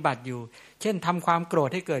ลังปฏิบัติอยู่เช่นทำความโกรธ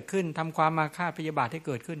ให้เกิดขึ้นทำความอาฆาตพยาบาทให้เ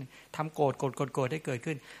กิดขึ้นทำโกรธให้เกิด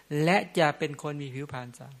ขึ้นและจะเป็นคนมีผิวพรรณ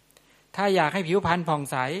ซามถ้าอยากให้ผิวพรรณผ่อง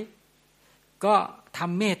ใสก็ท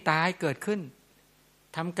ำเมตตาให้เกิดขึ้น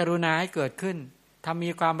ทำกรุณาให้เกิดขึ้นทำมี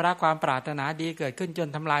ความรักความปรารถนาดีเกิดขึ้นจน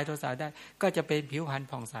ทำลายโทสะได้ก็จะเป็นผิวพรรณ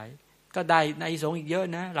ผ่องใสก็ได้ในอานิสงส์อีกเยอะ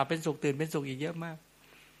นะเราเป็นสุขตื่นเป็นสุขอีกเยอะมาก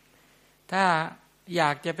ถ้าอย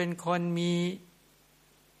ากจะเป็นคนมี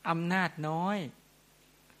อำนาจน้อย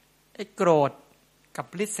ไอ้โกรธกับ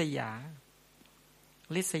ริษยา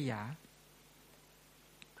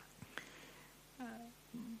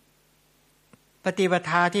ปฏิป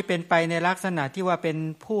ทาที่เป็นไปในลักษณะที่ว่าเป็น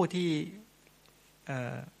ผู้ที่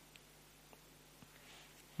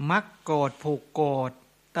มักโกรธผูกโกรธ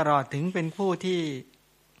ตลอดถึงเป็นผู้ที่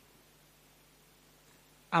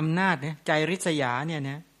อำนาจเนี่ยใจริษยาเนี่ย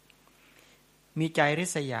นะมีใจริ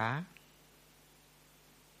ษยา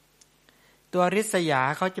ตัวริษยา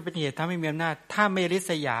เขาจะเป็นเหตุทำให้มีอำนาจถ้าไม่ริ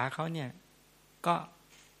ษยาเขาเนี่ยก็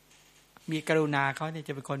มีกรุณาเขาเนี่ยจ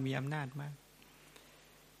ะเป็นคนมีอำนาจมาก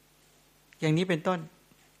อย่างนี้เป็นต้น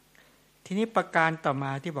ทีนี้ประการต่อม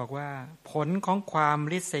าที่บอกว่าผลของความ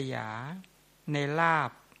ริษยาในลา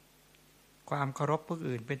ภความเคารพผู้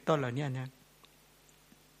อื่นเป็นต้นเหล่านี้นะ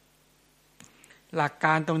หลักก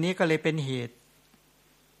ารตรงนี้ก็เลยเป็นเหตุ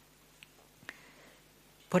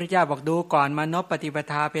พระพุทธเจ้าบอกดูก่อนมนุษย์ปฏิป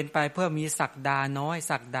ทาเป็นไปเพื่อมีศักดาน้อย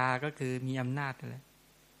ศักดาก็คือมีอำนาจนั่นแหละ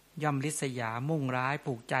ย่อมริษยามุ่งร้าย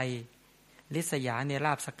ผูกใจริษยาในล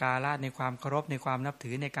าภสักการะในความเคารพในความนับ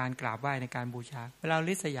ถือในการกราบไหว้ในการบูชาเวลา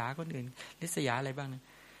ริษยาคนอื่นริษยาอะไรบ้างนะ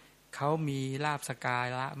เขามีลาภสักกา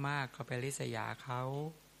ระมากก็ไปริษยาเข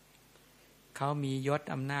ามียศ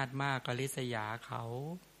อำนาจมากก็ริษยาเขา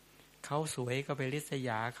สวยก็ไปริษย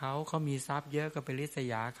าเขามีทรัพย์เยอะก็ไปริษ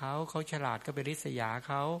ยาเขาฉลาดก็ไปริษยาเ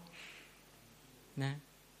ขานะ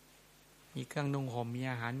มีเครื่องนุ่งห่มมี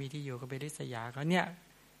อาหารมีที่อยู่ก็ไปริษยาเขาเนี่ย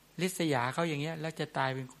ริษยาเขาอย่างเงี้ยแล้วจะตาย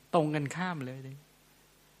เป็นตรงกันข้ามเลยเ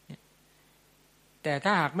นี่ยแต่ถ้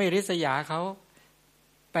าหากไม่ริษยาเขา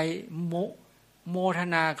ไปโมท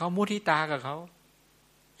นาเขามุทิตากับเขา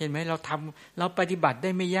เห็นไหมเราปฏิบัติได้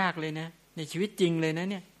ไม่ยากเลยนะในชีวิตจริงเลยนะ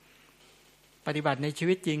เนี่ยปฏิบัติในชี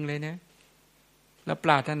วิตจริงเลยนะแล้วป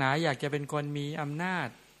รารถนาอยากจะเป็นคนมีอำนาจ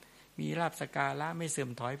มีลาภสักการะไม่เสื่อม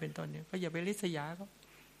ถอยเป็นต้นเนี่ยก็อย่าไปริษยาเขา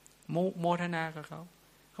โมทนากับเขา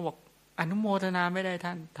บอกอนุโมทนาไม่ได้ท่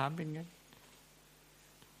านถามเป็นไง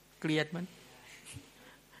เกลียดมัน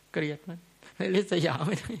ริษยาไ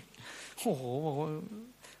ม่ได้โอ้โหบอกว่า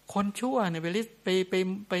คนชั่วเนี่ยไ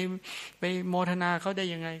ปโมทนาเขาได้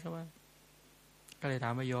ยังไงเขาว่าก็เลยถา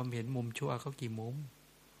มว่าโยมเห็นมุมชั่วเขากี่มุม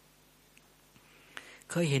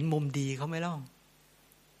เคยเห็นมุมดีเขาไหมล่ะ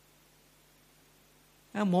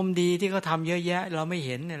มุมดีที่เขาทำเยอะแยะเราไม่เ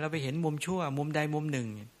ห็นเนี่ยเราไปเห็นมุมชั่วมุมใดมุมหนึ่ง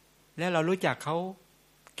แล้วเรารู้จักเขา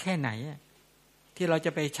แค่ไหนที่เราจ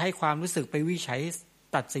ะไปใช้ความรู้สึกไปวิจัย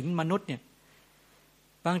ตัดสินมนุษย์เนี่ย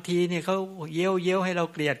บางทีเนี่ยเขาเย้ให้เรา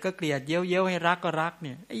เกลียดก็เกลียดเย้ให้รักก็รักเ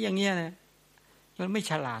นี่ยไอ้อย่างเงี้ยนะมันไม่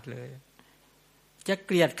ฉลาดเลยจะเ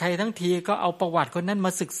กลียดใครทั้งทีก็เอาประวัติคนนั้นม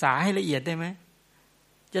าศึกษาให้ละเอียดได้ไหม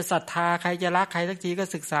จะศรัทธาใครจะรักใครทั้งทีก็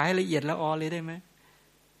ศึกษาให้ละเอียดละออเลยได้ไหม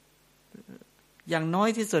อย่างน้อย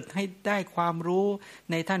ที่สุดให้ได้ความรู้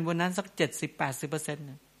ในท่านวันนั้นสัก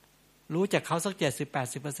 70-80% รู้จากเขาสัก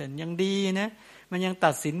 70-80% ยังดีนะมันยัง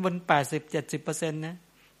ตัดสินบน 80-70% นะ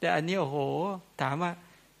แต่อันนี้โอ้โหถามว่า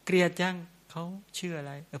เกลียดจังเขาชื่ออะไ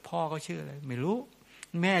รพ่อเขาชื่ออะไรไม่รู้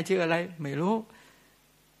แม่ชื่ออะไรไม่รู้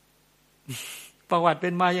ประวัติเป็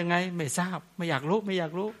นมายังไงไม่ทราบไม่อยาก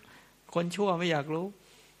รู้คนชั่วไม่อยากรู้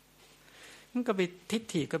มันก็ไปทิฏ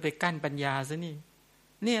ฐิก็ไปกั้นปัญญาซะนี่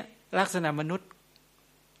เนี่ยลักษณะมนุษย์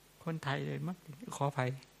คนไทยเลยมั้งขออภัย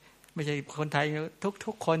ไม่ใช่คนไทย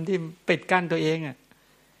ทุกคนที่ปิดกั้นตัวเองอ่ะ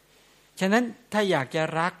ฉะนั้นถ้าอยากจะ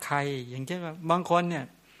รักใครอย่างเช่นว่าบางคนเนี่ย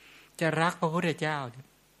จะรักพระพุทธเจ้า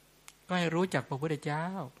ก็ให้รู้จักพระพุทธเจ้า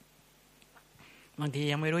บางที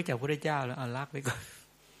ยังไม่รู้จักพระพุทธเจ้าแล้วเอารักไปก่อน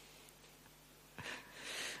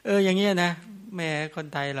อย่างเงี้ยนะแม่คน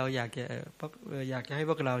ไทยเราอยากจะให้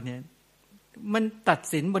พวกเราเนี่ยมันตัด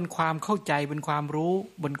สินบนความเข้าใจบนความรู้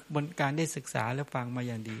บนการได้ศึกษาและฟังมาอ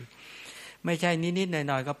ย่างดีไม่ใช่นิดๆห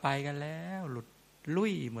น่อยๆก็ไปกันแล้วหลุดลุ่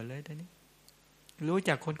ยหมดเลยตอนนี้รู้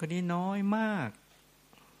จักคนคนนี้น้อยมาก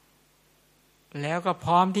แล้วก็พ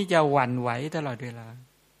ร้อมที่จะหวั่นไหวตลอดเวลา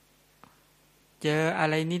เจออะ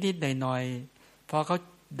ไรนิดๆหน่อยๆพอเขา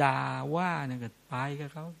ด่าว่าเนี่ยก็ไปกับ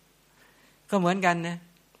เขาก็เหมือนกันนะ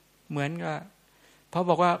เหมือนกับพอ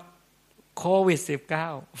บอกว่าโควิด-19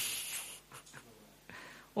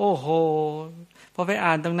 โอ้โหพอไป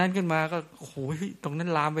อ่านตรงนั้นขึ้นมาก็โอ้โหตรงนั้น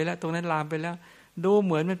ลามไปแล้วตรงนั้นลามไปแล้วดูเ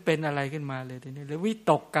หมือนมันเป็นอะไรขึ้นมาเลยทีนี้เลยวิ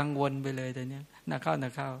ตกกังวลไปเลยทีนี้น่าเข้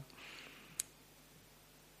า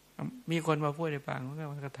มีคนมาพูดให้ฟัง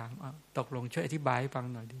ก็ถามตกลงช่วยอธิบายให้ฟัง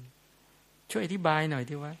หน่อยดิช่วยอธิบายหน่อย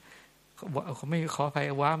ที่ว่าเขาไม่ขออภัย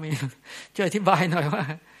ว่าไม่ช่วยอธิบายหน่อยว่า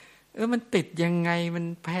มันติดยังไงมัน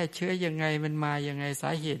แพร่เชื้อยังไงมันมายังไงสา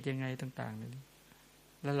เหตุยังไงต่างๆนี่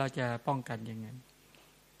แล้วเราจะป้องกันยังไง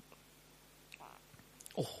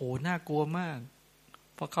โอ้โหน่ากลัวมาก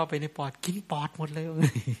พอเข้าไปในปอดกินปอดหมดเลย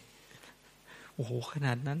โอ้โหขน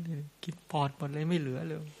าดนั้นกินปอดหมดเลยไม่เหลือ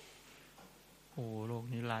เลยโอ้โรค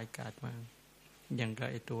นี้ร้ายกาจมากอย่างกับ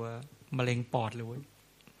ไอตัวมะเร็งปอดเลยเว้ย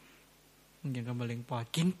อย่างกับมะเร็งปอด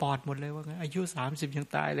กินปอดหมดเลยว่างั้นอายุ30ยัง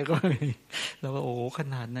ตายเลยก็เราก็โอ้ข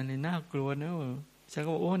นาดนั้นเลยน่ากลัวนะฉันก็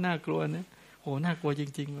บอกโอ้น่ากลัวนะโอ้น่ากลัวจ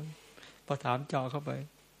ริงๆเลยพอถามเจาะเข้าไป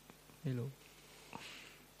ไม่รู้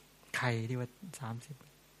ใครที่ว่า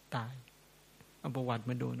30ตายเอาประวัติ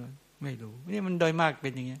มาดูหน่อยไม่รู้นี่มันโดยมากเป็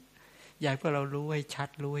นอย่างเงี้ยอยากให้พวกเรารู้ให้ชัด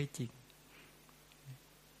รู้ให้จริง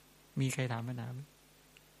มีใครถามปัญหาไหม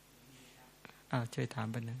ช่วยถาม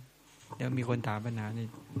ปัญหาเดี๋ยวมีคนถามปัญหานี่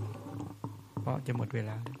เพราะจะหมดเว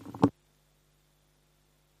ลา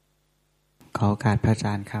ขอโอกาสพระอาจ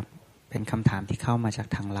ารย์ครับเป็นคำถามที่เข้ามาจาก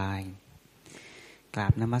ทางไลน์กรา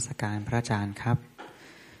บนมัสการพระอาจารย์ครับ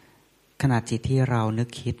ขณะจิตที่เรานึก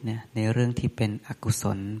คิดเนี่ยในเรื่องที่เป็นอกุศ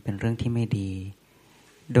ลเป็นเรื่องที่ไม่ดี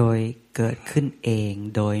โดยเกิดขึ้นเอง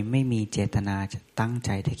โดยไม่มีเจตนาจะตั้งใจ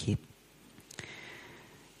จะคิด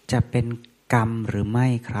จะเป็นกรรมหรือไม่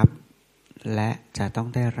ครับและจะต้อง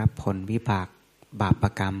ได้รับผลวิบากบาป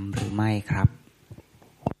กรรมหรือไม่ครับ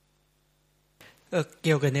เ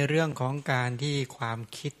กี่ยวกันในเรื่องของการที่ความ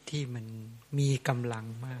คิดที่มันมีกำลัง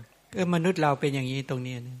มากมนุษย์เราเป็นอย่างนี้ตรง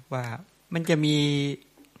นี้นะว่ามันจะมี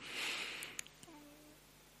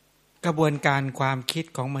กระบวนการความคิด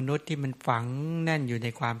ของมนุษย์ที่มันฝังแน่นอยู่ใน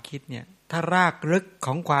ความคิดเนี่ยถ้ารากลึกข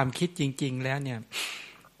องความคิดจริงๆแล้วเนี่ย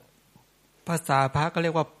ภาษาพระก็เรี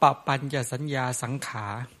ยกว่าปปัญจสัญญาสังขา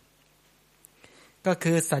รก็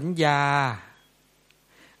คือสัญญา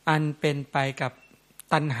อันเป็นไปกับ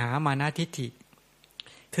ตัณหามานะทิฏฐิ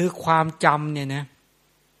คือความจำเนี่ยนะ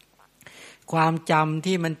ความจำ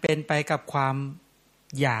ที่มันเป็นไปกับความ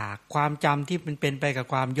อยากความจำที่มันเป็นไปกับ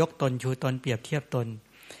ความยกตนชูตนเปรียบเทียบตน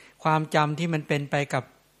ความจำที่มันเป็นไปกับ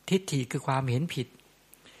ทิฏฐิคือความเห็นผิด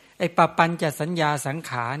ไอ้ปปัญจสัญญาสัง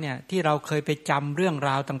ขารเนี่ยที่เราเคยไปจำเรื่องร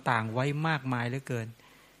าวต่างๆไว้มากมายเหลือเกิน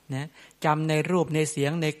นะจำในรูปในเสีย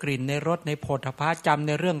งในกลิ่นในรสในโผฏฐัพพะจำใ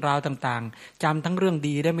นเรื่องราวต่างๆจำทั้งเรื่อง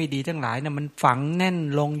ดีและไม่ดีทั้งหลายเนี่ยมันฝังแน่น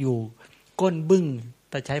ลงอยู่ก้นบึ้ง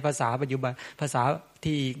แต่ใช้ภาษาปัจจุบันภาษา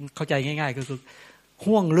ที่เข้าใจง่ายๆก็คือ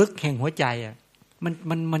ห้วงลึกแห่งหัวใจอ่ะ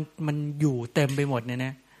มันอยู่เต็มไปหมดเนี่ยน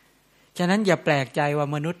ะฉะนั้นอย่าแปลกใจว่า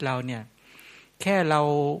มนุษย์เราเนี่ยแค่เรา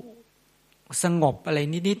สงบอะไร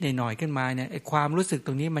นิดๆหน่อยๆขึ้นมาเนี่ยไอ้ความรู้สึกต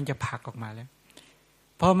รงนี้มันจะผลักออกมาแล้ว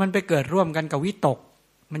พอมันไปเกิดร่วมกันกับวิตก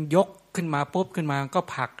มันยกขึ้นมาปุ๊บขึ้นมาก็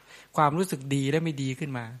ผลักความรู้สึกดีและไม่ดีขึ้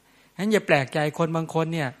นมาฉะนั้นอย่าแปลกใจคนบางคน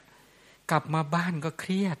เนี่ยกลับมาบ้านก็เค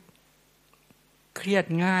รียด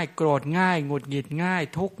ง่ายโกรธง่ายหงุดหงิดง่าย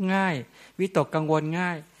ทุกข์ง่ายวิตกกังวลง่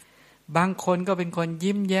ายบางคนก็เป็นคน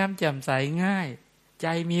ยิ้มแย้มแจ่มใสง่ายใจ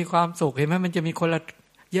มีความสุขเห็นไหมมันจะมีคนละ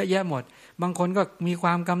เยอะแยะหมดบางคนก็มีคว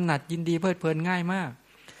ามกำหนัดยินดีเพลิดเพลินง่ายมาก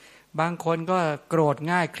บางคนก็โกรธ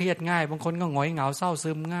ง่ายเครียดง่ายบางคนก็หงอยเหงาเศร้า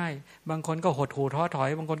ซึมง่ายบางคนก็หดหู่ท้อถอย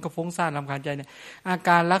บางคนก็ฟุ้งซ่านรำคาญใจเนี่ยอาก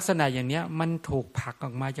ารลักษณะอย่างเนี้ยมันถูกผลักอ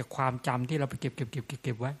อกมาจากความจำที่เราไปเ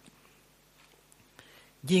ก็บไว้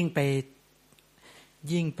ยิ่ง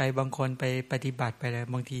ไปบางคนไปปฏิบัติไปแล้ว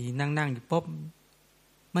บางทีนั่งอยู่ปุ๊บ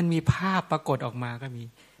มันมีภาพปรากฏออกมาก็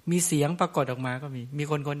มีเสียงปรากฏออกมาก็มี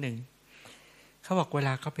คนหนึ่งเขาบอกเวล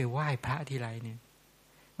าเขาไปไหว้พระทีไรเนี่ย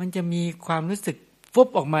มันจะมีความรู้สึกฟุบ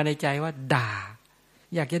ออกมาในใจว่าด่า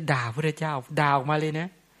อยากจะด่าพระเจ้าด่าออกมาเลยนะ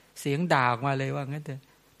เสียงด่าออกมาเลยว่างั้นเถอะ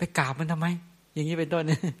ไปกราบมันทำไมอย่างนี้เป็นต้น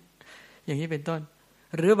อย่างนี้เป็นต้น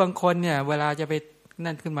หรือบางคนเนี่ยเวลาจะไป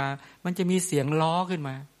นั่นขึ้นมามันจะมีเสียงล้อขึ้นม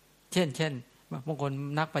าเช่นบางคน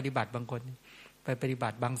นักปฏิบัติบางคนไปปฏิบั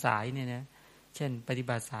ติบางสายเนี่ยนะเช่นปฏิ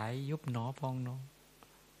บัติสายยุบหนอพองหนอ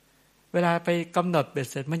เวลาไปกำหนดเบ็ด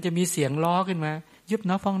เสร็จมันจะมีเสียงล้อขึ้นมายุบห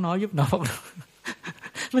นอพองหนอยุบหนอพองหนอ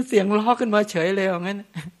มันเสียงล้อขึ้นมาเฉยเลยอย่างนั้น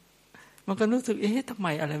มันก็รู้สึกทำไม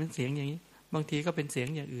อะไรมันเสียงอย่างนี้บางทีก็เป็นเสียง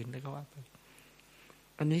อย่างอื่นเลยก็ว่าไป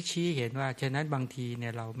อันนี้ชี้เห็นว่าฉะนั้นบางทีเนี่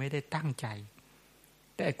ยเราไม่ได้ตั้งใจ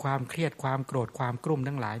แต่ความเครียดความโกรธความกลุ้ม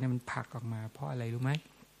ทั้งหลายเนี่ยมันผลักออกมาเพราะอะไรรู้ไหม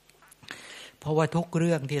เพราะว่าทุกเ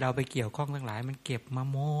รื่องที่เราไปเกี่ยวข้องทั้งหลายมันเก็บมา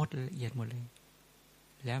หมดละเอียดหมดเลย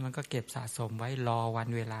แล้วมันก็เก็บสะสมไว้รอวัน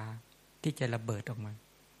เวลาที่จะระเบิดออกมา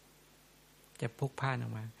จะพุกพ่านออ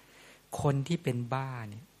กมาคนที่เป็นบ้า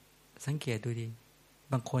เนี่ยสังเกตดูดิ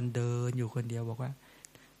บางคนเดินอยู่คนเดียวบอกว่า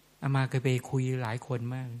อามาเคยไปคุยหลายคน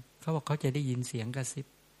มากเขาบอกเขาจะได้ยินเสียงกระซิ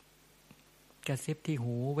บที่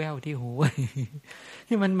หูแว่วที่หู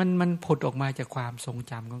ที่มันผุดออกมาจากความทรง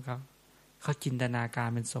จำของเขาจินตนาการ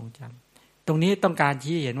เป็นทรงจำตรงนี้ต้องการ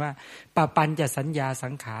ชี้เห็นว่าปะปัญจะสัญญาสั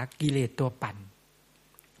งขารกิเลสตัวปั่น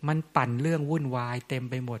มันปั่นเรื่องวุ่นวายเต็ม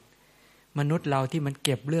ไปหมดมนุษย์เราที่มันเ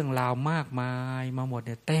ก็บเรื่องราวมากมายมาหมดเ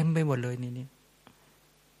นี่ยเต็มไปหมดเลยนี่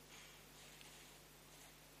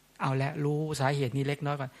เอาละรู้สาเหตุนี้เล็กน้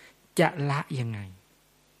อยก่อนจะละยังไง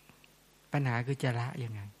ปัญหาคือจะละยั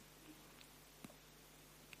งไง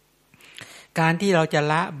การที่เราจะ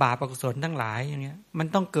ละบาปอกุศลทั้งหลายอย่างเงี้ยมัน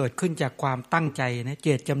ต้องเกิดขึ้นจากความตั้งใจนะเจ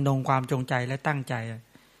ตจำนงความจงใจและตั้งใจ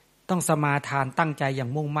ต้องสมาทานตั้งใจอย่าง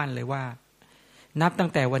มุ่งมั่นเลยว่านับตั้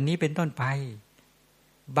งแต่วันนี้เป็นต้นไป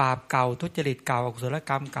บาปเก่าทุจริตเก่าอกุศล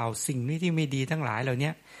กรรมเก่าสิ่งนี้ที่ไม่ดีทั้งหลายเหล่า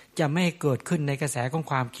นี้จะไม่เกิดขึ้นในกระแสของ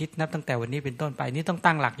ความคิดนับตั้งแต่วันนี้เป็นต้นไปนี่ต้อง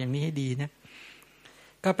ตั้งหลักอย่างนี้ให้ดีนะ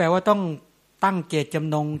ก็แปลว่าต้องตั้งเจตจ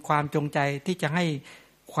ำนงความจงใจที่จะให้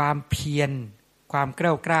ความเพียรความก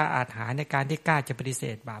ล้าอาถรรพ์ในการที่กล้าจะปฏิเส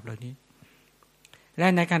ธบาปเหล่านี้และ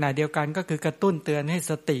ในขณะเดียวกันก็คือกระตุ้นเตือนให้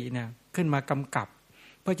สติเนี่ยขึ้นมากำกับ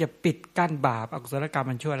เพื่อจะปิดกั้นบาปอกุศลกรรม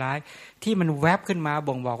มันชั่วร้ายที่มันแวบขึ้นมา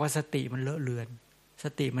บ่งบอกว่าสติมันเลอะเลือนส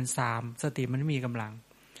ติมันซามสติมันไม่มีกำลัง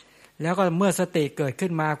แล้วก็เมื่อสติเกิดขึ้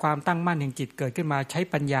นมาความตั้งมั่นแห่งจิตเกิดขึ้นมาใช้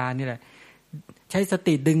ปัญญานี่แหละใช้ส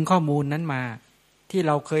ติดึงข้อมูลนั้นมาที่เ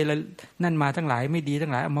ราเคยนั่นมาทั้งหลายไม่ดีทั้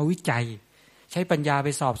งหลายเอามาวิจัยใช้ปัญญาไป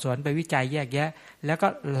สอบสวนไปวิจัยแยกแยะแล้วก็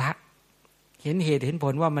ละเห็นเหตุเห็นผ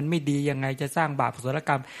ลว่ามันไม่ดียังไงจะสร้างบาปอกุศลก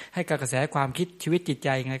รรมให้กับกระแสความคิดชีวิตจิตใจ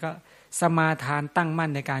ยังไงก็สมาทานตั้งมั่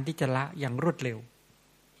นในการที่จะละอย่างรวดเร็ว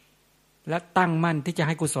และตั้งมั่นที่จะใ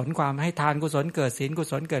ห้กุศลความให้ทานกุศลเกิดศีลกุ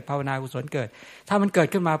ศลเกิดภาวนากุศลเกิดถ้ามันเกิด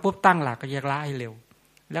ขึ้นมาปุ๊บตั้งหลักก็จะละให้เร็ว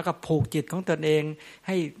แล้วก็ผูกจิตของตนเองใ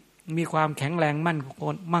ห้มีความแข็งแรง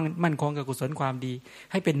มั่นคงกับกุศลความดี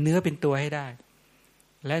ให้เป็นเนื้อเป็นตัวให้ได้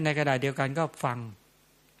และในกระดาษเดียวกันก็ฟัง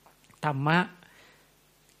ธรรมะ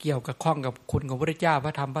เกี่ยวกับข้องกับคุณของพระพุทธเจ้าพร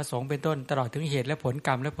ะธรรมพระสงฆ์เป็นต้นตลอดถึงเหตุและผลก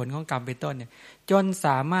รรมและผลของกรรมเป็นต้นเนี่ยจนส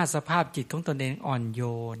ามารถสภาพจิตของตนเองอ่อนโย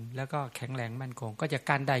นแล้วก็แข็งแรงมั่นคงก็จะ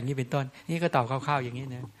กั้นได้อย่างนี้เป็นต้นนี่ก็ตอบคร่าวๆอย่างนี้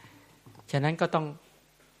นะฉะนั้นก็ต้อง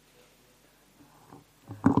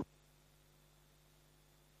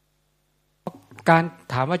การ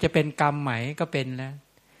ถามว่าจะเป็นกรรมไหมก็เป็นแล้ว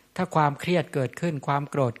ถ้าความเครียดเกิดขึ้นความ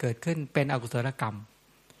โกรธเกิดขึ้นเป็นอกุศลกรรม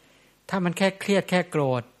ถ้ามันแค่เครียดแค่โกร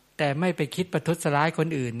ธแต่ไม่ไปคิดประทุษร้ายคน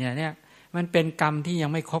อื่นเนี่ยมันเป็นกรรมที่ยัง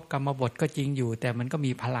ไม่ครบกรรมบทก็จริงอยู่แต่มันก็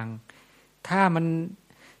มีพลัง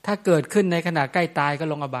ถ้าเกิดขึ้นในขณะใกล้ตายก็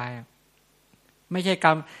ลงอบายไม่ใช่กร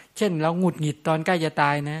รมเช่นเราหงุดหงิดตอนใกล้จะต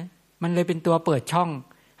ายนะมันเลยเป็นตัวเปิดช่อง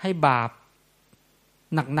ให้บาป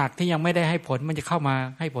หนักๆที่ยังไม่ได้ให้ผลมันจะเข้ามา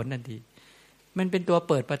ให้ผลทันทีมันเป็นตัว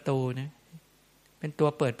เปิดประตูนะเป็นตัว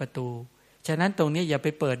เปิดประตูฉะนั้นตรงนี้อย่าไป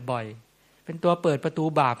เปิดบ่อยเป็นตัวเปิดประตู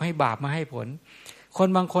บาปให้บาปมาให้ผลคน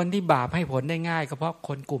บางคนที่บาปให้ผลได้ง่ายก็เพราะค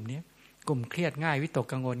นกลุ่มนี้กลุ่มเครียดง่ายวิตก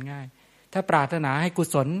กังวลง่ายถ้าปรารถนาให้กุ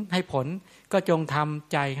ศลให้ผลก็จงท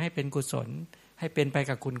ำใจให้เป็นกุศลให้เป็นไป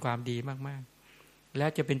กับคุณความดีมากๆแล้ว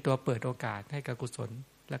จะเป็นตัวเปิดโอกาสให้กับกุศล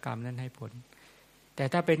และกรรมนั้นให้ผลแต่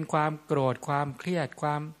ถ้าเป็นความโกรธความเครียดคว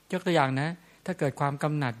ามยกตัวอย่างนะถ้าเกิดความก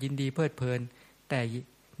ำหนัดยินดีเพลิดเพลินแต่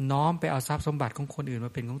น้อมไปเอาทรัพย์สมบัติของคนอื่นม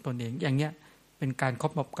าเป็นของตนเองอย่างเงี้ยเป็นการคร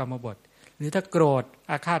บกรรมบทหรือถ้าโกรธ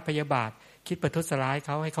อาฆาตพยาบาทคิดประทุษร้ายเข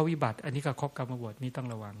าให้เขาวิบัติอันนี้ก็ครบกรรมบทนี่ต้อง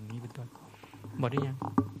ระวังนี้เป็นต้นหมดหรือยัง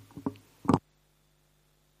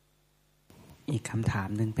อีกคำถาม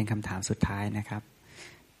นึงเป็นคำถามสุดท้ายนะครับ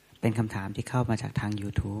เป็นคำถามที่เข้ามาจากทาง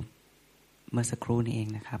YouTube เมื่อสักครู่นี้เอง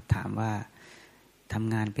นะครับถามว่าท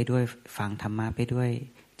ำงานไปด้วยฟังธรรมะไปด้วย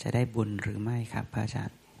จะได้บุญหรือไม่ครับพระอาจา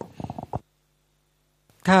รย์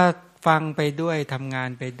ถ้าฟังไปด้วยทำงาน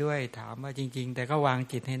ไปด้วยถามว่าจริงๆแต่ก็วาง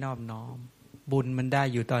จิตให้นอบน้อมบุญมันได้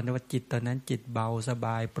อยู่ตอนว่าจิตตอนนั้นจิตเบาสบ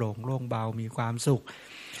ายโปร่งโล่งเบามีความสุข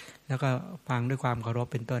แล้วก็ฟังด้วยความเคารพ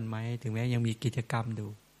เป็นต้นไหมถึงแม้ยังมีกิจกรรมดู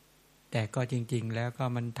แต่ก็จริงๆแล้วก็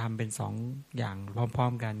มันทำเป็นสองอย่างพร้อ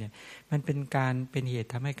มๆกันเนี่ยมันเป็นเหตุ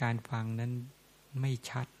ทำให้การฟังนั้นไม่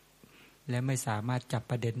ชัดและไม่สามารถจับ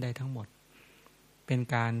ประเด็นได้ทั้งหมดเป็น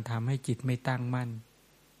การทำให้จิตไม่ตั้งมั่น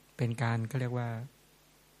เป็นการก็เรียกว่า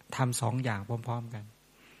ทำสองอย่างพร้อมๆกัน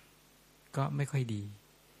ก็ไม่ค่อยดี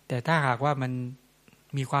แต่ถ้าหากว่ามัน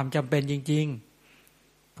มีความจำเป็นจริง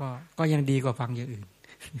ๆก็ยังดีกว่าฟังอย่างอื่น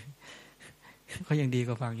ก็ยังดีก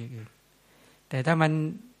ว่าฟังอย่างอื่นแต่ถ้ามัน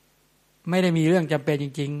ไม่ได้มีเรื่องจำเป็นจ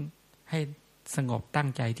ริงๆให้สงบตั้ง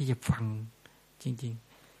ใจที่จะฟังจริง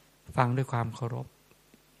ๆฟังด้วยความเคารพ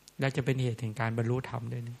และจะเป็นเหตุแห่งการบรรลุธรรม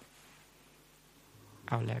ด้วยนี่เ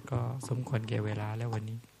อาแล้วก็สมควรแก่เวลาแล้ววัน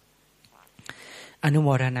นี้อนุโม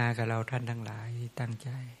ทนากับเราท่านทั้งหลายตั้งใจ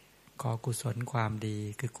ขอกุศลความดี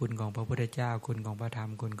คือคุณของพระพุทธเจ้าคุณของพระธรร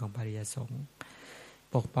มคุณของพระอริยสงฆ์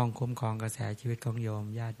ปกป้องคุ้มครองกระแสชีวิตของโยม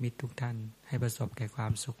ญาติมิตรทุกท่านให้ประสบแก่ควา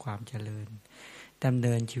มสุขความเจริญดำเ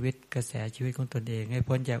นินชีวิตกระแสชีวิตของตนเองให้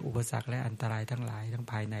พ้นจากอุปสรรคและอันตรายทั้งหลายทั้ง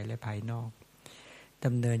ภายในและภายนอกด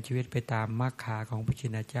ำเนินชีวิตไปตามมรรคาของพระชิ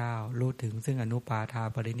นเจ้ารู้ถึงซึ่งอนุปาทา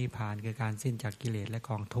ปรินิพพานคือการสิ้นจากกิเลสและ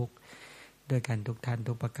กองทุกข์ด้วยกันทุกท่าน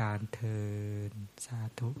ทุกประการเทอญสา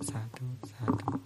ธุสาธุสาธุ